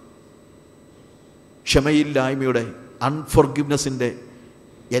ക്ഷമയില്ലായ്മയുടെ, അൺഫോർഗിവ്നെസ്സിൻ്റെ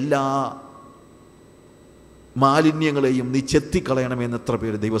എല്ലാ മാലിന്യങ്ങളെയും നീ ചെത്തിക്കളയണമെന്ന് എത്ര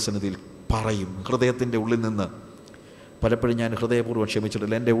പേര് ദൈവസന്നിധിയിൽ പറയും ഹൃദയത്തിൻ്റെ ഉള്ളിൽ നിന്ന്? പലപ്പോഴും ഞാൻ ഹൃദയപൂർവ്വം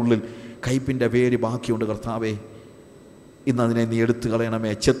ക്ഷമിച്ചിട്ടില്ല. എൻ്റെ ഉള്ളിൽ കയ്പിൻ്റെ വേര് ബാക്കിയുണ്ട്. കർത്താവേ, ഇന്ന് അതിനെ നീ എടുത്തു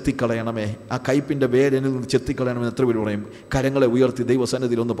കളയണമേ, ചെത്തിക്കളയണമേ. ആ കയ്പിൻ്റെ വേരെന്നിൽ നിന്ന് ചെത്തിക്കളയണമെന്ന് എത്ര പേര് പറയും? കരങ്ങളെ ഉയർത്തി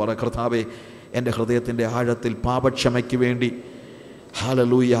ദൈവസന്നിധിയിൽ ഒന്ന് പറ, കർത്താവേ, എൻ്റെ ഹൃദയത്തിൻ്റെ ആഴത്തിൽ പാപക്ഷമയ്ക്ക് വേണ്ടി,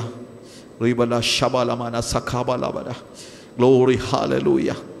 ഹല്ലേലൂയ, റീബല ശബലമന സഖബലവര, ഗ്ലോറി, ഹല്ലേലൂയ.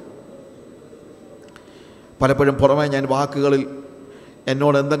 പലപ്പോഴും പുറമേ ഞാൻ വാക്കുകളിൽ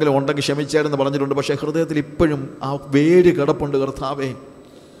എന്നോട് എന്തെങ്കിലും ഉണ്ടെങ്കിൽ ക്ഷമിച്ചേരെന്ന് പറഞ്ഞിട്ടുണ്ട്. പക്ഷേ ഹൃദയത്തിൽ ഇപ്പോഴും ആ വേര് കിടപ്പുണ്ട്. കർത്താവേ,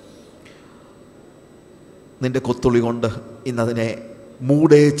 നിൻ്റെ കൊത്തുളി കൊണ്ട് ഇന്നതിനെ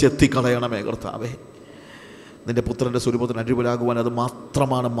മൂടേ ചെത്തിക്കളയണമേ. കർത്താവേ, നിൻ്റെ പുത്രൻ്റെ സ്വരൂപത്തിന് അനുരൂപരാകുവാൻ അത്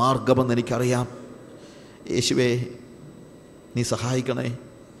മാത്രമാണ് മാർഗമെന്ന് എനിക്കറിയാം. യേശുവേ, നീ സഹായിക്കണേ.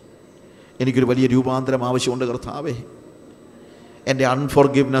 എനിക്കൊരു വലിയ രൂപാന്തരം ആവശ്യമുണ്ട്. കർത്താവേ, എൻ്റെ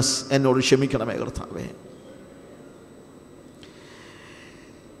അൺഫോർഗിവ്നെസ് എന്നോട് ക്ഷമിക്കണമേ. കർത്താവേ,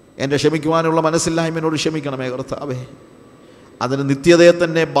 എൻ്റെ ക്ഷമിക്കുവാനുള്ള മനസ്സില്ലായ്മയോട് ക്ഷമിക്കണമേ. കർത്താവേ, അതിന് നിത്യതയെ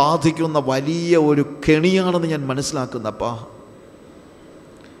തന്നെ ബാധിക്കുന്ന വലിയ ഒരു കെണിയാണെന്ന് ഞാൻ മനസ്സിലാക്കുന്നപ്പാ,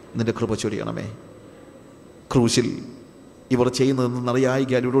 നിൻ്റെ കൃപ ചൊരിയണമേ. ക്രൂശിൽ ഇവർ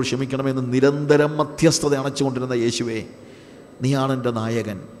ചെയ്യുന്നതെന്നറിയായിക്കാൻ ഇവരോട് ക്ഷമിക്കണമെന്ന് നിരന്തരം മധ്യസ്ഥത അണച്ചുകൊണ്ടിരുന്ന യേശുവേ, നീയാണ് എൻ്റെ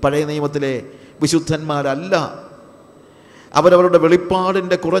നായകൻ. പഴയ നിയമത്തിലെ വിശുദ്ധന്മാരല്ല, അവരവരുടെ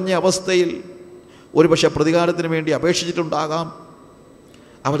വെളിപ്പാടിൻ്റെ കുറഞ്ഞ അവസ്ഥയിൽ ഒരുപക്ഷെ പ്രതികാരത്തിന് വേണ്ടി അപേക്ഷിച്ചിട്ടുണ്ടാകാം.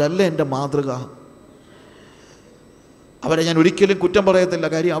 അവരല്ല എൻ്റെ മാതൃക. അവരെ ഞാൻ ഒരിക്കലും കുറ്റം പറയത്തില്ല.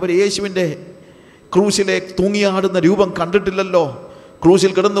 കാര്യം അവർ യേശുവിൻ്റെ ക്രൂശിലെ തൂങ്ങിയാടുന്ന രൂപം കണ്ടിട്ടില്ലല്ലോ.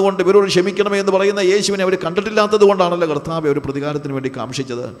 ക്രൂശിൽ കിടന്നുകൊണ്ട് ഇവരോട് ക്ഷമിക്കണമേ എന്ന് പറയുന്ന യേശുവിനെ അവർ കണ്ടിട്ടില്ലാത്തത് കൊണ്ടാണല്ലോ കർത്താവെ ഒരു പ്രതികാരത്തിന് വേണ്ടി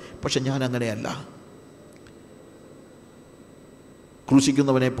കാംക്ഷിച്ചത്. പക്ഷെ ഞാൻ അങ്ങനെയല്ല.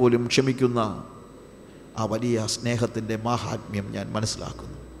 ക്രൂശിക്കുന്നവനെ പോലും ക്ഷമിക്കുന്ന ആ വലിയ സ്നേഹത്തിൻ്റെ മാഹാത്മ്യം ഞാൻ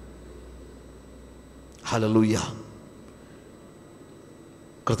മനസ്സിലാക്കുന്നു. ഹല്ലേലൂയ.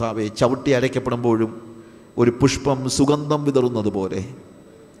 കർത്താവെ, ചവിട്ടി അരയ്ക്കപ്പെടുമ്പോഴും ഒരു പുഷ്പം സുഗന്ധം വിതറുന്നത് പോലെ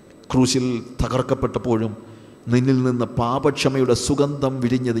ക്രൂശിൽ തകർക്കപ്പെട്ടപ്പോഴും നിന്നിൽ നിന്ന് പാപക്ഷമയുടെ സുഗന്ധം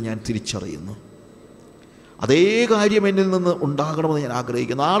വിരിഞ്ഞത് ഞാൻ തിരിച്ചറിയുന്നു. അതേ കാര്യം എന്നിൽ നിന്ന് ഉണ്ടാകണമെന്ന് ഞാൻ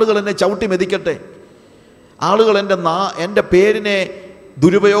ആഗ്രഹിക്കുന്നു. ആളുകൾ എന്നെ ചവിട്ടി മെതിക്കട്ടെ, ആളുകൾ എൻ്റെ പേരിനെ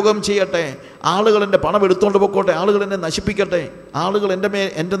ദുരുപയോഗം ചെയ്യട്ടെ, ആളുകൾ എൻ്റെ പണം എടുത്തുകൊണ്ട് പോയിക്കോട്ടെ, ആളുകൾ എന്നെ നശിപ്പിക്കട്ടെ, ആളുകൾ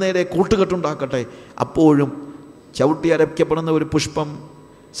എൻ്റെ നേരെ കൂട്ടുകെട്ടുണ്ടാക്കട്ടെ, അപ്പോഴും ചവിട്ടി അരയ്ക്കപ്പെടുന്ന ഒരു പുഷ്പം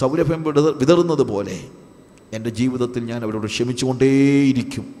സൗരഭ്യം വിതറുന്നത് പോലെ എൻ്റെ ജീവിതത്തിൽ ഞാൻ അവരോട്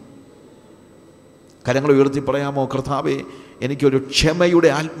ക്ഷമിച്ചുകൊണ്ടേയിരിക്കും. കരങ്ങൾ ഉയർത്തി പറയാമോ? കർത്താവേ, എനിക്കൊരു ക്ഷമയുടെ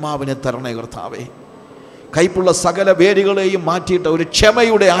ആത്മാവിനെ തരണേ. കർത്താവേ, കയ്പുള്ള സകല വേരുകളെയും മാറ്റിയിട്ട് ഒരു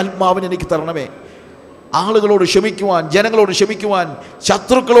ക്ഷമയുടെ ആത്മാവിനെ എനിക്ക് തരണമേ. ആളുകളോട് ക്ഷമിക്കുവാൻ, ജനങ്ങളോട് ക്ഷമിക്കുവാൻ,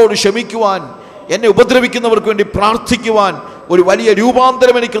 ശത്രുക്കളോട് ക്ഷമിക്കുവാൻ, എന്നെ ഉപദ്രവിക്കുന്നവർക്ക് വേണ്ടി പ്രാർത്ഥിക്കുവാൻ ഒരു വലിയ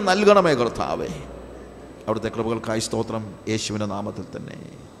രൂപാന്തരം എനിക്ക് നൽകണമേ കർത്താവേ. അവിടുത്തെ കൃപകൾക്കായി സ്തോത്രം, യേശുവിൻ്റെ നാമത്തിൽ തന്നെ.